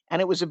lonely. And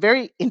it was a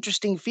very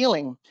interesting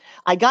feeling.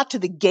 I got to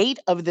the gate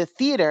of the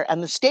theater,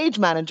 and the stage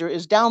manager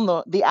is down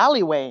the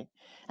alleyway.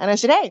 And I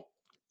said, "Hey,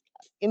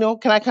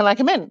 can I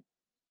come in?"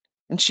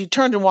 And she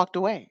turned and walked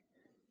away.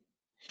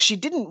 She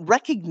didn't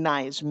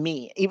recognize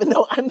me, even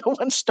though I'm the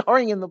one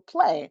starring in the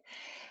play.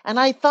 And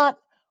I thought,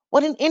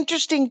 what an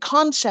interesting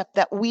concept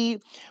that we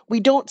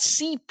don't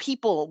see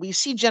people, we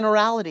see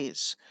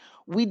generalities.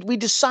 We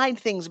decide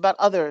things about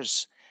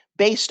others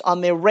based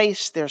on their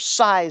race, their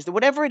size,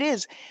 whatever it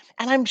is.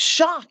 And I'm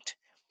shocked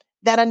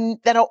that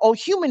a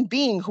human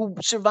being who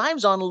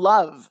survives on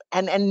love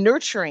and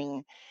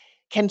nurturing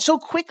can so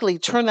quickly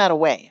turn that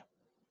away.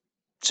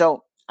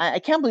 So I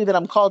can't believe that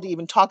I'm called to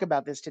even talk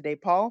about this today,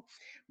 Paul.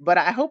 But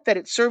I hope that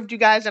it served you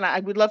guys, and I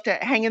would love to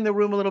hang in the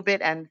room a little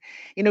bit. And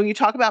you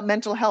talk about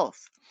mental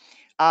health.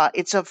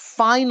 It's a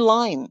fine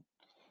line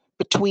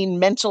between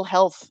mental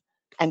health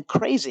and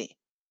crazy.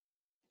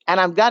 And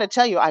I've got to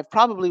tell you, I've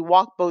probably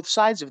walked both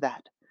sides of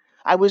that.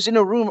 I was in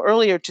a room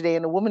earlier today,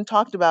 and a woman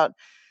talked about,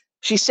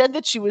 she said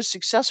that she was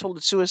successful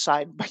at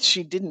suicide, but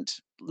she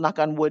didn't, knock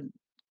on wood,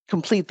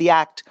 complete the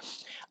act.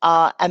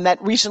 And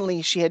that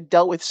recently she had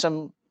dealt with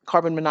some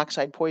carbon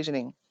monoxide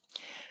poisoning.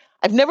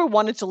 I've never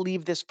wanted to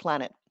leave this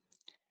planet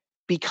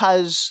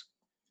because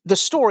the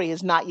story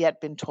has not yet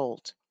been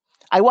told.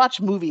 I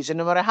watch movies, and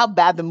no matter how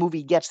bad the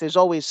movie gets, there's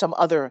always some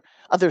other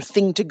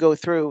thing to go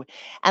through.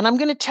 And I'm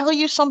going to tell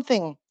you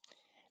something.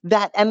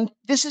 And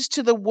this is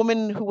to the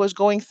woman who was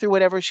going through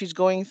whatever she's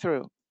going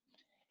through.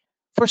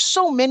 For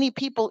so many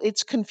people,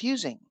 it's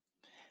confusing.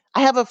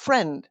 I have a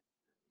friend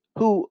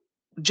who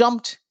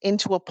jumped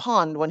into a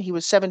pond when he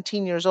was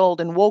 17 years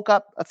old and woke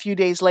up a few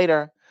days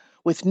later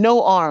with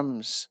no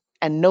arms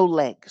and no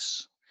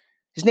legs.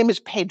 His name is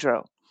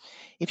Pedro.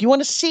 If you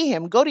want to see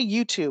him, go to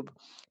YouTube,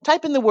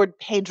 type in the word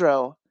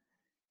Pedro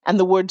and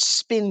the word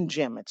Spin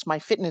Gym. It's my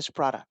fitness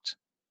product.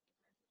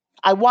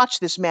 I watched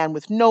this man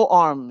with no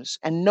arms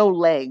and no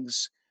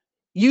legs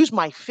use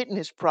my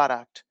fitness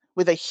product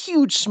with a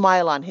huge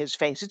smile on his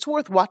face. It's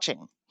worth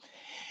watching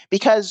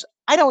because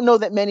I don't know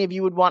that many of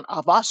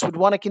us would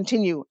want to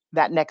continue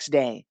that next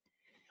day.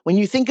 When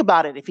you think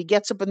about it, if he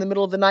gets up in the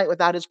middle of the night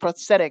without his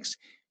prosthetics,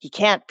 he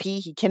can't pee,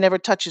 he can never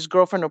touch his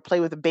girlfriend or play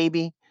with a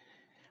baby.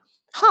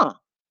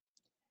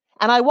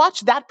 And I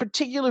watch that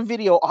particular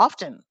video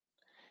often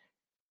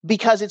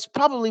because it's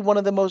probably one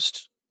of the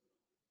most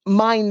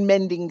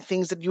mind-mending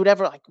things that you would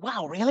ever like,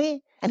 wow,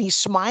 really? And he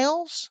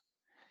smiles.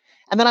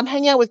 And then I'm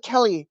hanging out with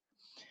Kelly,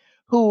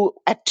 who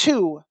at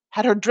 2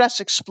 had her dress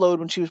explode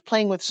when she was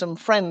playing with some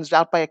friends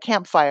out by a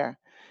campfire.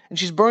 And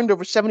she's burned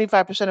over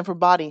 75% of her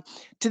body.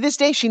 To this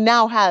day, she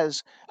now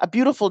has a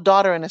beautiful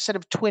daughter and a set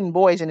of twin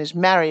boys and is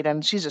married,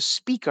 and she's a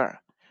speaker.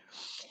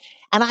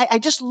 And I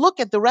just look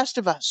at the rest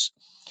of us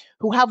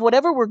who have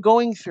whatever we're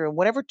going through,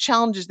 whatever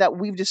challenges that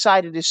we've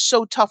decided is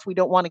so tough we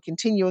don't want to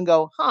continue, and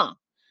go,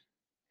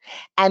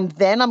 And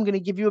then I'm going to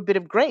give you a bit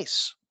of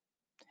grace,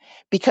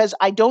 because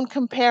I don't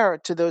compare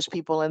to those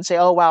people and say,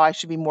 oh, wow, I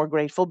should be more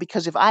grateful,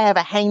 because if I have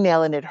a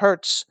hangnail and it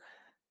hurts,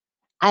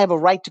 I have a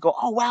right to go,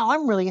 oh,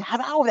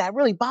 wow, that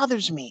really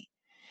bothers me.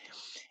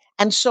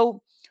 And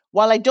so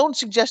while I don't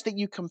suggest that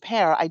you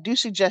compare, I do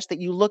suggest that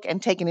you look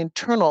and take an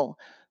internal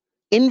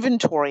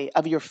inventory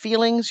of your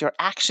feelings, your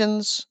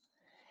actions,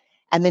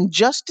 and then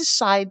just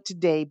decide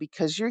today,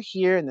 because you're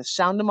here in the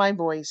sound of my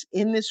voice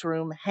in this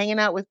room, hanging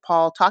out with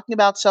Paul, talking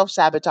about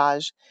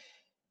self-sabotage,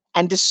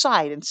 and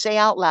decide and say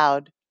out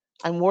loud,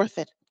 I'm worth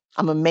it.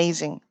 I'm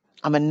amazing.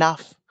 I'm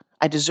enough.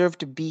 I deserve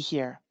to be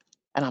here,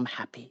 and I'm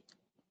happy.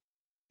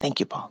 Thank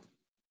you, Paul.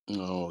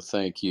 Oh,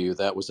 thank you.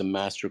 That was a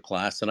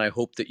masterclass, and I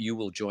hope that you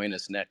will join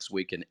us next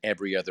week and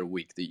every other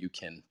week that you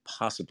can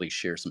possibly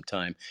share some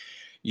time.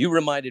 You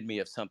reminded me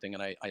of something,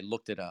 and I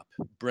looked it up.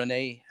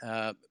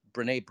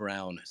 Brene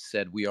Brown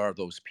said, "We are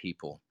those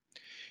people."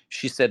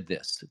 She said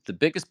this: the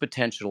biggest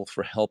potential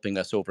for helping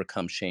us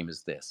overcome shame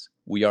is this: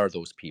 we are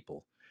those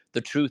people.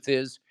 The truth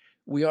is,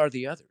 we are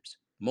the others.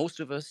 Most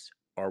of us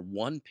are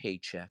one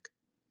paycheck,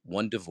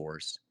 one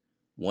divorce,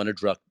 one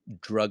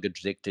drug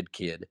addicted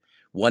kid,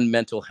 one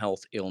mental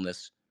health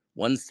illness,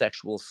 one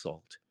sexual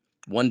assault,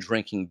 one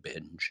drinking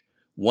binge,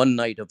 one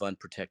night of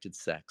unprotected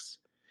sex,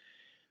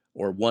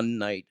 or one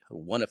night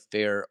or one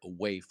affair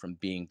away from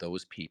being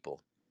those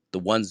people. The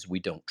ones we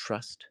don't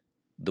trust,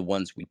 the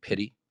ones we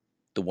pity,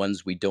 the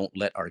ones we don't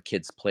let our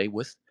kids play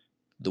with,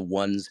 the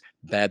ones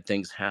bad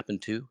things happen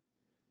to,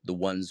 the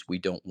ones we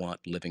don't want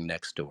living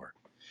next door.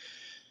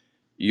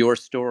 Your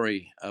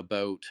story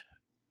about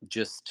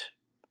just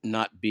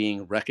not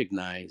being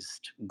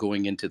recognized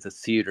going into the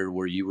theater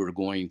where you were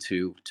going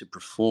to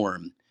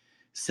perform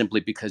simply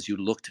because you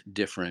looked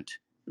different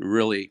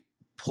really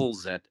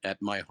pulls at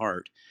my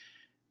heart,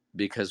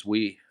 because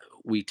we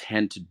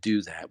tend to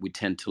do that. We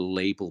tend to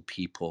label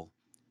people,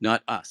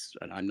 not us,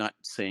 and I'm not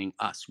saying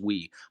us,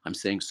 I'm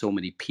saying so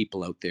many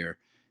people out there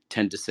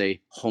tend to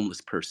say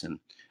homeless person,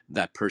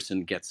 that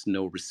person gets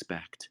no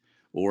respect,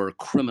 or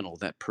criminal,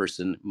 that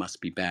person must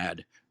be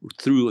bad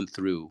through and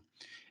through.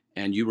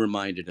 And you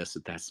reminded us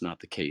that that's not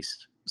the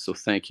case. So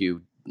thank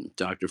you,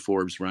 Dr.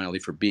 Forbes Riley,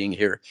 for being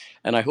here.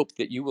 And I hope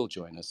that you will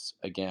join us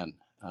again.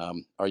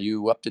 Are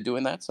you up to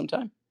doing that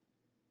sometime?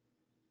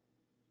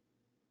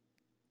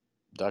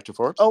 Dr.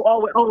 Forbes?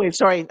 Wait,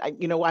 sorry.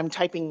 I'm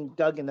typing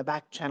Doug in the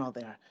back channel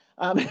there.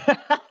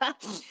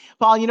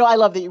 Paul, I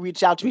love that you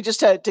reached out to me just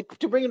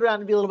to bring it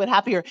around and be a little bit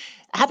happier.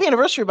 Happy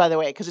anniversary, by the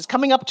way, because it's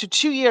coming up to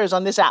 2 years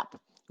on this app.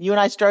 You and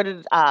I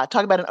started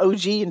talking about an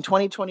OG in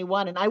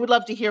 2021, and I would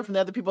love to hear from the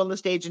other people on the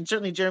stage, and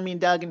certainly Jeremy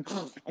and Doug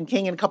and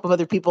King and a couple of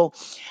other people.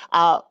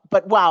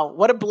 But wow,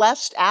 what a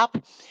blessed app,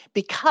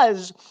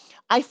 because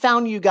I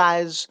found you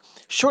guys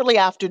shortly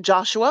after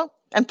Joshua.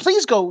 And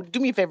please go do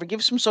me a favor,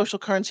 give some social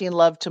currency and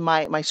love to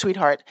my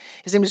sweetheart.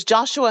 His name is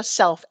Joshua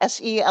Self,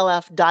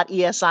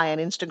 SELF.ESI on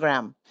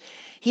Instagram.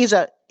 He's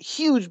a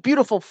huge,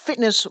 beautiful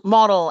fitness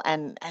model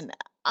and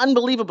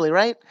unbelievably,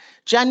 right?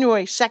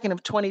 January 2nd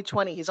of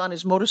 2020, he's on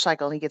his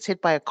motorcycle and he gets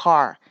hit by a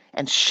car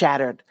and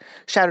shattered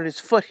his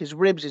foot, his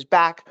ribs, his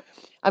back.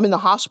 I'm in the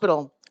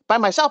hospital by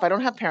myself. I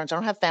don't have parents. I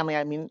don't have family.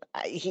 I mean,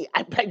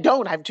 I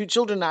don't. I have 2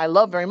 children I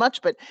love very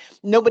much, but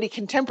nobody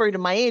contemporary to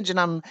my age. And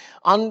I'm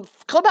on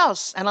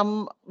Clubhouse and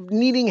I'm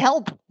needing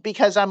help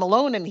because I'm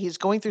alone and he's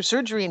going through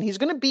surgery and he's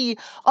going to be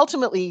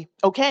ultimately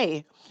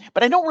okay.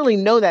 But I don't really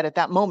know that at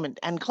that moment.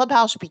 And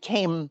Clubhouse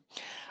became,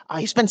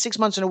 he spent 6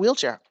 months in a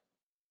wheelchair.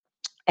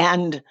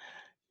 And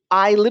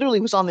I literally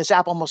was on this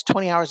app almost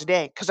 20 hours a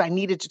day because I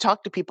needed to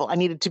talk to people. I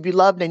needed to be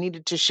loved. I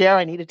needed to share.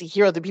 I needed to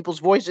hear other people's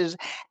voices.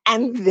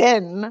 And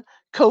then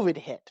COVID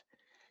hit.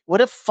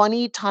 What a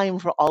funny time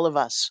for all of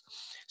us.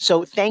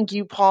 So thank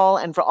you, Paul.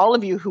 And for all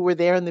of you who were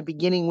there in the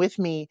beginning with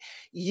me,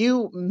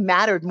 you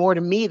mattered more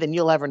to me than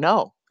you'll ever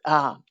know.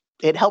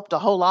 It helped a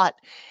whole lot.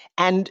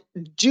 And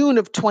June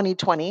of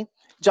 2020,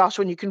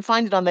 Joshua, and you can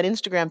find it on that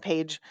Instagram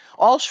page,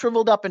 all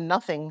shriveled up and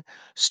nothing,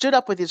 stood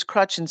up with his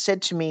crutch and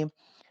said to me,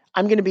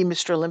 I'm going to be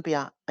Mr.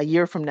 Olympia a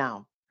year from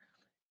now.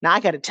 Now, I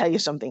got to tell you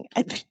something.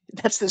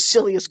 That's the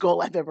silliest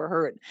goal I've ever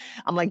heard.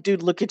 I'm like,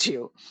 dude, look at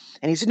you.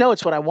 And he said, no,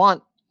 it's what I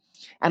want.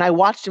 And I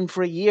watched him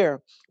for a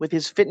year with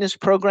his fitness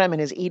program and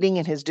his eating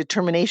and his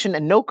determination.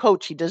 And no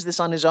coach, he does this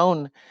on his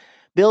own,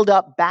 build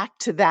up back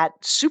to that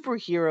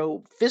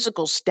superhero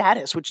physical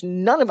status, which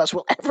none of us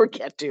will ever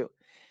get to.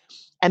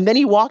 And then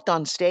he walked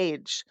on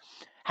stage,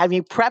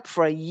 having prepped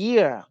for a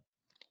year.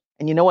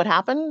 And you know what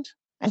happened?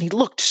 And he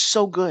looked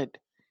so good.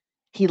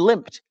 He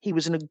limped. He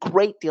was in a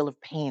great deal of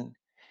pain.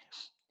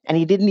 And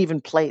he didn't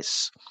even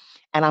place.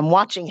 And I'm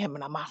watching him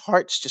and my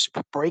heart's just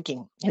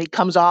breaking. And he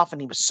comes off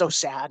and he was so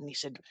sad. And he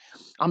said,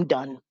 I'm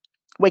done.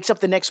 Wakes up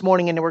the next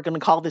morning and we're going to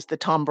call this the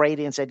Tom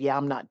Brady, and said, yeah,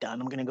 I'm not done.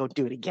 I'm going to go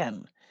do it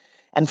again.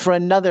 And for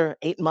another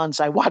 8 months,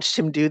 I watched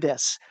him do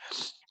this.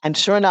 And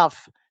sure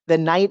enough, the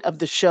night of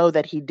the show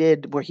that he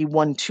did where he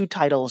won 2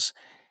 titles,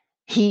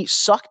 he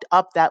sucked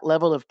up that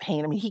level of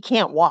pain. I mean, he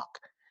can't walk,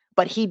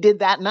 but he did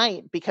that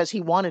night because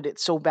he wanted it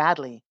so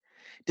badly.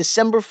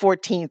 December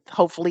 14th,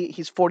 hopefully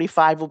he's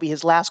 45, will be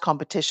his last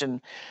competition,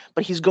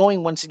 but he's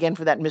going once again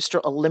for that Mr.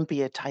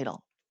 Olympia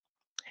title.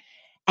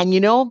 And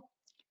you know,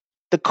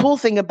 the cool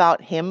thing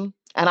about him,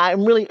 and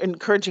I'm really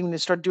encouraging him to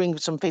start doing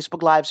some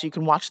Facebook Live so you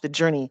can watch the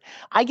journey.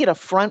 I get a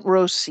front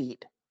row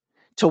seat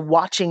to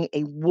watching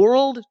a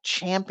world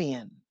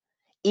champion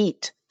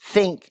eat,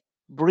 think,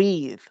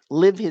 breathe,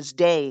 live his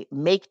day,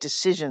 make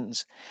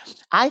decisions.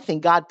 I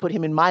think God put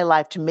him in my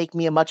life to make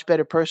me a much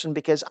better person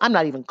because I'm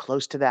not even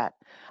close to that.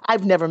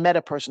 I've never met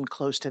a person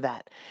close to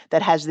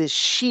that has this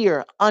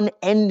sheer,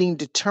 unending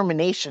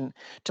determination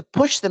to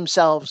push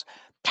themselves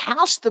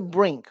past the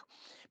brink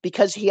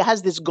because he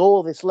has this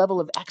goal, this level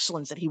of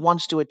excellence that he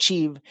wants to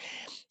achieve.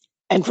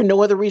 And for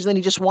no other reason than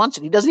he just wants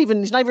it.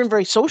 He's not even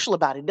very social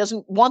about it. He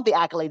doesn't want the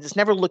accolades. It's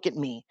never look at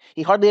me.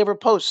 He hardly ever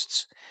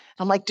posts.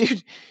 I'm like,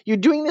 dude, you're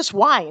doing this.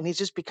 Why? And he's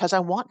just, because I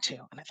want to.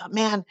 And I thought,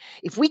 man,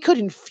 if we could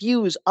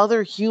infuse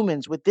other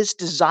humans with this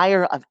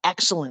desire of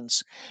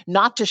excellence,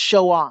 not to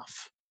show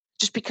off,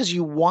 just because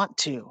you want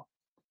to.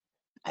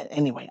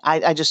 Anyway,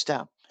 I just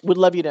would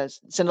love you to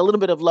send a little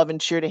bit of love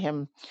and cheer to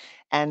him.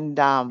 And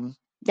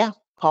yeah,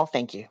 Paul,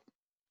 thank you.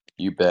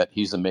 You bet.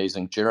 He's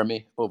amazing.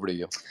 Jeremy, over to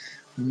you.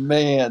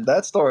 Man,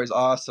 that story is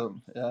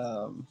awesome.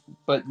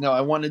 But no,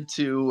 I wanted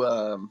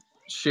to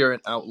share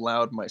it out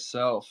loud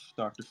myself,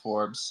 Dr.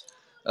 Forbes,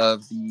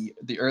 of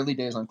the early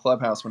days on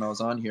Clubhouse when I was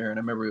on here. And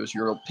I remember it was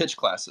your pitch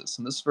classes.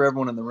 And this is for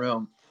everyone in the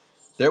room.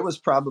 There was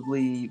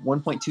probably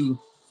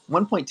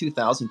 1.2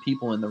 thousand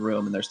people in the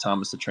room. And there's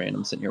Thomas the Train.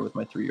 I'm sitting here with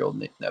my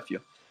 3-year-old nephew.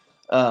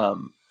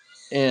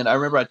 And I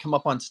remember I'd come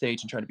up on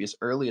stage and try to be as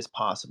early as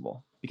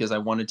possible because I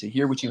wanted to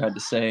hear what you had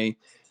to say.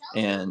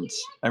 And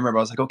I remember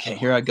I was like, okay,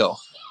 here I go.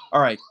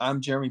 All right,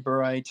 I'm Jeremy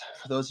Burright.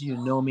 For those of you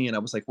who know me, and I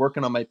was like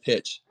working on my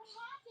pitch.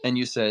 And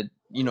you said,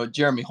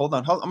 Jeremy, hold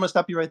on. I'm going to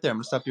stop you right there.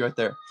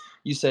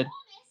 You said,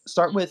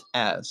 start with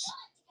as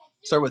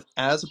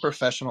a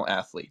professional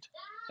athlete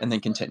and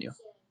then continue.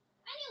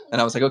 And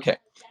I was like, okay,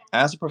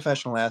 as a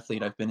professional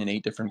athlete, I've been in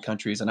 8 different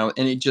countries and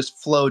it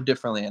just flowed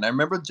differently. And I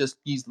remember just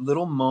these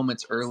little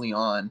moments early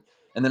on.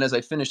 And then as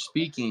I finished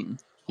speaking,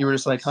 you were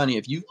just like, honey,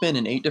 if you've been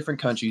in 8 different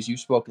countries, you've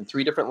spoken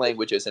 3 different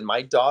languages, and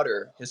my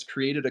daughter has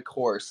created a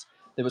course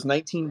that was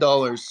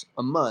 $19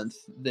 a month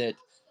that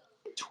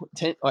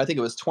I think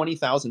it was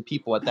 20,000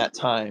 people at that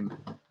time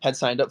had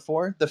signed up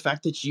for. The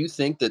fact that you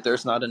think that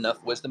there's not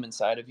enough wisdom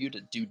inside of you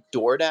to do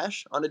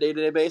DoorDash on a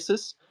day-to-day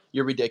basis,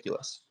 you're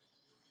ridiculous.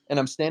 And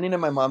I'm standing in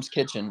my mom's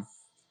kitchen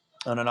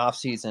on an off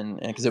season,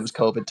 because it was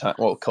COVID time.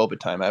 Well, COVID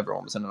time,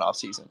 everyone was in an off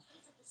season.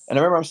 And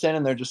I remember I'm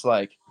standing there just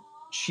like,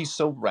 she's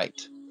so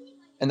right.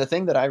 And the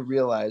thing that I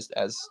realized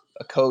as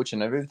a coach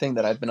and everything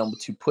that I've been able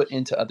to put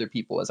into other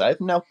people is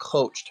I've now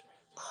coached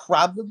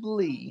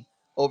probably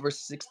over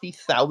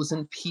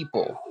 60,000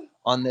 people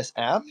on this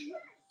app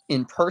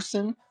in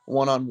person,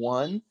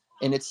 one-on-one.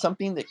 And it's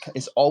something that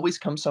has always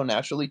come so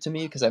naturally to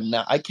me because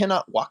I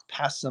cannot walk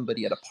past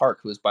somebody at a park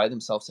who is by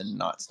themselves and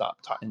not stop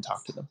and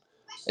talk to them.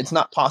 It's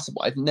not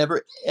possible. I've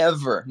never,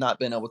 ever not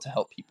been able to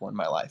help people in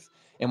my life.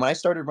 And when I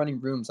started running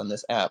rooms on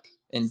this app,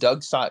 and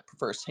Doug saw it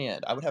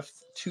firsthand, I would have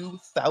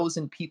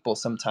 2,000 people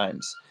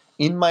sometimes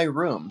in my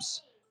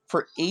rooms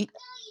for 8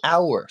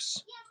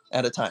 hours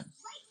at a time.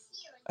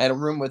 I had a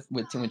room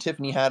when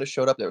Tiffany Haddish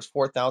showed up, there was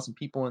 4,000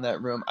 people in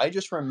that room. I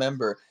just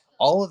remember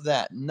all of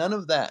that. None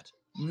of that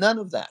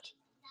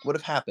would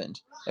have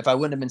happened if I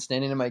wouldn't have been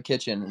standing in my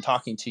kitchen and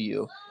talking to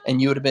you,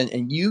 and you would have been,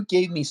 and you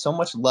gave me so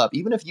much love,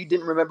 even if you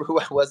didn't remember who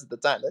I was at the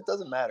time. That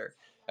doesn't matter.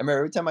 remember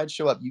every time I'd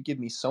show up, you give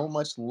me so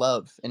much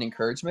love and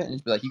encouragement, and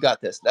just be like, "You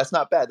got this. That's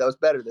not bad. That was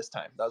better this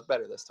time. That was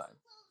better this time."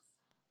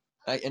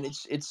 And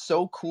it's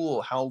so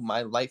cool how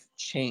my life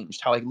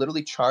changed. How I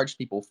literally charged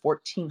people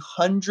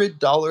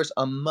 $1,400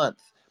 a month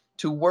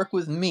to work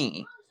with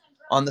me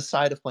on the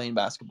side of playing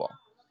basketball.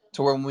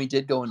 To where when we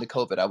did go into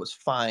COVID, I was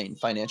fine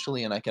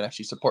financially, and I could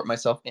actually support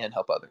myself and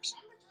help others.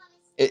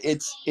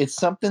 It's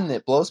something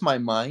that blows my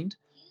mind,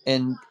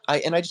 and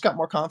I just got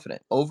more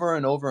confident over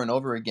and over and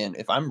over again.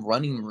 If I'm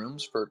running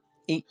rooms for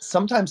 8,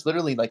 sometimes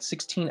literally like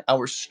 16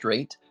 hours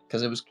straight,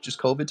 because it was just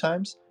COVID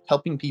times,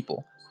 helping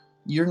people,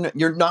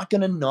 you're not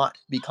gonna not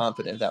be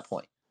confident at that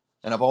point.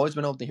 And I've always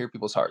been able to hear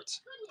people's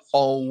hearts.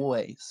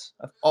 Always,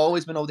 I've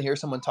always been able to hear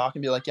someone talk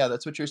and be like, "Yeah,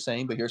 that's what you're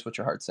saying, but here's what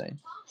your heart's saying."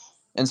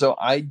 And so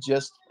I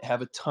just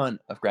have a ton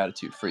of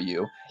gratitude for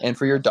you and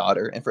for your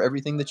daughter and for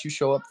everything that you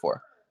show up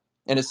for.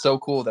 And it's so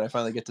cool that I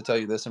finally get to tell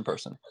you this in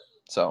person.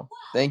 So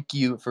thank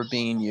you for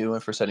being you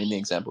and for setting the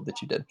example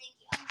that you did.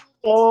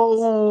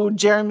 Oh,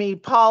 Jeremy,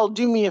 Paul,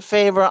 do me a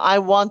favor. I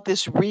want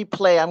this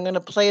replay. I'm going to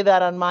play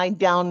that on my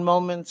down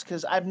moments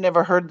because I've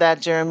never heard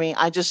that, Jeremy.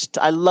 I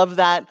love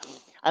that.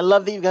 I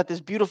love that you've got this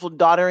beautiful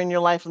daughter in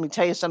your life. Let me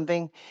tell you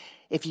something.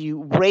 If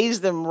you raise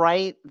them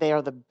right, they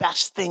are the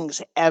best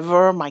things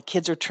ever. My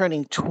kids are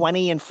turning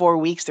 20 in 4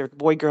 weeks. They're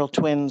boy-girl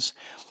twins.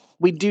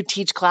 We do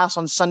teach class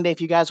on Sunday if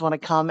you guys want to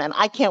come. And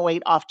I can't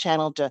wait off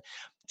channel to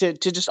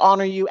just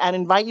honor you and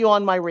invite you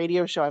on my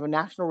radio show. I have a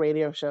national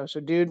radio show. So,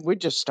 dude, we're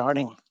just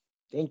starting.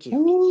 Thank you.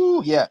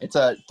 Ooh, yeah, it's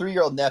a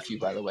 3-year-old nephew,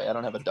 by the way. I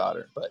don't have a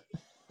daughter, but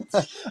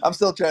I'm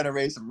still trying to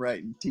raise him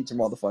right and teach him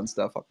all the fun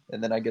stuff.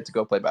 And then I get to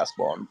go play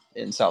basketball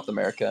in South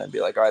America and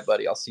be like, "All right,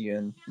 buddy, I'll see you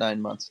in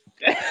 9 months."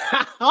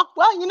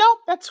 Well,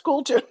 that's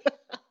cool too.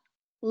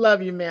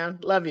 Love you, man.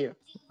 Love you.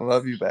 I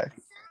love you back.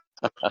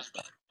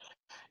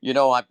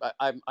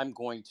 I'm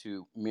going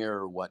to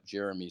mirror what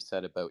Jeremy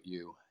said about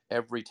you.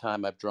 Every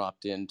time I've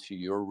dropped into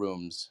your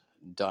rooms,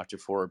 Dr.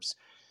 Forbes,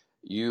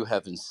 you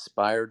have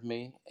inspired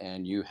me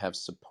and you have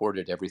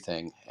supported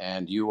everything.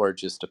 And you are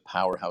just a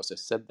powerhouse. I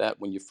said that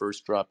when you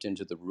first dropped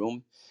into the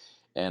room,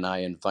 and I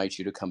invite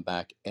you to come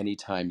back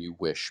anytime you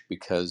wish,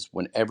 because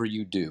whenever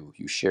you do,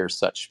 you share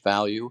such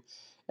value,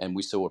 and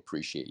we so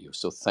appreciate you.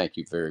 So thank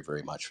you very,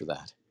 very much for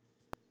that.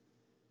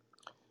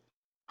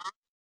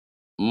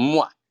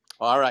 Mwah.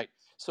 All right.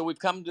 So we've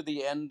come to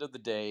the end of the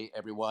day,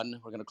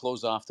 everyone. We're going to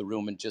close off the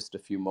room in just a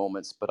few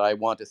moments, but I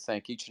want to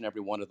thank each and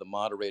every one of the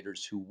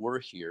moderators who were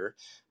here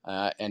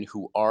and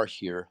who are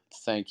here.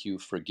 Thank you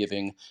for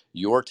giving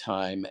your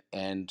time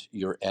and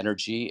your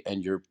energy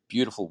and your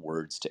beautiful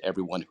words to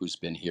everyone who's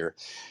been here,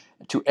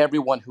 to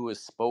everyone who has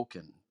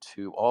spoken,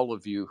 to all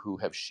of you who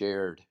have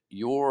shared.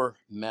 Your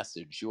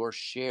message, your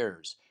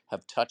shares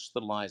have touched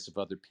the lives of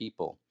other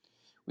people.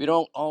 We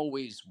don't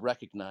always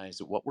recognize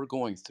that what we're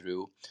going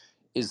through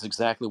is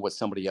exactly what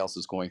somebody else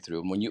is going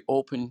through. And when you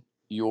open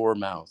your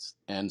mouth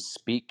and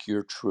speak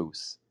your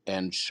truth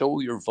and show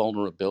your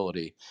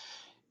vulnerability,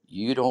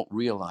 you don't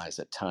realize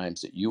at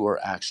times that you are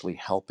actually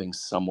helping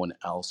someone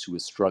else who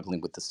is struggling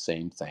with the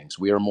same things.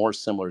 We are more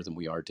similar than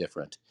we are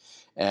different.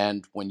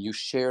 And when you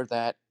share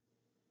that,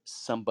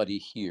 somebody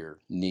here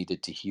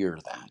needed to hear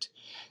that.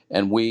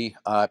 And we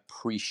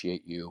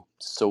appreciate you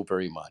so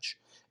very much.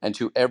 And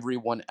to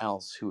everyone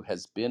else who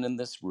has been in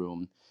this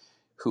room,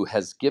 who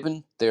has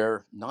given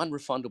their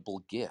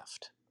non-refundable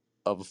gift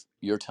of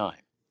your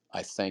time,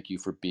 I thank you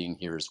for being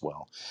here as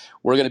well.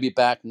 We're going to be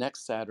back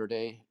next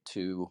Saturday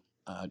to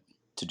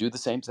do the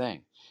same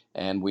thing,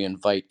 and we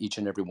invite each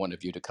and every one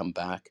of you to come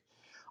back.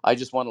 I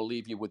just want to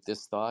leave you with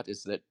this thought,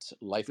 is that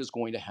life is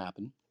going to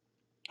happen,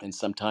 and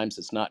sometimes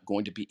it's not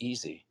going to be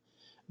easy,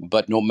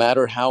 but no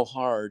matter how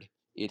hard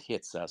it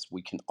hits us,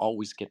 we can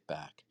always get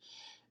back.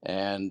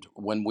 And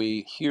when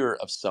we hear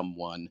of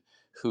someone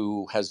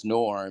who has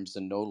no arms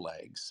and no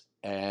legs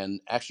and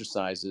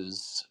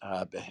exercises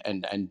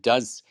and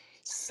does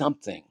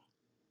something,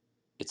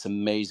 it's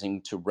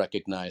amazing to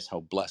recognize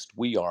how blessed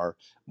we are,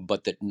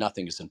 but that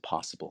nothing is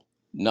impossible.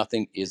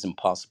 Nothing is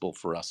impossible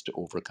for us to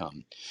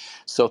overcome.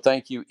 So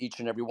thank you, each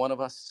and every one of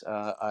us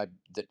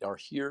that are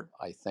here.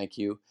 I thank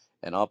you.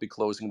 And I'll be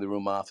closing the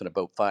room off in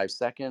about 5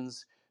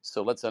 seconds.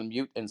 So let's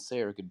unmute and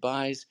say our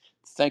goodbyes.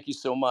 Thank you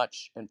so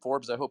much. And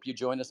Forbes, I hope you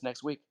join us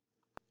next week.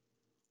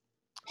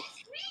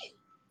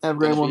 Have a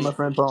great one, my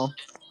friend Paul. See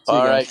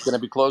All you right, guys. going to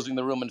be closing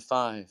the room in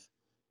 5,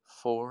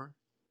 4,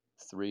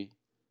 3,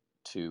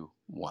 2,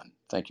 1.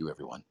 Thank you,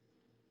 everyone.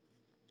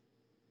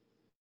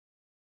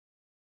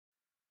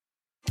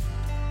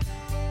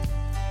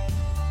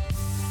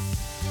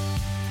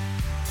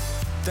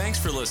 Thanks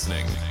for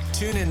listening.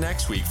 Tune in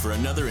next week for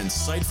another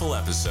insightful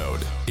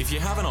episode. If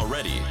you haven't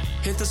already,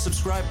 hit the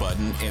subscribe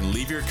button and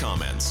leave your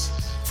comments.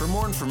 For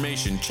more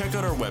information, check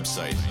out our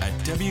website at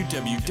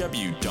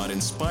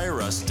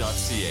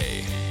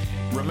www.inspireus.ca.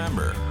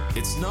 Remember,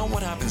 it's not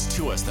what happens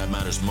to us that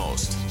matters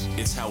most.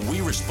 It's how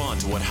we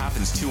respond to what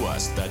happens to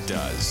us that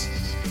does.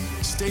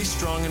 Stay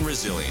strong and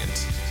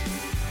resilient.